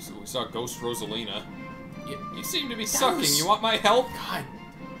 We saw Ghost Rosalina. You seem to be That sucking. was... You want my help? God.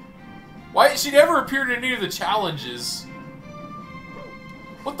 Why? She never appeared in any of the challenges.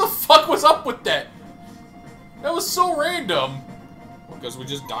 What the fuck was up with that? That was so random. Because we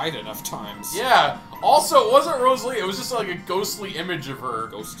just died enough times. Yeah. Also, it wasn't Rosalie. It was just like a ghostly image of her.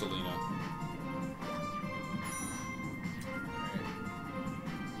 Ghostalina.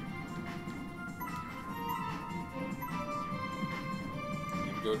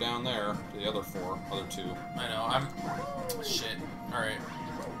 You go down there to the other two. I know. Shit. All right.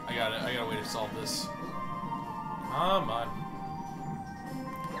 I got it. I got a way to solve this. Come on.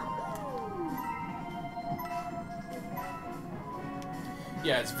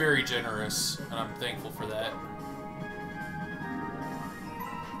 Yeah, it's very generous, and I'm thankful for that.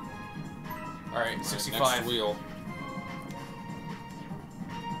 Alright, 65. Next wheel.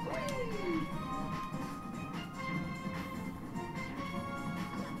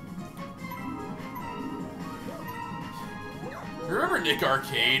 Remember Nick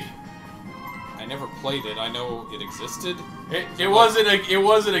Arcade? I never played it. I know it existed. It wasn't a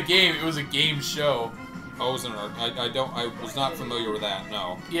game. It was a game show. Oh, it was an I was not familiar with that.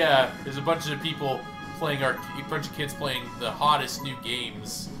 No. Yeah, there's a bunch of people playing a bunch of kids playing the hottest new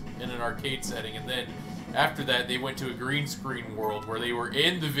games in an arcade setting, and then after that they went to a green screen world where they were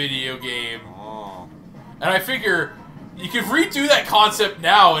in the video game. Oh. And I figure you could redo that concept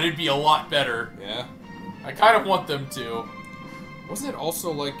now and it'd be a lot better. Yeah. I kind of want them to. Wasn't it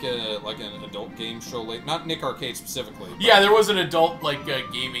also like an adult game show? Not Nick Arcade specifically. Yeah, there was an adult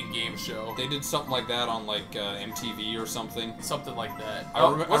gaming game show. They did something like that on MTV or something. Something like that.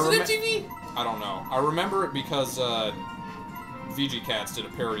 Was it MTV? I don't know. I remember it because VG Cats did a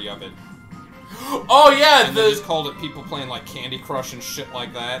parody of it. Oh yeah, and they just called it people playing like Candy Crush and shit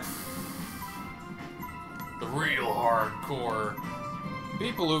like that. The real hardcore.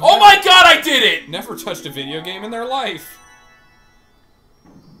 People who Oh my god, I did it! never touched a video game in their life.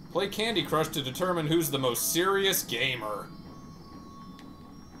 Play Candy Crush to determine who's the most serious gamer.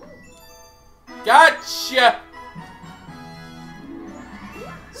 Gotcha!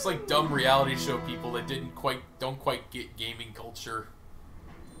 It's like dumb reality show people that don't quite get gaming culture.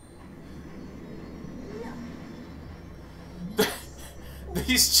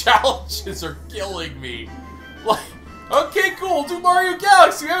 These challenges are killing me. Like, okay, cool, do Mario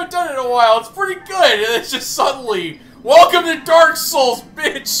Galaxy. We haven't done it in a while. It's pretty good. And it's just suddenly, welcome to Dark Souls,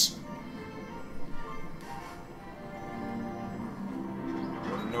 bitch.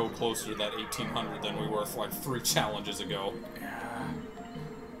 We're no closer to that 1800 than we were like 3 challenges ago.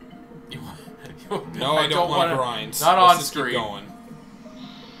 No, I don't want to grind. Not Let's on just screen. Keep going.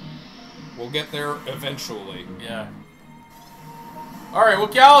 We'll get there eventually. Yeah. Alright,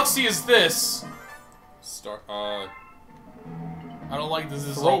 what galaxy is this? I don't like this.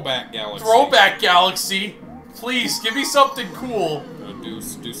 This Throwback Galaxy. Throwback Galaxy. Please, give me something cool. Gonna do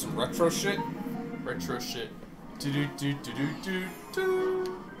some retro shit. Retro shit. Do do do do do do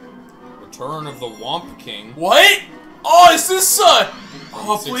do. Return of the Womp King. What? Oh, is this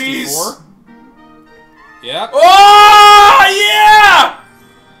oh, please. 64? Yep. Oh, yeah!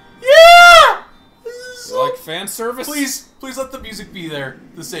 Yeah! You like fan service? Please, please let the music be there.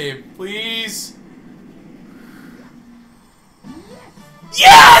 The same. Please.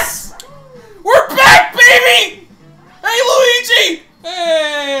 Yes! We're back, baby! Hey, Luigi!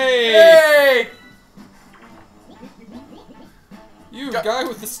 Hey! Hey! You guy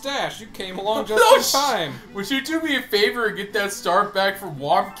with the stash, you came along No, just in time. Would you do me a favor and get that star back from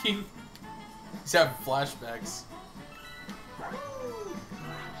Womp King? He's having flashbacks.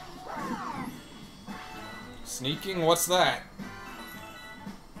 Sneaking? What's that?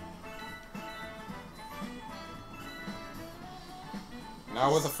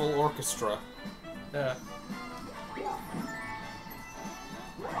 Now with a full orchestra. Yeah.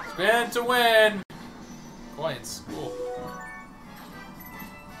 Spin to win! Coins. Cool.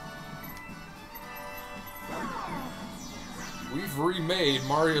 We've remade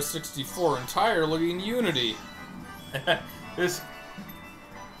Mario 64 entirely in Unity. This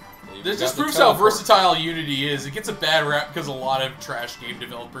You've just got the proves how teleport. versatile Unity is. It gets a bad rap because a lot of trash game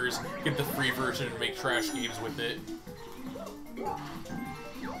developers get the free version and make trash games with it.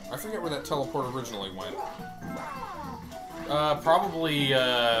 I forget where that teleport originally went. Probably,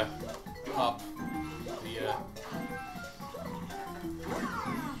 up. The,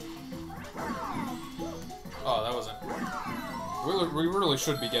 Oh, that wasn't... We really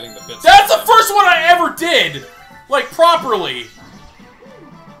should be getting the bits. That's the first one I ever did! Like, properly!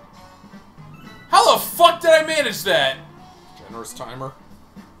 How the fuck did I manage that? Generous timer.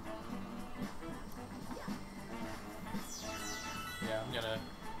 Yeah, I'm gonna...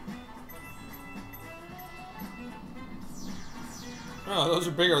 Oh, those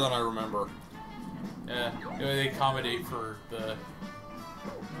are bigger than I remember. Yeah, they accommodate for the...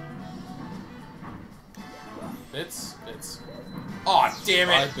 Bits? Bits. Aw, oh, damn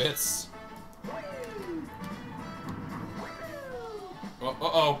it! 5 bits. Oh,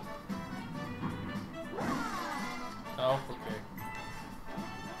 uh-oh. Oh, okay.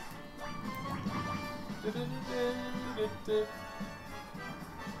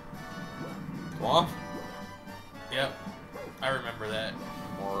 Womp. Yep, I remember that.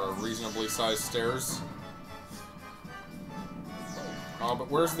 Or reasonably sized stairs. Oh, but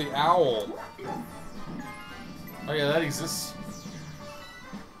where's the owl? Oh yeah, that exists.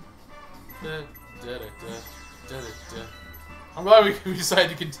 I'm glad we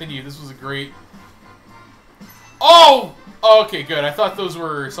decided to continue. This was a great... Oh! Oh! Okay, good. I thought those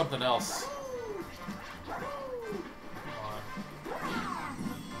were something else.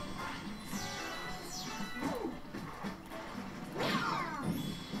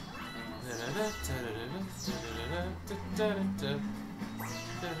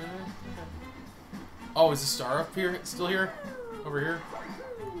 Oh, is the star up here? Still here? Over here?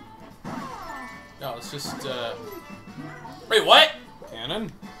 No, it's just, Wait, what?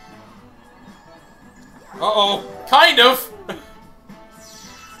 Cannon? Uh-oh. Kind of!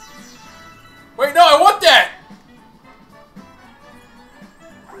 Wait, no, I want that!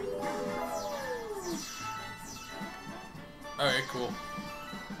 Alright, cool.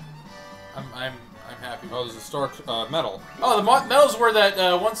 I'm happy. Oh, there's a star, metal. Oh, the metal's where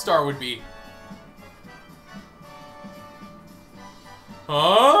that, 1 star would be.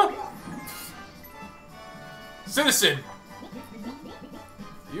 Huh? Citizen!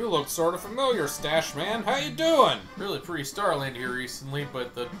 You look sort of familiar, Stash Man. How you doing? Really pretty Starland here recently,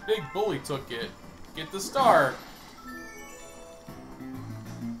 but the big bully took it. Get the star.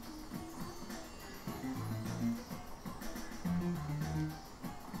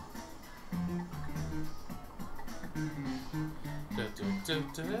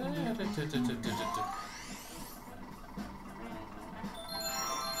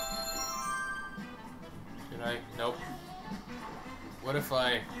 Can I? Nope. What if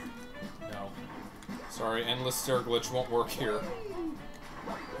I... No. Sorry, endless stair glitch won't work here.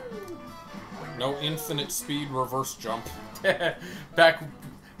 No infinite speed reverse jump. Back...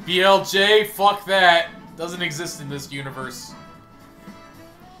 BLJ, fuck that. Doesn't exist in this universe.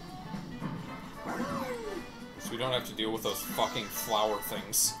 So we don't have to deal with those fucking flower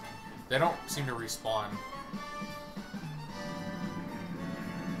things. They don't seem to respawn.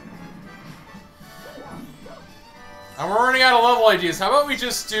 And we're running out of level ideas. How about we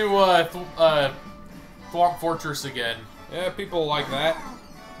just do Thwomp Fortress again? Yeah, people like that.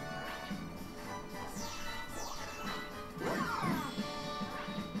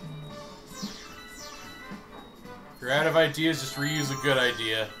 If you're out of ideas, just reuse a good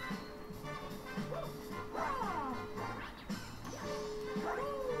idea.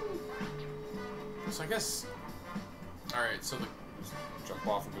 So I guess... Alright, so the... Jump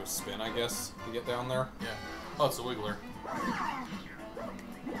off and do a spin, I guess, to get down there. Yeah. Oh, it's a wiggler.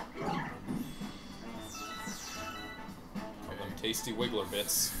 Them tasty wiggler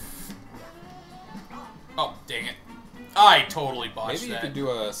bits. Oh, dang it. I totally botched Maybe you that. could do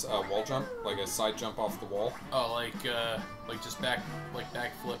a wall jump, like a side jump off the wall. Oh, like just back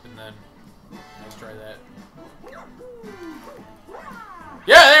flip and then... Let's try that.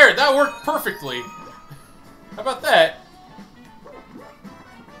 Yeah, there! That worked perfectly! How about that?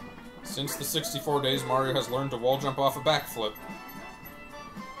 Since the 64 days, Mario has learned to wall jump off a backflip.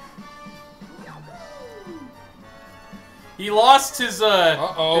 He lost his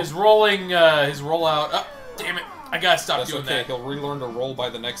rolling his rollout. Oh, damn it! I gotta stop That's doing okay. that. He'll relearn to roll by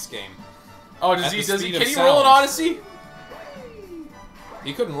the next game. Oh, At does the he? speed of Can he roll in sound. Odyssey?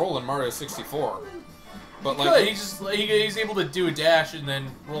 He couldn't roll in Mario 64, but He like could. He's able to do a dash and then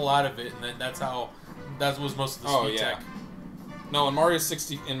roll out of it, and then that was most of the speed tech. No, in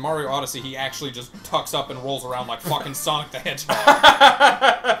Mario Odyssey, he actually just tucks up and rolls around like fucking Sonic the Hedgehog.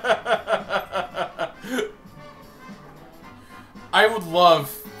 I would love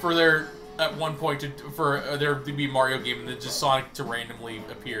for there at one point for there to be a Mario game and then just Sonic to randomly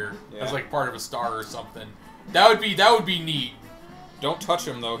appear as like part of a star or something. That would be neat. Don't touch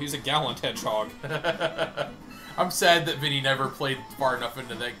him though; he's a gallant hedgehog. I'm sad that Vinny never played far enough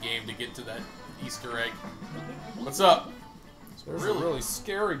into that game to get to that Easter egg. What's up? There's a really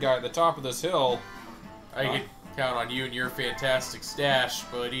scary guy at the top of this hill. I can count on you and your fantastic stash,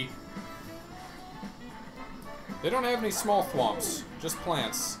 buddy. They don't have any small thwomps, just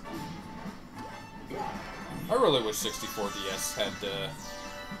plants. I really wish 64 DS had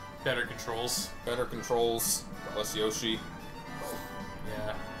Better controls. better controls, less Yoshi.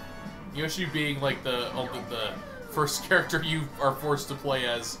 Yeah. Yoshi being like the first character you are forced to play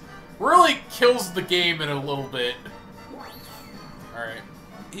as really kills the game in a little bit. Alright.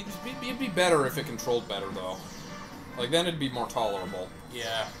 It'd be better if it controlled better, though. Like, then it'd be more tolerable.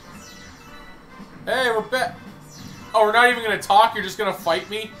 Yeah. Hey, we're back. Oh, we're not even gonna talk? You're just gonna fight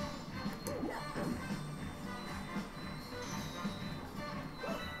me?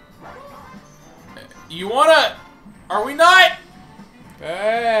 You wanna... Are we not?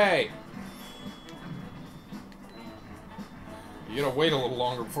 Hey! You gotta wait a little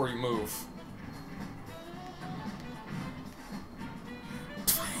longer before you move.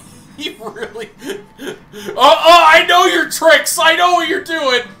 You really... Oh, I know your tricks! I know what you're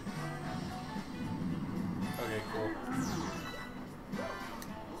doing! Okay, cool.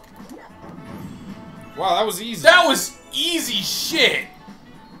 Wow, that was easy. That was easy shit!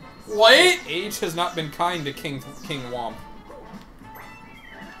 What? Age has not been kind to King Womp.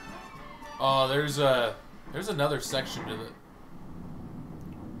 Oh, there's another section to the...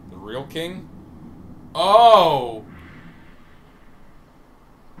 The real king? Oh!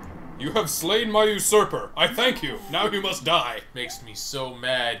 You have slain my usurper. I thank you. Now you must die. Makes me so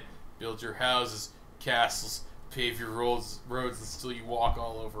mad. Build your houses, castles, pave your roads, and still you walk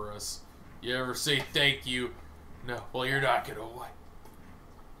all over us. You ever say thank you? No, well, you're not gonna what?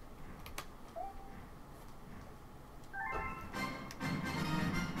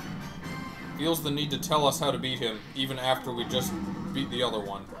 Feels the need to tell us how to beat him, even after we just beat the other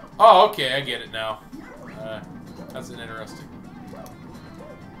one. Oh, okay, I get it now. That's an interesting.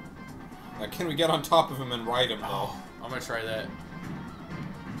 Now, can we get on top of him and ride him, though? Oh, I'm gonna try that.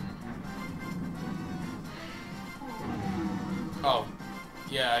 Oh.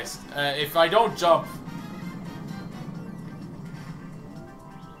 Yeah, if I don't jump...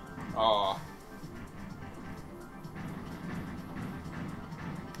 Aw.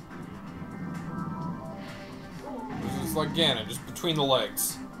 This is like Ganon, just between the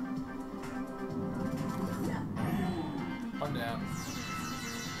legs. One down.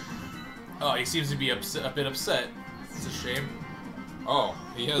 Oh, he seems to be a bit upset. It's a shame. Oh,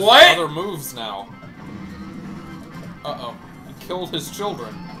 he has What? other moves now. Uh-oh. He killed his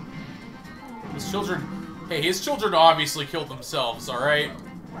children. His children... Hey, his children obviously killed themselves, alright?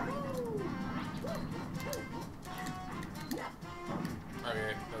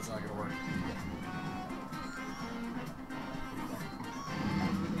 Okay, that's not gonna work.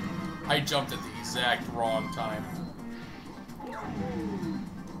 I jumped at the exact wrong time.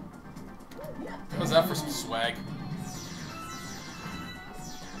 How's that for some swag?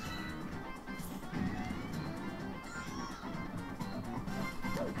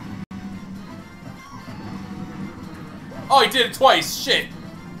 Oh, he did it twice! Shit!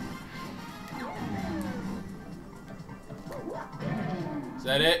 Is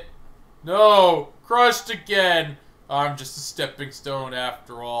that it? No! Crushed again! I'm just a stepping stone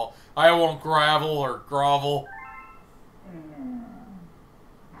after all. I won't gravel or grovel.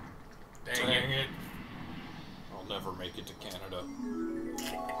 Dang it. I'll never make it to Canada.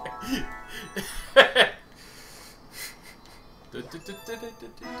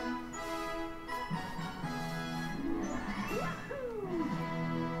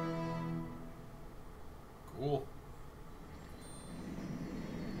 Cool.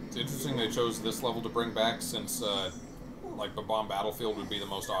 It's interesting they chose this level to bring back since, like, the Bomb Battlefield would be the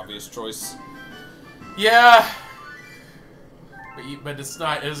most obvious choice. Yeah! But it's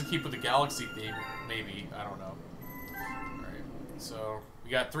not, it doesn't keep with the Galaxy theme, maybe. I don't know. Alright, so we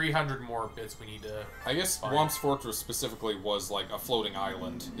got 300 more bits we need to... I guess Womp's Fortress specifically was, like, a floating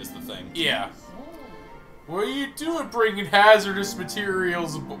island, is the thing. Yeah. What are you doing bringing hazardous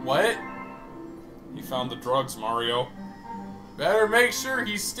materials? What? He found the drugs, Mario. Better make sure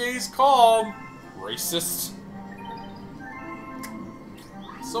he stays calm. Racist.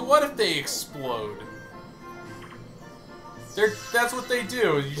 So what if they explode? That's what they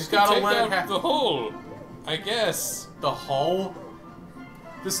do. You just gotta let it happen. The hole, I guess. The hull?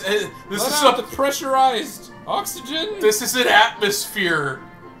 This Let is out the pressurized oxygen. This is an atmosphere.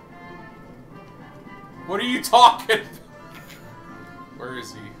 What are you talking about? Where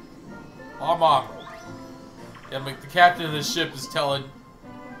is he? Mom. Yeah, like the captain of the ship is telling.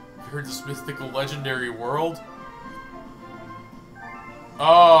 You heard this mythical, legendary world?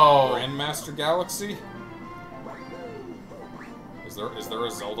 Oh. Grandmaster Galaxy. Is there a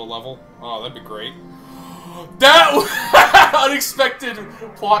Zelda level? Oh, that'd be great. That unexpected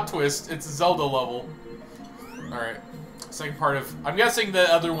plot twist. It's a Zelda level. All right. Second part of. I'm guessing the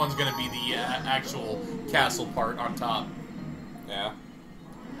other one's gonna be the actual castle part on top. Yeah.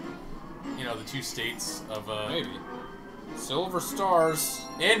 You know, the two states of Maybe. Silver stars.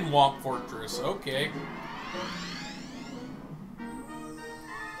 in Womp Fortress. Okay.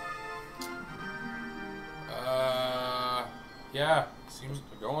 Yeah. Seems to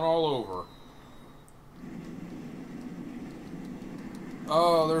be going all over.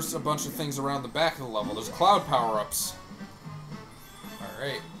 Oh, there's a bunch of things around the back of the level. There's cloud power-ups.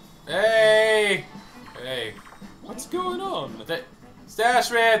 Alright. Hey! Hey. What's going on?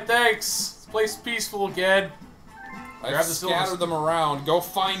 Stash Man, thanks! This place is peaceful again. I've scattered them around. Go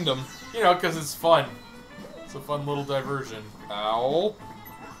find them. You know, because it's fun. It's a fun little diversion. Owl.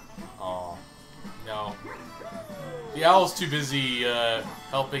 Oh. No. The owl's too busy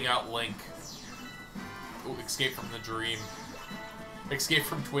helping out Link. Escape from the dream. Escape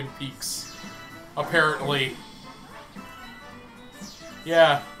from Twin Peaks. Apparently.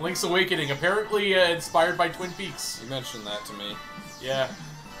 Yeah, Link's Awakening. Apparently inspired by Twin Peaks. You mentioned that to me. Yeah.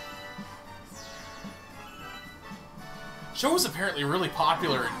 Show was apparently really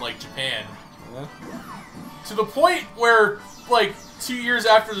popular in, like, Japan. Yeah. To the point where, like, 2 years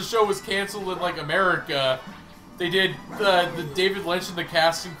after the show was canceled in, like, America, they did, the David Lynch and the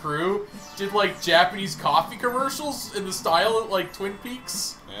cast and crew did, like, Japanese coffee commercials in the style of, like, Twin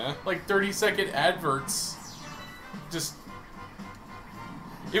Peaks. Yeah. Like, 30-second adverts. Just...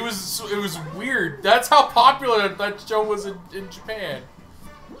 It was weird. That's how popular that show was in Japan.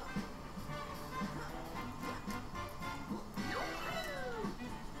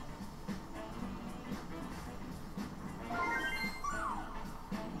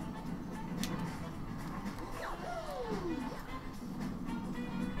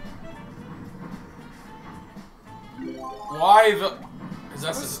 Why the... Is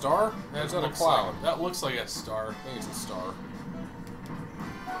that a star? That's a cloud. That looks like a star. I think it's a star.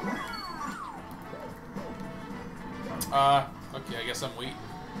 Okay, I guess I'm waiting.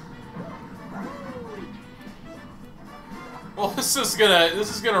 Well, this is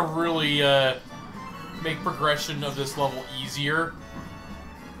gonna really, make progression of this level easier.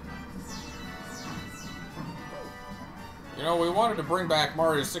 You know, we wanted to bring back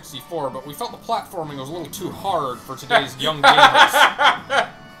Mario 64, but we felt the platforming was a little too hard for today's young gamers.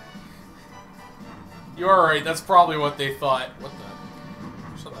 You are right, that's probably what they thought. What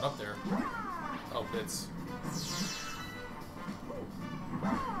the? Shut that up there. Oh, bits.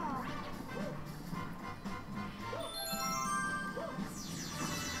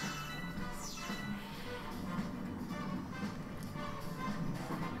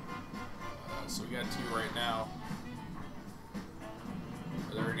 So we got 2 right now.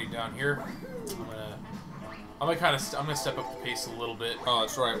 Are they already down here? I'm gonna step up the pace a little bit. Oh,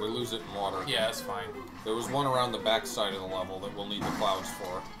 that's right, we lose it in water. Yeah, that's fine. There was one around the back side of the level that we'll need the clouds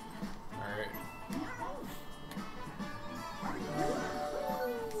for. Alright.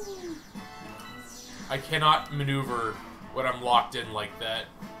 I cannot maneuver when I'm locked in like that.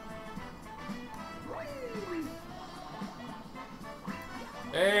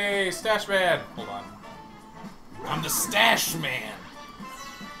 Hey, Stash Man! Hold on. I'm the Stash Man!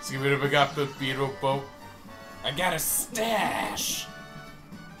 Give it a big up, boat. I got a stash!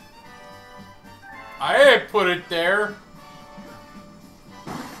 I ain't put it there!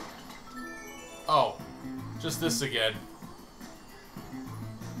 Oh. Just this again.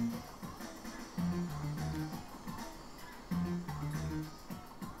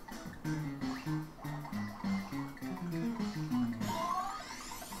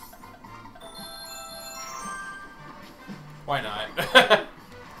 Why not?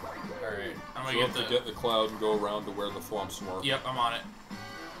 Alright, I'm gonna get the cloud and go around to where the thwomps were. Yep, I'm on it.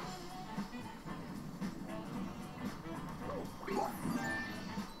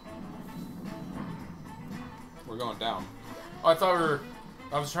 We're going down. Oh, I thought we were...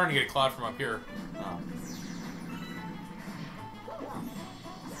 I was trying to get a cloud from up here. Oh.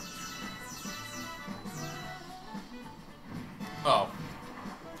 Oh.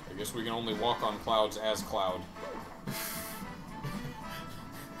 I guess we can only walk on clouds as Cloud.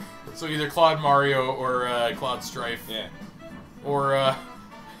 So either Cloud Mario or Cloud Strife. Yeah. Or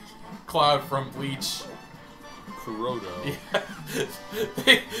Cloud from Bleach. Kuroto. Yeah.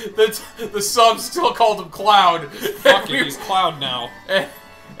 The subs still called him Cloud. Fuck it, he's Cloud now.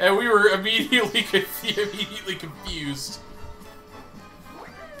 And we were immediately confused.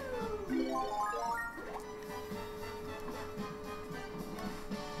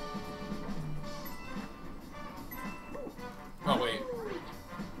 Oh, wait.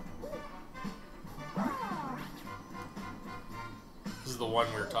 This is the one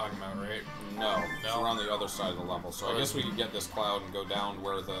we were talking about, right? No, we're on the other side of the level. So I guess we can get this cloud and go down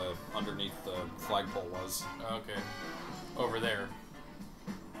where the underneath the flagpole was. Okay. Over there.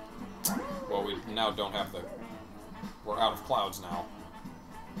 Well, we now don't have the... We're out of clouds now.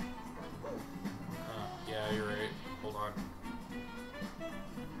 Yeah, you're right. Hold on.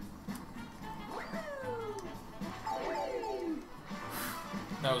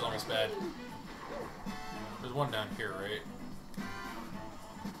 That was almost bad. There's one down here, right?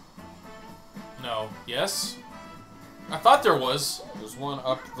 No. Yes? I thought there was. There's one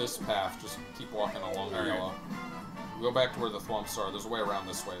up this path. Just keep walking along the yellow. Go back to where the thwomps are. There's a way around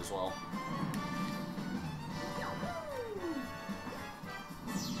this way as well.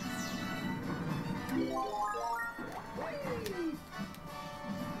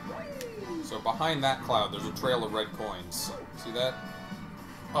 So behind that cloud, there's a trail of red coins. See that?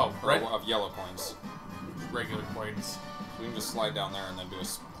 Oh, red? Of yellow coins. Regular coins. So we can just slide down there and then do a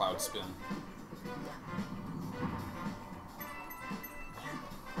cloud spin.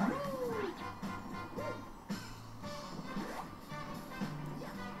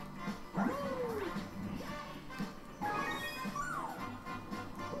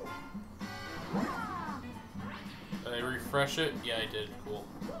 Did I refresh it? Yeah, I did. Cool.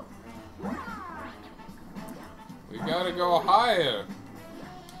 We gotta go higher.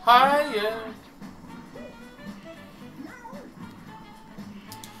 Higher.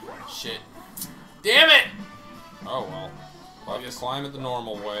 Shit. Damn it! Oh well. I'll just climb it the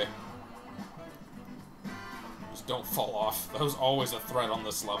normal way. Just don't fall off. That was always a threat on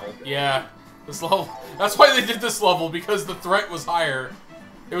this level. Yeah. This level. That's why they did this level, because the threat was higher.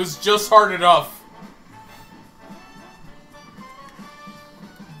 It was just hard enough.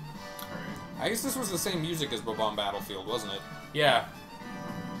 I guess this was the same music as Bob-omb Battlefield, wasn't it? Yeah.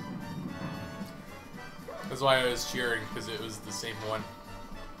 That's why I was cheering, because it was the same one.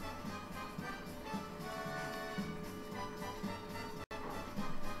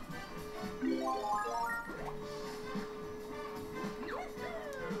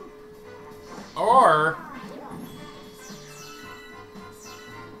 Or...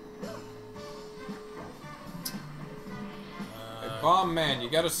 Hey, Bomb Man, you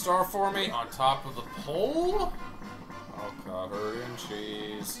got a star for me? on top of the pole? Oh, covered in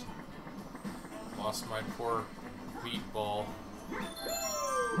cheese. Lost my poor meatball.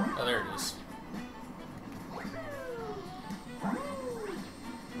 Oh, there it is.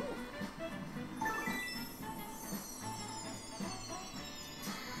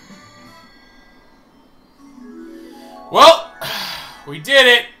 Well, we did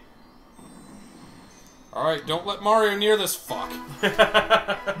it! Alright, don't let Mario near this fuck.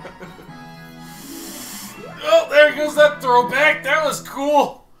 Oh, there goes that throwback. That was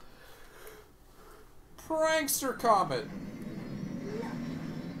cool. Prankster Comet.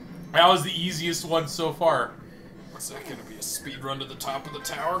 That was the easiest one so far. Is that gonna be a speed run to the top of the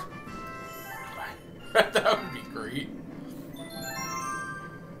tower? That would be great.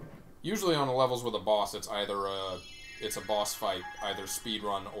 Usually on the levels with a boss, it's either it's a boss fight, either speed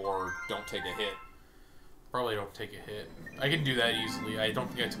run or don't take a hit. Probably don't take a hit. I can do that easily. I don't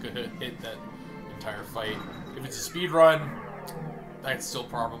think I took a hit that entire fight. If it's a speed run, that's still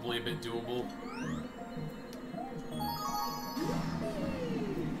probably a bit doable.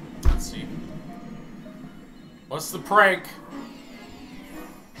 Let's see. What's the prank?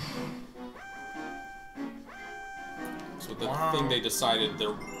 So the thing they decided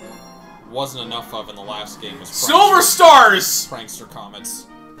there wasn't enough of in the last game was Silver Stars! Prankster Comets.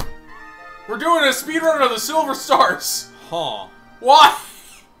 We're doing a speedrun of the Silver Stars! Huh. Why?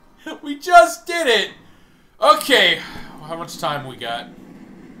 We just did it! Okay, how much time we got?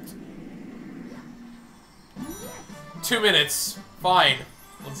 2 minutes. Fine.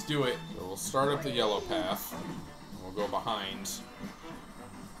 Let's do it. So we'll start up the yellow path. And we'll go behind.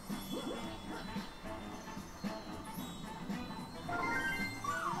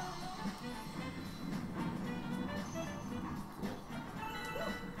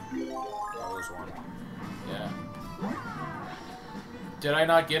 Oh, there's one. Yeah. Did I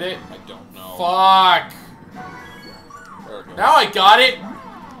not get it? I don't know. Fuck! There it goes. Now I got it!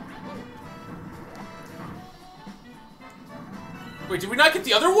 Wait, did we not get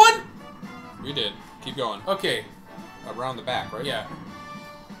the other one? We did. Keep going. Okay. Around the back, right? Yeah.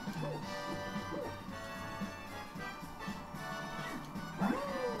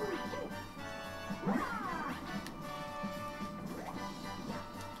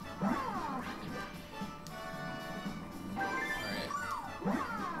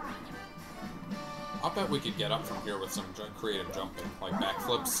 I'll bet we could get up from here with some creative jumping, like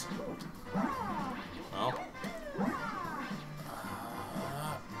backflips. Well.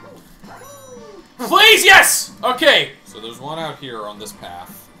 Please, yes! Okay. So there's one out here on this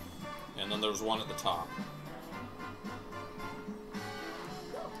path, and then there's one at the top.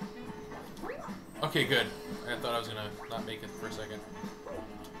 Okay, good. I thought I was gonna not make it for a second.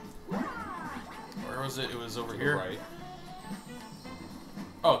 Where was it? It was over here? Right.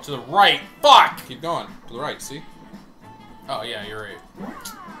 Oh, to the right. Fuck! Keep going. To the right, see? Oh, yeah, you're right.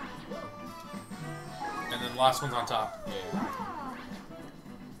 And then the last one's on top. Yeah.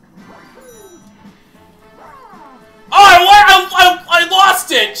 Oh, I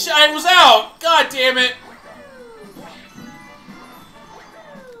lost it! I was out! God damn it!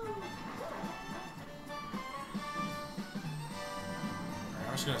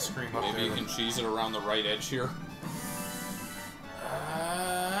 I'm just gonna scream up Maybe there. you can cheese it around the right edge here.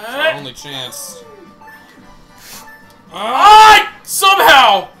 It's our only chance.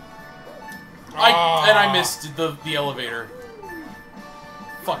 Somehow! And I missed the elevator.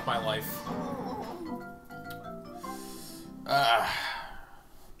 Fuck my life.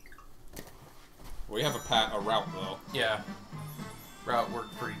 We have a route though. Yeah. Route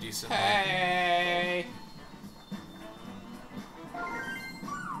worked pretty decent. Hey.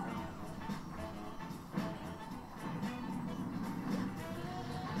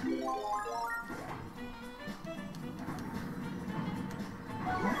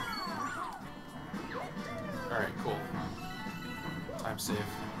 Alright, cool. Time save.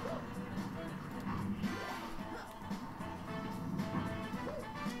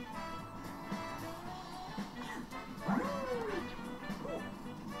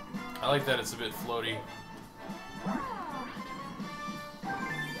 I like that it's a bit floaty.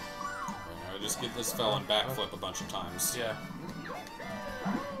 I just get this fell and backflip a bunch of times. Yeah.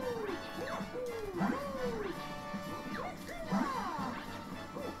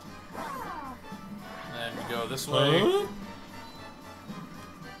 And we go this way. Huh?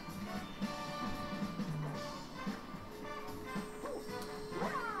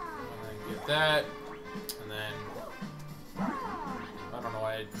 And then get that. And then... I don't know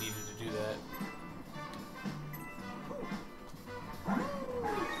why I needed to do that.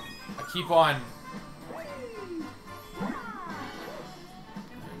 keep on.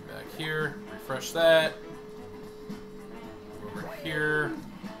 Back here. Refresh that. Over here.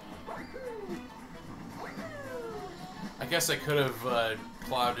 I guess I could have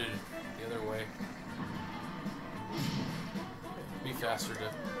clouded the other way. Be faster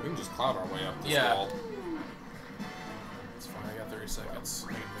to... We can just cloud our way up this wall. It's fine, I got 30 seconds.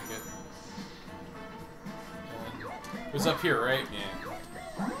 I can make it. It was up here, right?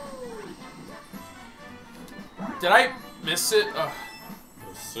 Yeah. Did I miss it? Ugh.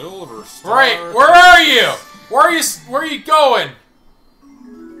 The silver star. Right, where are you? Where are you going?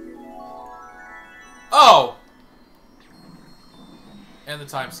 Oh! And the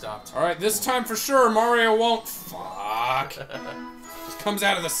time stopped. Alright, this time for sure Mario won't... Fuck. Just comes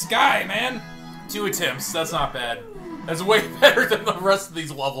out of the sky, man. 2 attempts, that's not bad. That's way better than the rest of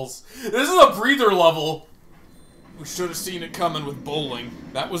these levels. This is a breather level. We should have seen it coming with bowling.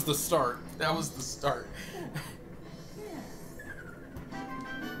 That was the start. That was the start.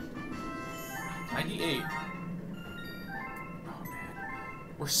 98. Oh man.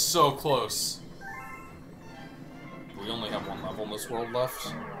 We're so close. We only have one level in this world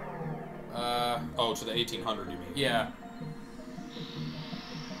left. Oh, to the 1800 you mean? Yeah.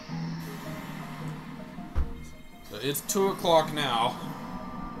 So it's 2 o'clock now.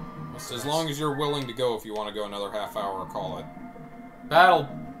 As long as you're willing to go if you want to go another half hour, call it. Battle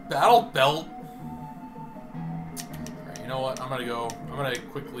belt. Alright, you know what? I'm gonna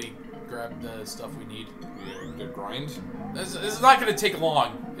quickly grab the stuff we need. To grind? This is not gonna take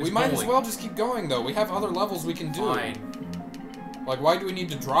long. It's We might as bowling. well just keep going though. We have other levels we can do. Fine. Like, why do we need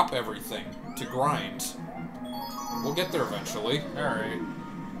to drop everything to grind? We'll get there eventually. Alright.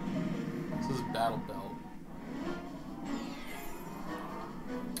 This is battle belt.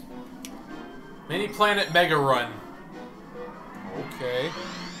 Mini Planet Mega Run. Okay.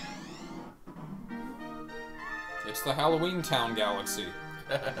 It's the Halloween Town Galaxy.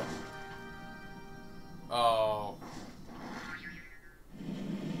 Oh.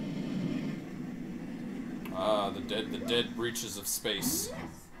 Ah, the dead reaches of space.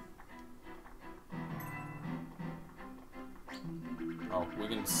 Oh, we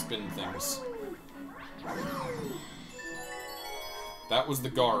can spin things. That was the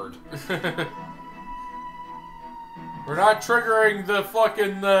guard. We're not triggering the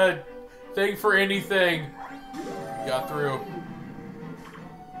fucking thing for anything. We got through.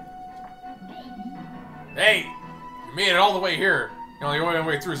 Hey! You made it all the way here. The only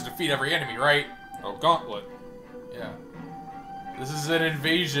way through is to defeat every enemy, right? Oh, gauntlet. Yeah. This is an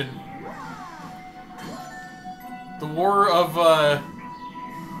invasion. The war of, Oh,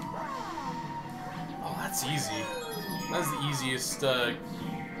 that's easy. That's the easiest,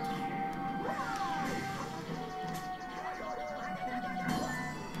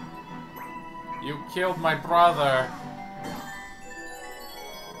 You killed my brother.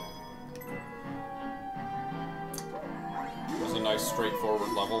 It was a nice,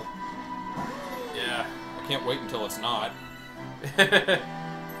 straightforward level. Yeah. I can't wait until it's not. They're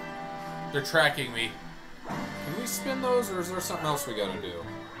tracking me. Can we spin those, or is there something else we gotta do?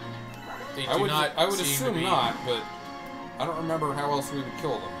 They I do would not seem to assume be. not, but I don't remember how else we would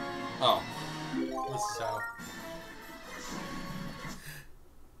kill them. Oh. This is how.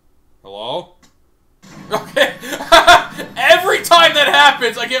 Hello? Okay. Every time that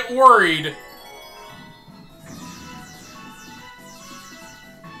happens, I get worried.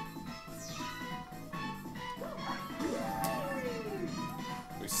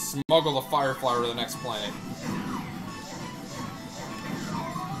 We smuggle the Fireflower to the next planet.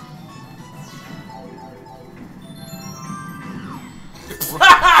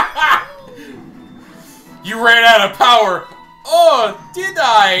 You ran out of power. Oh, did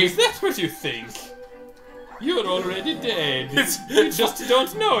I? Is that what you think? You're already dead. It's You just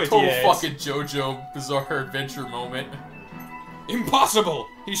don't know it total yet. fucking JoJo Bizarre Adventure moment. Impossible!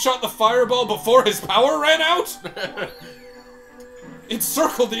 He shot the fireball before his power ran out? It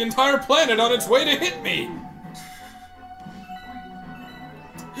circled the entire planet on its way to hit me!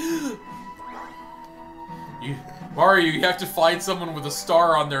 Mario, you have to find someone with a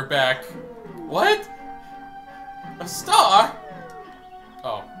star on their back. What? A star?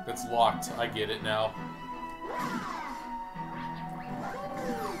 Oh, that's locked. I get it now.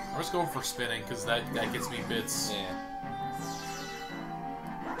 I'm just going for spinning, because that gets me bits. Yeah.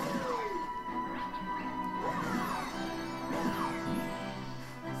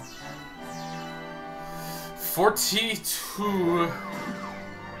 $42.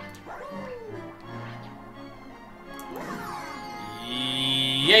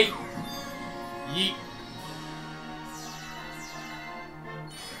 Yeet. Yeet.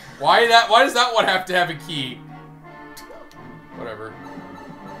 Why does that one have to have a key? Whatever.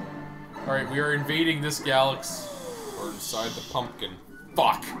 Alright, we are invading this galaxy. We're inside the pumpkin.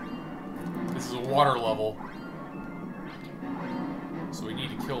 Fuck! This is a water level. So we need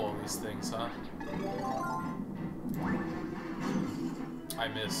to kill all these things, huh? I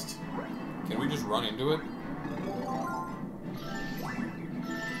missed. Can we just run into it?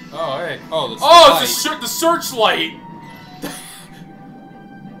 Oh, hey. Oh, it's the searchlight!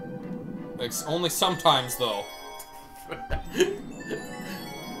 It's only sometimes, though.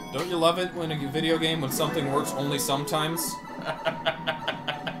 Don't you love it when a video game, when something works only sometimes?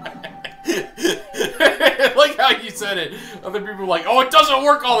 I like how you said it. Other people are like, oh, it doesn't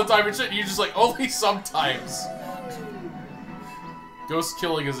work all the time and shit. And you're just like, only sometimes. Ghost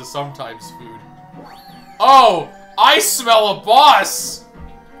killing is a sometimes food. Oh, I smell a boss!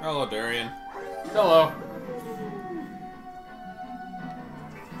 Hello, Darian. Hello.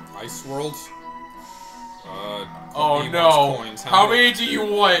 Ice World? Oh no. Coins. How many do you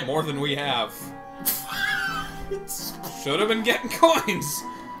want? More than we have. Should have been getting coins.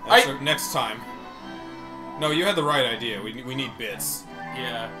 That's next time. No, you had the right idea. We need bits.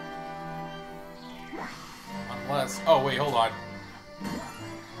 Yeah. Unless... Oh, wait, hold on.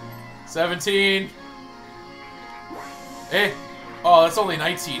 17. Eh. Oh, that's only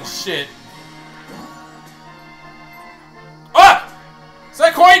 19. Shit. Ah! Is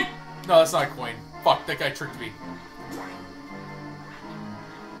that a coin? No, that's not a coin. Fuck, that guy tricked me.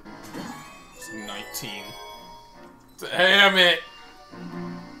 It's 19. Damn it.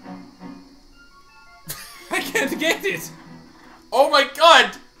 I can't get it! Oh my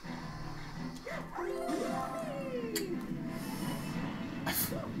god!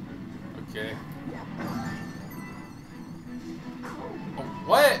 Okay. Oh,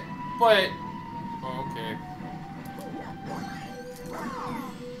 what? But... Oh, okay.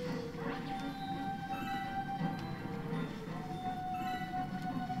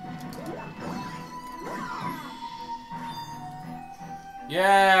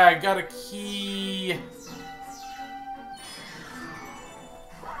 Yeah, I got a key.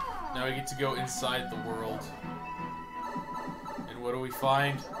 Now we get to go inside the world. And what do we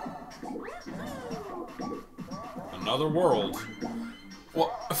find? Another world.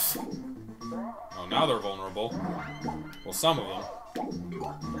 What? Oh, now they're vulnerable. Well, some of them.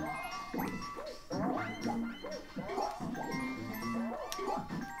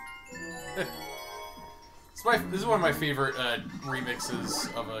 This is one of my favorite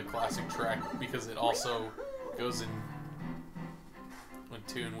remixes of a classic track because it also goes in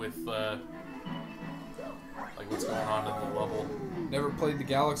tune with like what's going on in the level. Never played the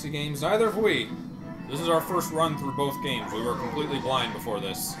Galaxy games, neither have we. This is our first run through both games. We were completely blind before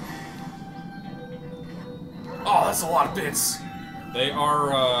this. Oh, that's a lot of bits.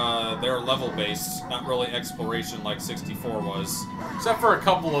 They're level-based, not really exploration like 64 was. Except for a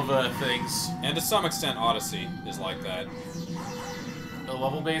couple of things. And to some extent, Odyssey is like that. A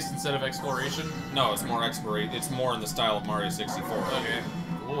level-based instead of exploration? No, it's more exploration. It's more in the style of Mario 64. Okay,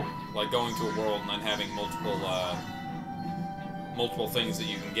 cool. Like going to a world and then having multiple things that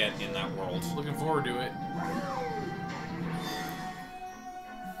you can get in that world. Looking forward to it.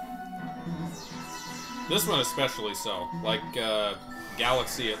 This one especially so. Like,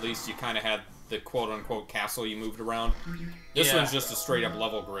 Galaxy, at least, you kind of had the quote-unquote castle you moved around. This one's just a straight-up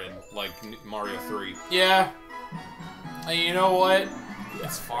level grid, like Mario 3. Yeah. You know what?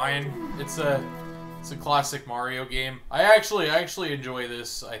 It's fine. It's a classic Mario game. I actually enjoy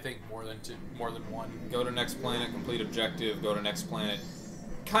this, I think, more than one. Go to next planet, complete objective, go to next planet.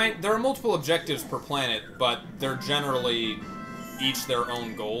 There are multiple objectives per planet, but they're generally each their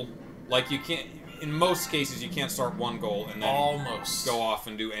own goal. Like, you can't... In most cases, you can't start one goal and then almost go off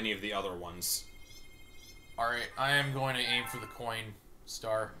and do any of the other ones. Alright, I am going to aim for the coin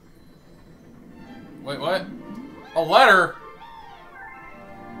star. Wait, what? A letter?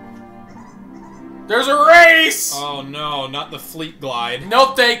 There's a race! Oh no, not the Fleet Glide.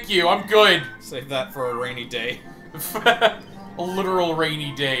 No thank you, I'm good. Save that for a rainy day. A literal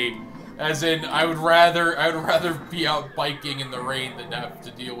rainy day. As in, I would rather be out biking in the rain than have to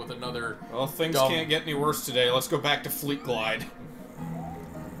deal with another. Well, things can't get any worse today. Let's go back to Fleet Glide.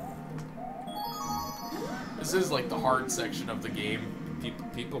 This is like the hard section of the game.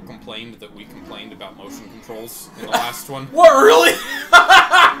 People complained that we complained about motion controls in the last one. What, really?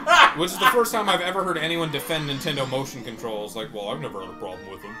 Which is the first time I've ever heard anyone defend Nintendo motion controls. Like, well, I've never had a problem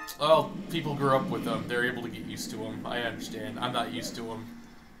with them. Well, people grew up with them. They're able to get used to them. I understand. I'm not used to them.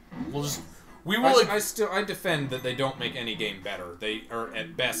 I defend that they don't make any game better. They are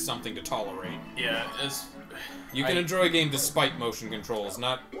at best something to tolerate. Yeah, You can enjoy a game despite motion controls,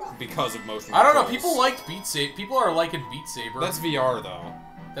 not because of motion I don't know, controls. people liked Beat Saber. People are liking Beat Saber. That's VR, though.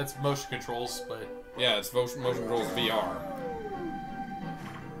 That's motion controls, but... Yeah, it's motion controls VR.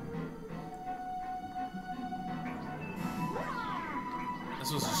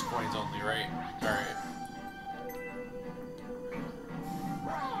 This was just coins only, right? Alright.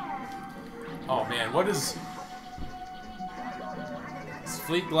 Oh man, what is... Is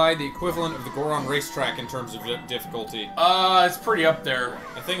Fleet Glide the equivalent of the Goron Racetrack in terms of difficulty? It's pretty up there.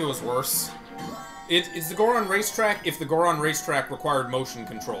 I think it was worse. It's the Goron Racetrack if the Goron Racetrack required motion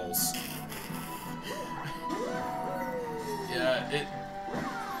controls. Yeah,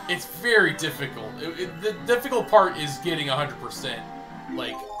 it's very difficult. The difficult part is getting 100%.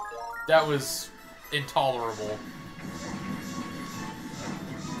 Like, that was intolerable.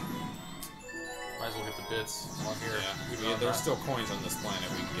 Might as well get the bits on here. Yeah, there's still coins on this planet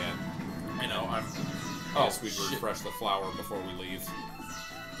we can get. I know, I'm... Oh, yes, we'd refresh the flower before we leave.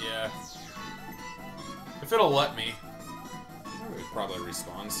 Yeah. If it'll let me. It probably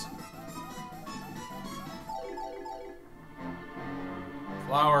respawns.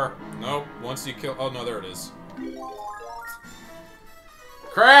 Flower. Nope, once you kill... Oh, no, there it is.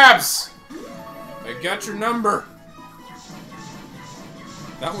 Crabs! I got your number!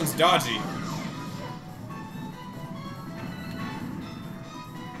 That one's dodgy.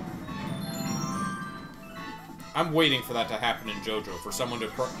 I'm waiting for that to happen in JoJo, for someone to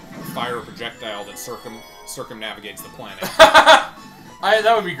fire a projectile that circumnavigates the planet.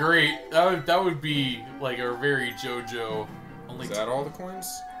 That would be great. That would be like a very JoJo. Is that all the coins?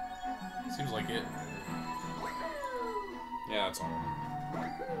 Seems like it. Yeah, that's all of them.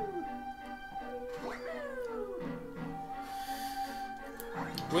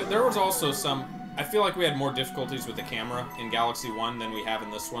 There was also some... I feel like we had more difficulties with the camera in Galaxy 1 than we have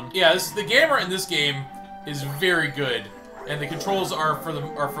in this one. Yeah, the camera in this game is very good, and the controls are for the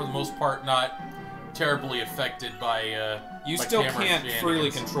most part not terribly affected by you by still camera can't freely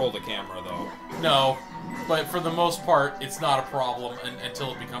shenanigans. control the camera, though. No, but for the most part, it's not a problem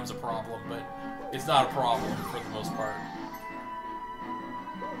until it becomes a problem. But it's not a problem for the most part.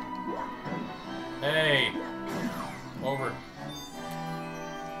 Hey, over.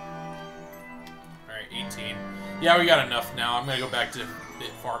 All right, 18. Yeah, we got enough now. I'm gonna go back to bit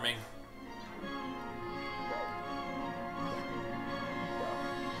farming.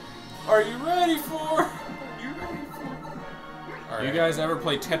 Are you ready for? Right. You guys ever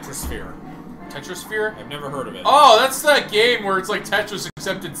play Tetrasphere? Tetrasphere? I've never heard of it. Oh, that's that game where it's like Tetris,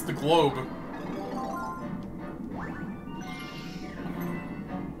 except it's the globe.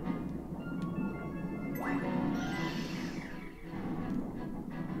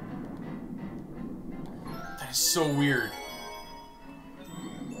 That is so weird.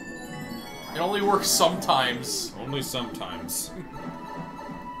 It only works sometimes. Only sometimes.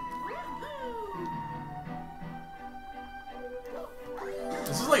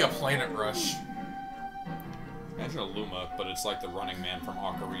 This is like a Planet Rush. Imagine a Luma, but it's like the running man from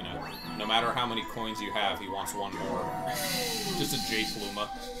Ocarina. No matter how many coins you have, he wants one more. Just a Jake Luma.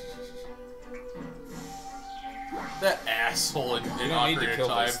 That asshole in You don't need to Ocarina kill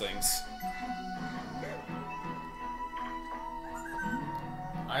of Time. those things.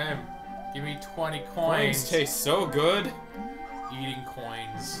 Give me 20 coins. Coins taste so good. Eating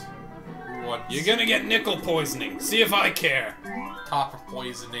coins. You're gonna get nickel poisoning. See if I care. Copper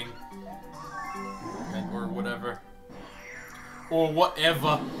poisoning. Or whatever. Or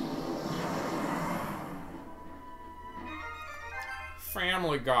whatever.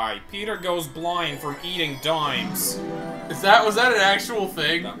 Family Guy. Peter goes blind from eating dimes. Was that an actual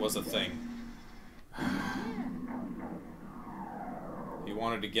thing? That was a thing. He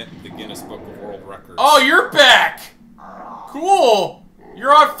wanted to get in the Guinness Book of World Records. Oh, you're back! Cool!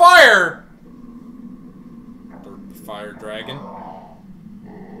 You're on fire! The fire dragon.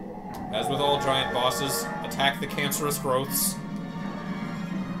 As with all giant bosses, attack the cancerous growths.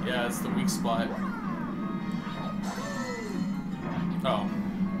 Yeah, it's the weak spot. Oh.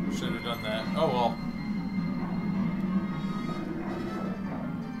 Should have done that. Oh well.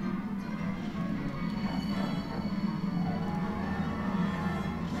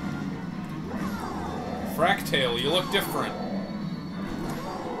 Fractale, you look different.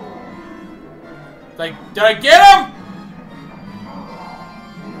 Like, did I get him?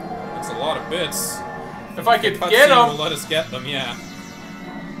 That's a lot of bits. If I could The get cutscene him. will let us get them, yeah.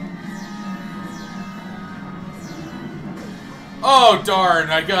 Oh darn!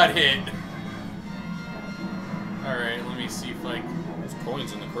 I got hit. All right, let me see if like. There's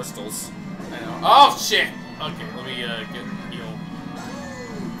coins in the crystals. I know. Oh shit! Okay, let me get heal.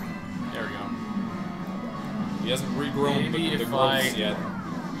 There we go. He hasn't regrown the growths yet.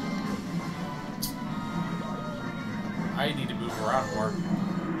 I need to move around more.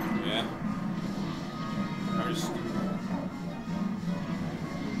 Yeah. I'm just...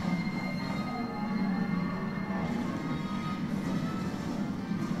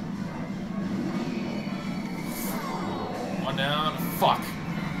 One down. Fuck.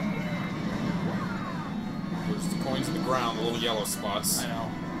 There's the coins in the ground, the little yellow spots. I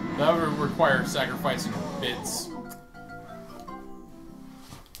know. That would require sacrificing bits.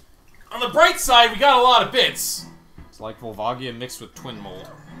 On the bright side, we got a lot of bits. It's like Volvagia mixed with Twin Mold.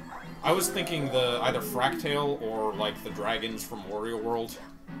 I was thinking either Fractale or like the dragons from Wario World.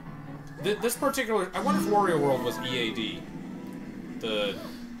 This particular, I wonder if Wario World was EAD, the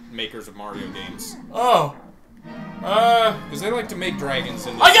makers of Mario games. Oh. Because they like to make dragons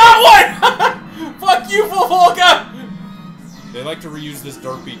in this. I got one! Fuck you, Volga! They like to reuse this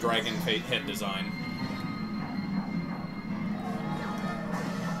derpy dragon head design.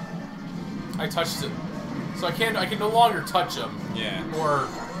 I touched it, so I can no longer touch him. Yeah. Or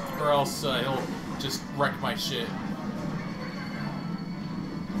else he'll just wreck my shit.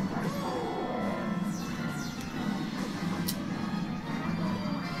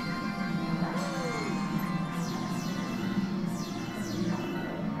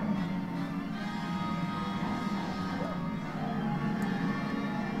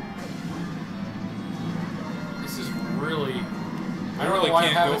 I don't know why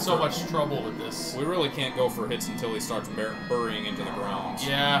I'm having so much trouble with this. We really can't go for hits until he starts burying into the ground.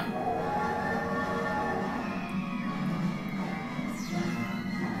 Yeah.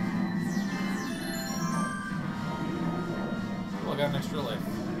 Oh, I got an extra life.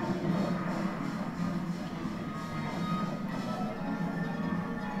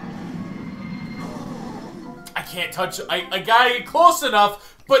 I can't touch... I gotta get close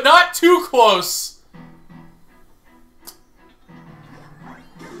enough, but not too close!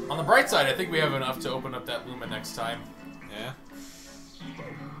 On the bright side, I think we have enough to open up that Luma next time. Yeah.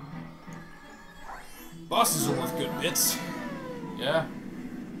 Bosses are worth good bits. Yeah.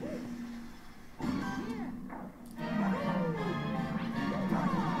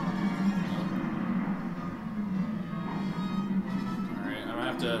 Alright, I'm gonna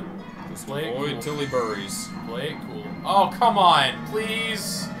have to just play it cool. Until he buries. Play it cool. Oh, come on,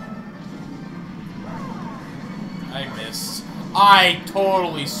 please! I missed. I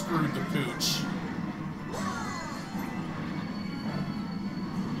totally screwed the pooch.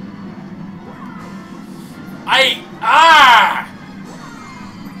 Ah!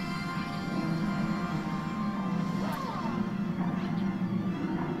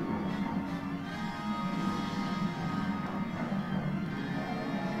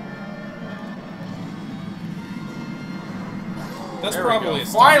 That's probably a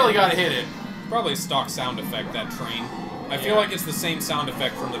finally got to hit it. Probably a stock sound effect, that train. I feel like it's the same sound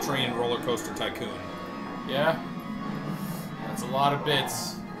effect from the train in Roller Coaster Tycoon. Yeah. That's a lot of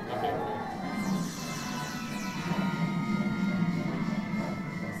bits. Okay, cool.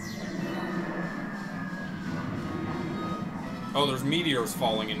 Oh, there's meteors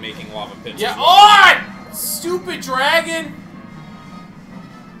falling and making lava pits. Yeah. Oh! Stupid dragon!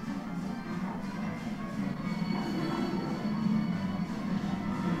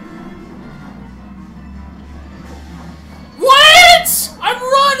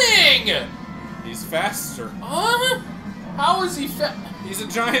 He's faster. Huh? How is he He's a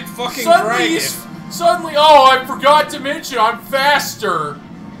giant fucking dragon. Suddenly, oh, I forgot to mention I'm faster.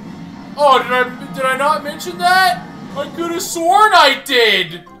 Oh, did I not mention that? I could have sworn I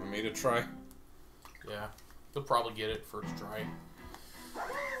did. Want me to try? Yeah, they'll probably get it first try.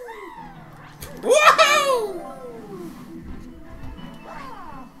 Woohoo!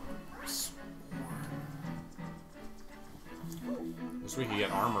 Wish we could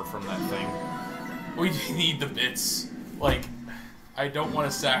get armor from that thing. We need the bits. Like, I don't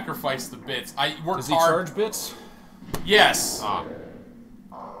want to sacrifice the bits. I worked hard. Does he charge bits? Yes. Ah.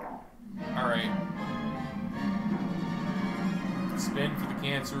 Alright. Spin for the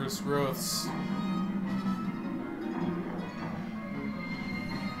cancerous growths.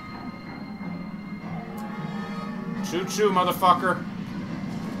 Choo-choo, motherfucker.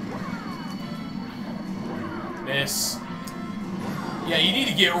 Miss. Yeah, you need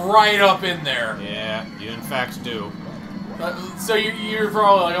to get right up in there. Yeah, you in fact do. So you're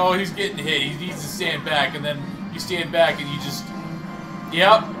probably like, oh, he's getting hit. He needs to stand back, and then you stand back and you just...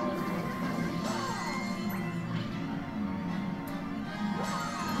 Yep.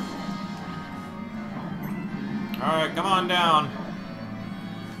 Alright, come on down.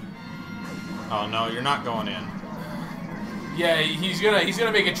 Oh no, you're not going in. Yeah, he's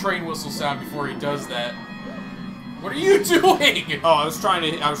gonna make a train whistle sound before he does that. What are you doing? Oh, I was trying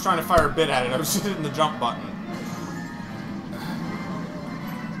to fire a bit at it. I was just hitting the jump button.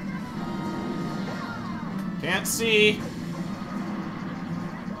 Can't see.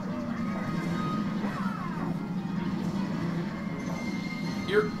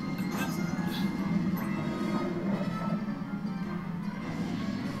 You're...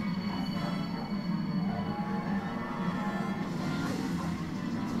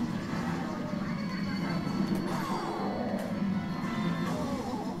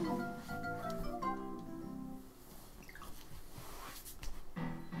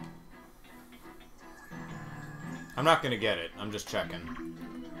 I'm not gonna get it. I'm just checking.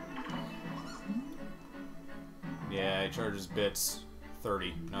 Yeah, it charges bits.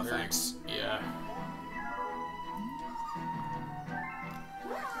 30. No thanks. Yeah.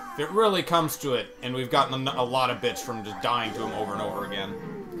 If it really comes to it, and we've gotten a lot of bits from just dying to him over and over again.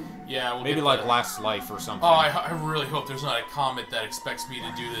 Yeah, we'll maybe get like the... Last Life or something. Oh, I really hope there's not a comment that expects me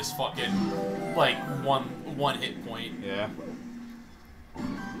to do this fucking, like, one hit point. Yeah.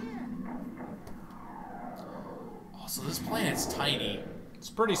 Oh, so this planet's tiny. It's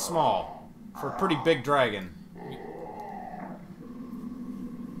pretty small for a pretty big dragon.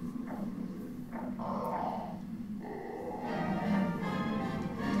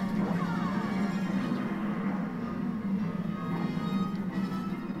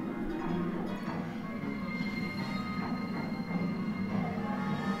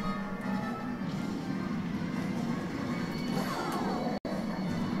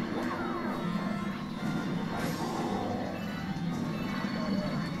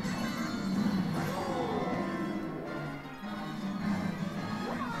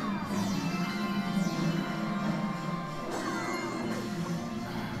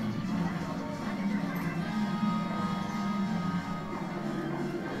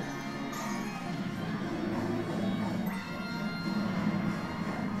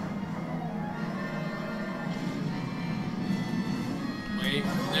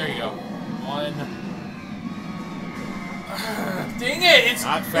 There you go. One. Dang it! It's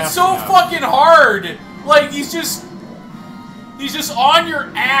so fucking hard. Like he's just on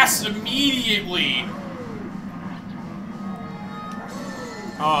your ass immediately.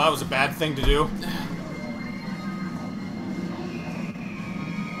 Oh, that was a bad thing to do.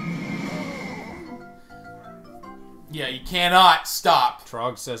 Yeah, you cannot stop.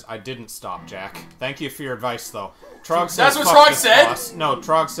 Trog says, I didn't stop, Jack. Thank you for your advice, though. Trog says, that's what fuck Trog this said? Boss. No,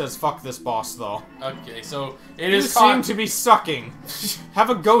 Trog says, fuck this boss, though. Okay, so it you is. seem to be sucking. Have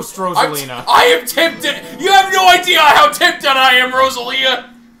a ghost, Rosalina. I am tempted. You have no idea how tempted I am, Rosalia.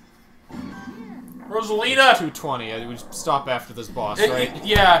 Rosalina. 220. We stop after this boss, right?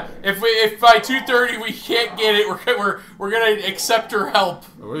 Yeah. If by 2:30 we can't get it, we're gonna accept her help.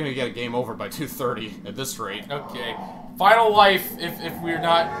 We're gonna get a game over by 2:30 at this rate. Okay. Final life. If we're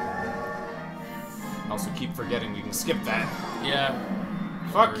not. Also, keep forgetting we can skip that. Yeah.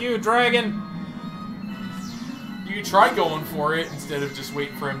 Fuck you, dragon. You can try going for it instead of just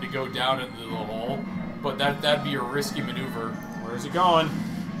waiting for him to go down into the hole, but that'd be a risky maneuver. Where's he going?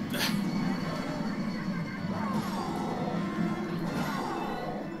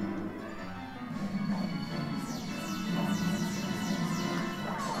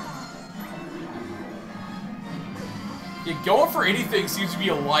 Yeah, going for anything seems to be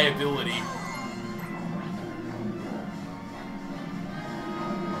a liability.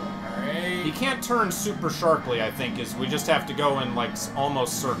 Alright. He can't turn super sharply, I think, we just have to go in, like,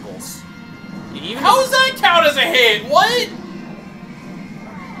 almost circles. How does that count as a hit? What?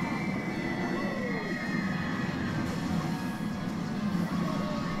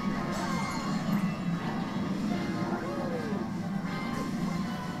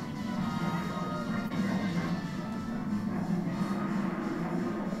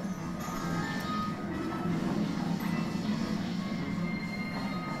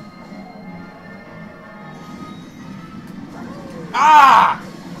 Ah!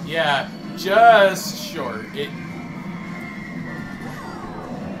 Yeah, just short.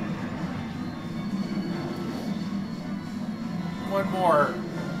 One more.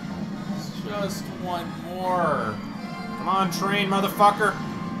 Just one more. Come on, train, motherfucker.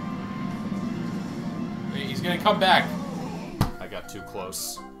 Wait, he's gonna come back. I got too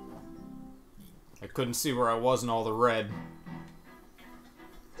close. I couldn't see where I was in all the red.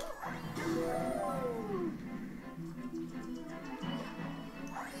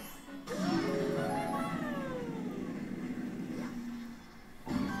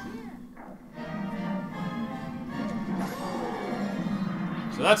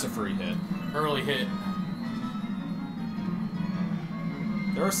 So that's a free hit. Early hit.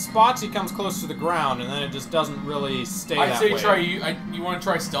 There are spots he comes close to the ground, and then it just doesn't really stay that way. I'd say you want to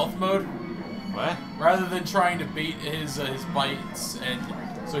try stealth mode? What? Rather than trying to bait his bites, and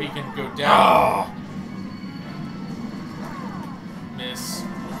so he can go down. Oh! Miss.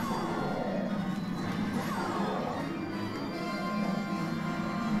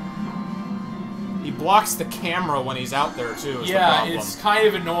 He blocks the camera when he's out there, too, is the Yeah, problem. it's kind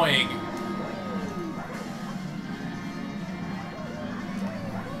of annoying.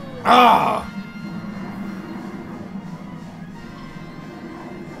 Ah!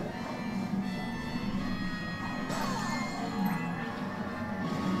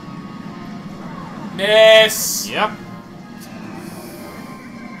 Miss! Yep.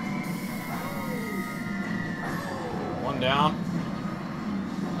 One down.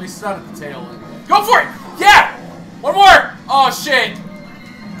 At least it's not at the tail end. Go for it! Yeah! One more! Oh, shit!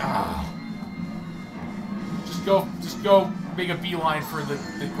 Ah. Just go make a beeline for the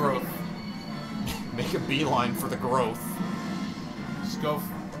growth. Make a beeline for the growth. Just go.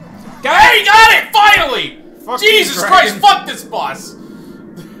 Hey, got it! Finally! Fuck Jesus you, Christ, dragon. fuck this boss! Am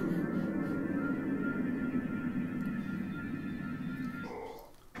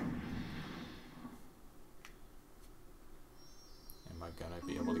I gonna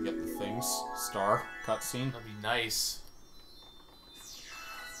be able to get the things? Star cutscene. That'd be nice.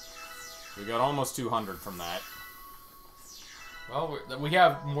 We got almost 200 from that. Well, we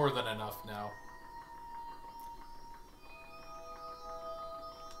have more than enough now.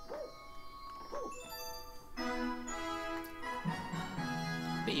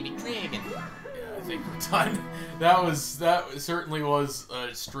 Baby dragon. Yeah, I think we're done. That certainly was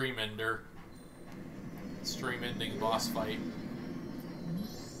a stream ender. Stream ending boss fight.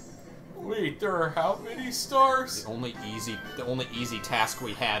 Wait, there are how many stars? The only easy task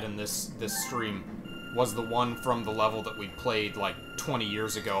we had in this stream was the one from the level that we played like 20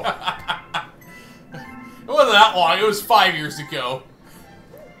 years ago. It wasn't that long. It was 5 years ago.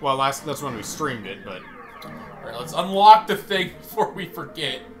 Well, that's when we streamed it, but... Alright, let's unlock the thing before we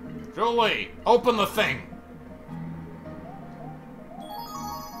forget. Julie, open the thing!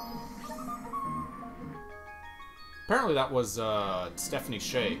 Apparently that was, Stephanie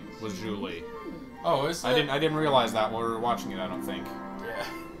Shea was Julie. Oh, is it? I didn't realize that while we were watching it, I don't think. Yeah.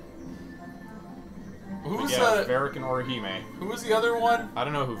 But Who's yeah, Varric and Orihime. who was the other one? I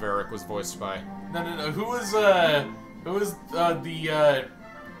don't know who Varric was voiced by. No. Who was the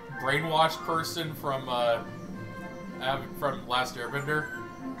brainwashed person from Last Airbender?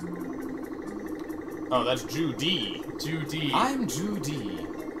 Oh, that's Judy. Judy. I'm Judy.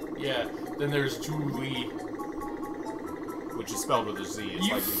 Yeah. Then there's Julie. Which is spelled with a Z. It's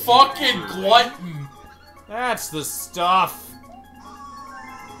You like fucking Julie. glutton! That's the stuff.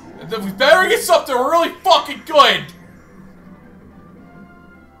 Then we better get something really fucking good!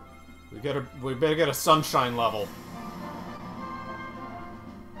 We better get a sunshine level.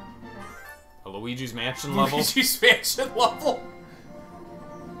 A Luigi's Mansion level? Luigi's Mansion level?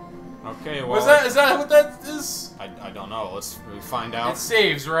 Okay, well... Is that what that is? I don't know. Let's find out. It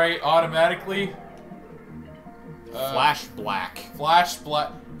saves, right? Automatically? Flash black. Flash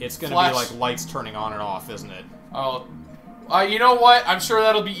black. It's gonna Flash. be like lights turning on and off, isn't it? Oh. You know what? I'm sure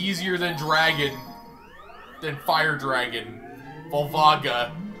that'll be easier than Dragon. Than Fire Dragon.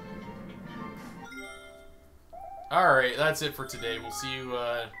 Volvaga. Alright, that's it for today. We'll see you,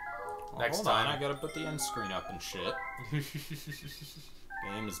 next hold time. on, I gotta put the end screen up and shit.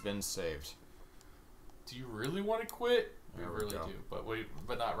 Game has been saved. Do you really want to quit? We There we really go. do,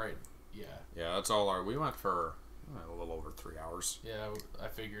 but not right. Yeah. Yeah, that's all we went for a little over 3 hours. Yeah, I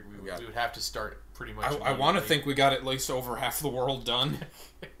figured we got- would have to start pretty much. I want to immediately. think we got at least over half the world done.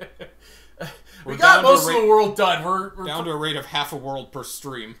 We We're got down to most a of the world done. We're Down to a rate of half a world per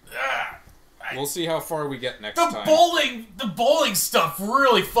stream. We'll see how far we get next the time. bowling stuff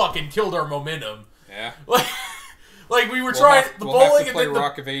really fucking killed our momentum. Yeah. Like we were trying the we'll bowling have to play and then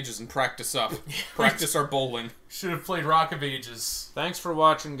Rock of Ages and practice up. Practice our bowling. should have played Rock of Ages. Thanks for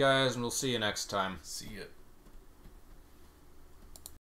watching, guys, and we'll see you next time. See ya.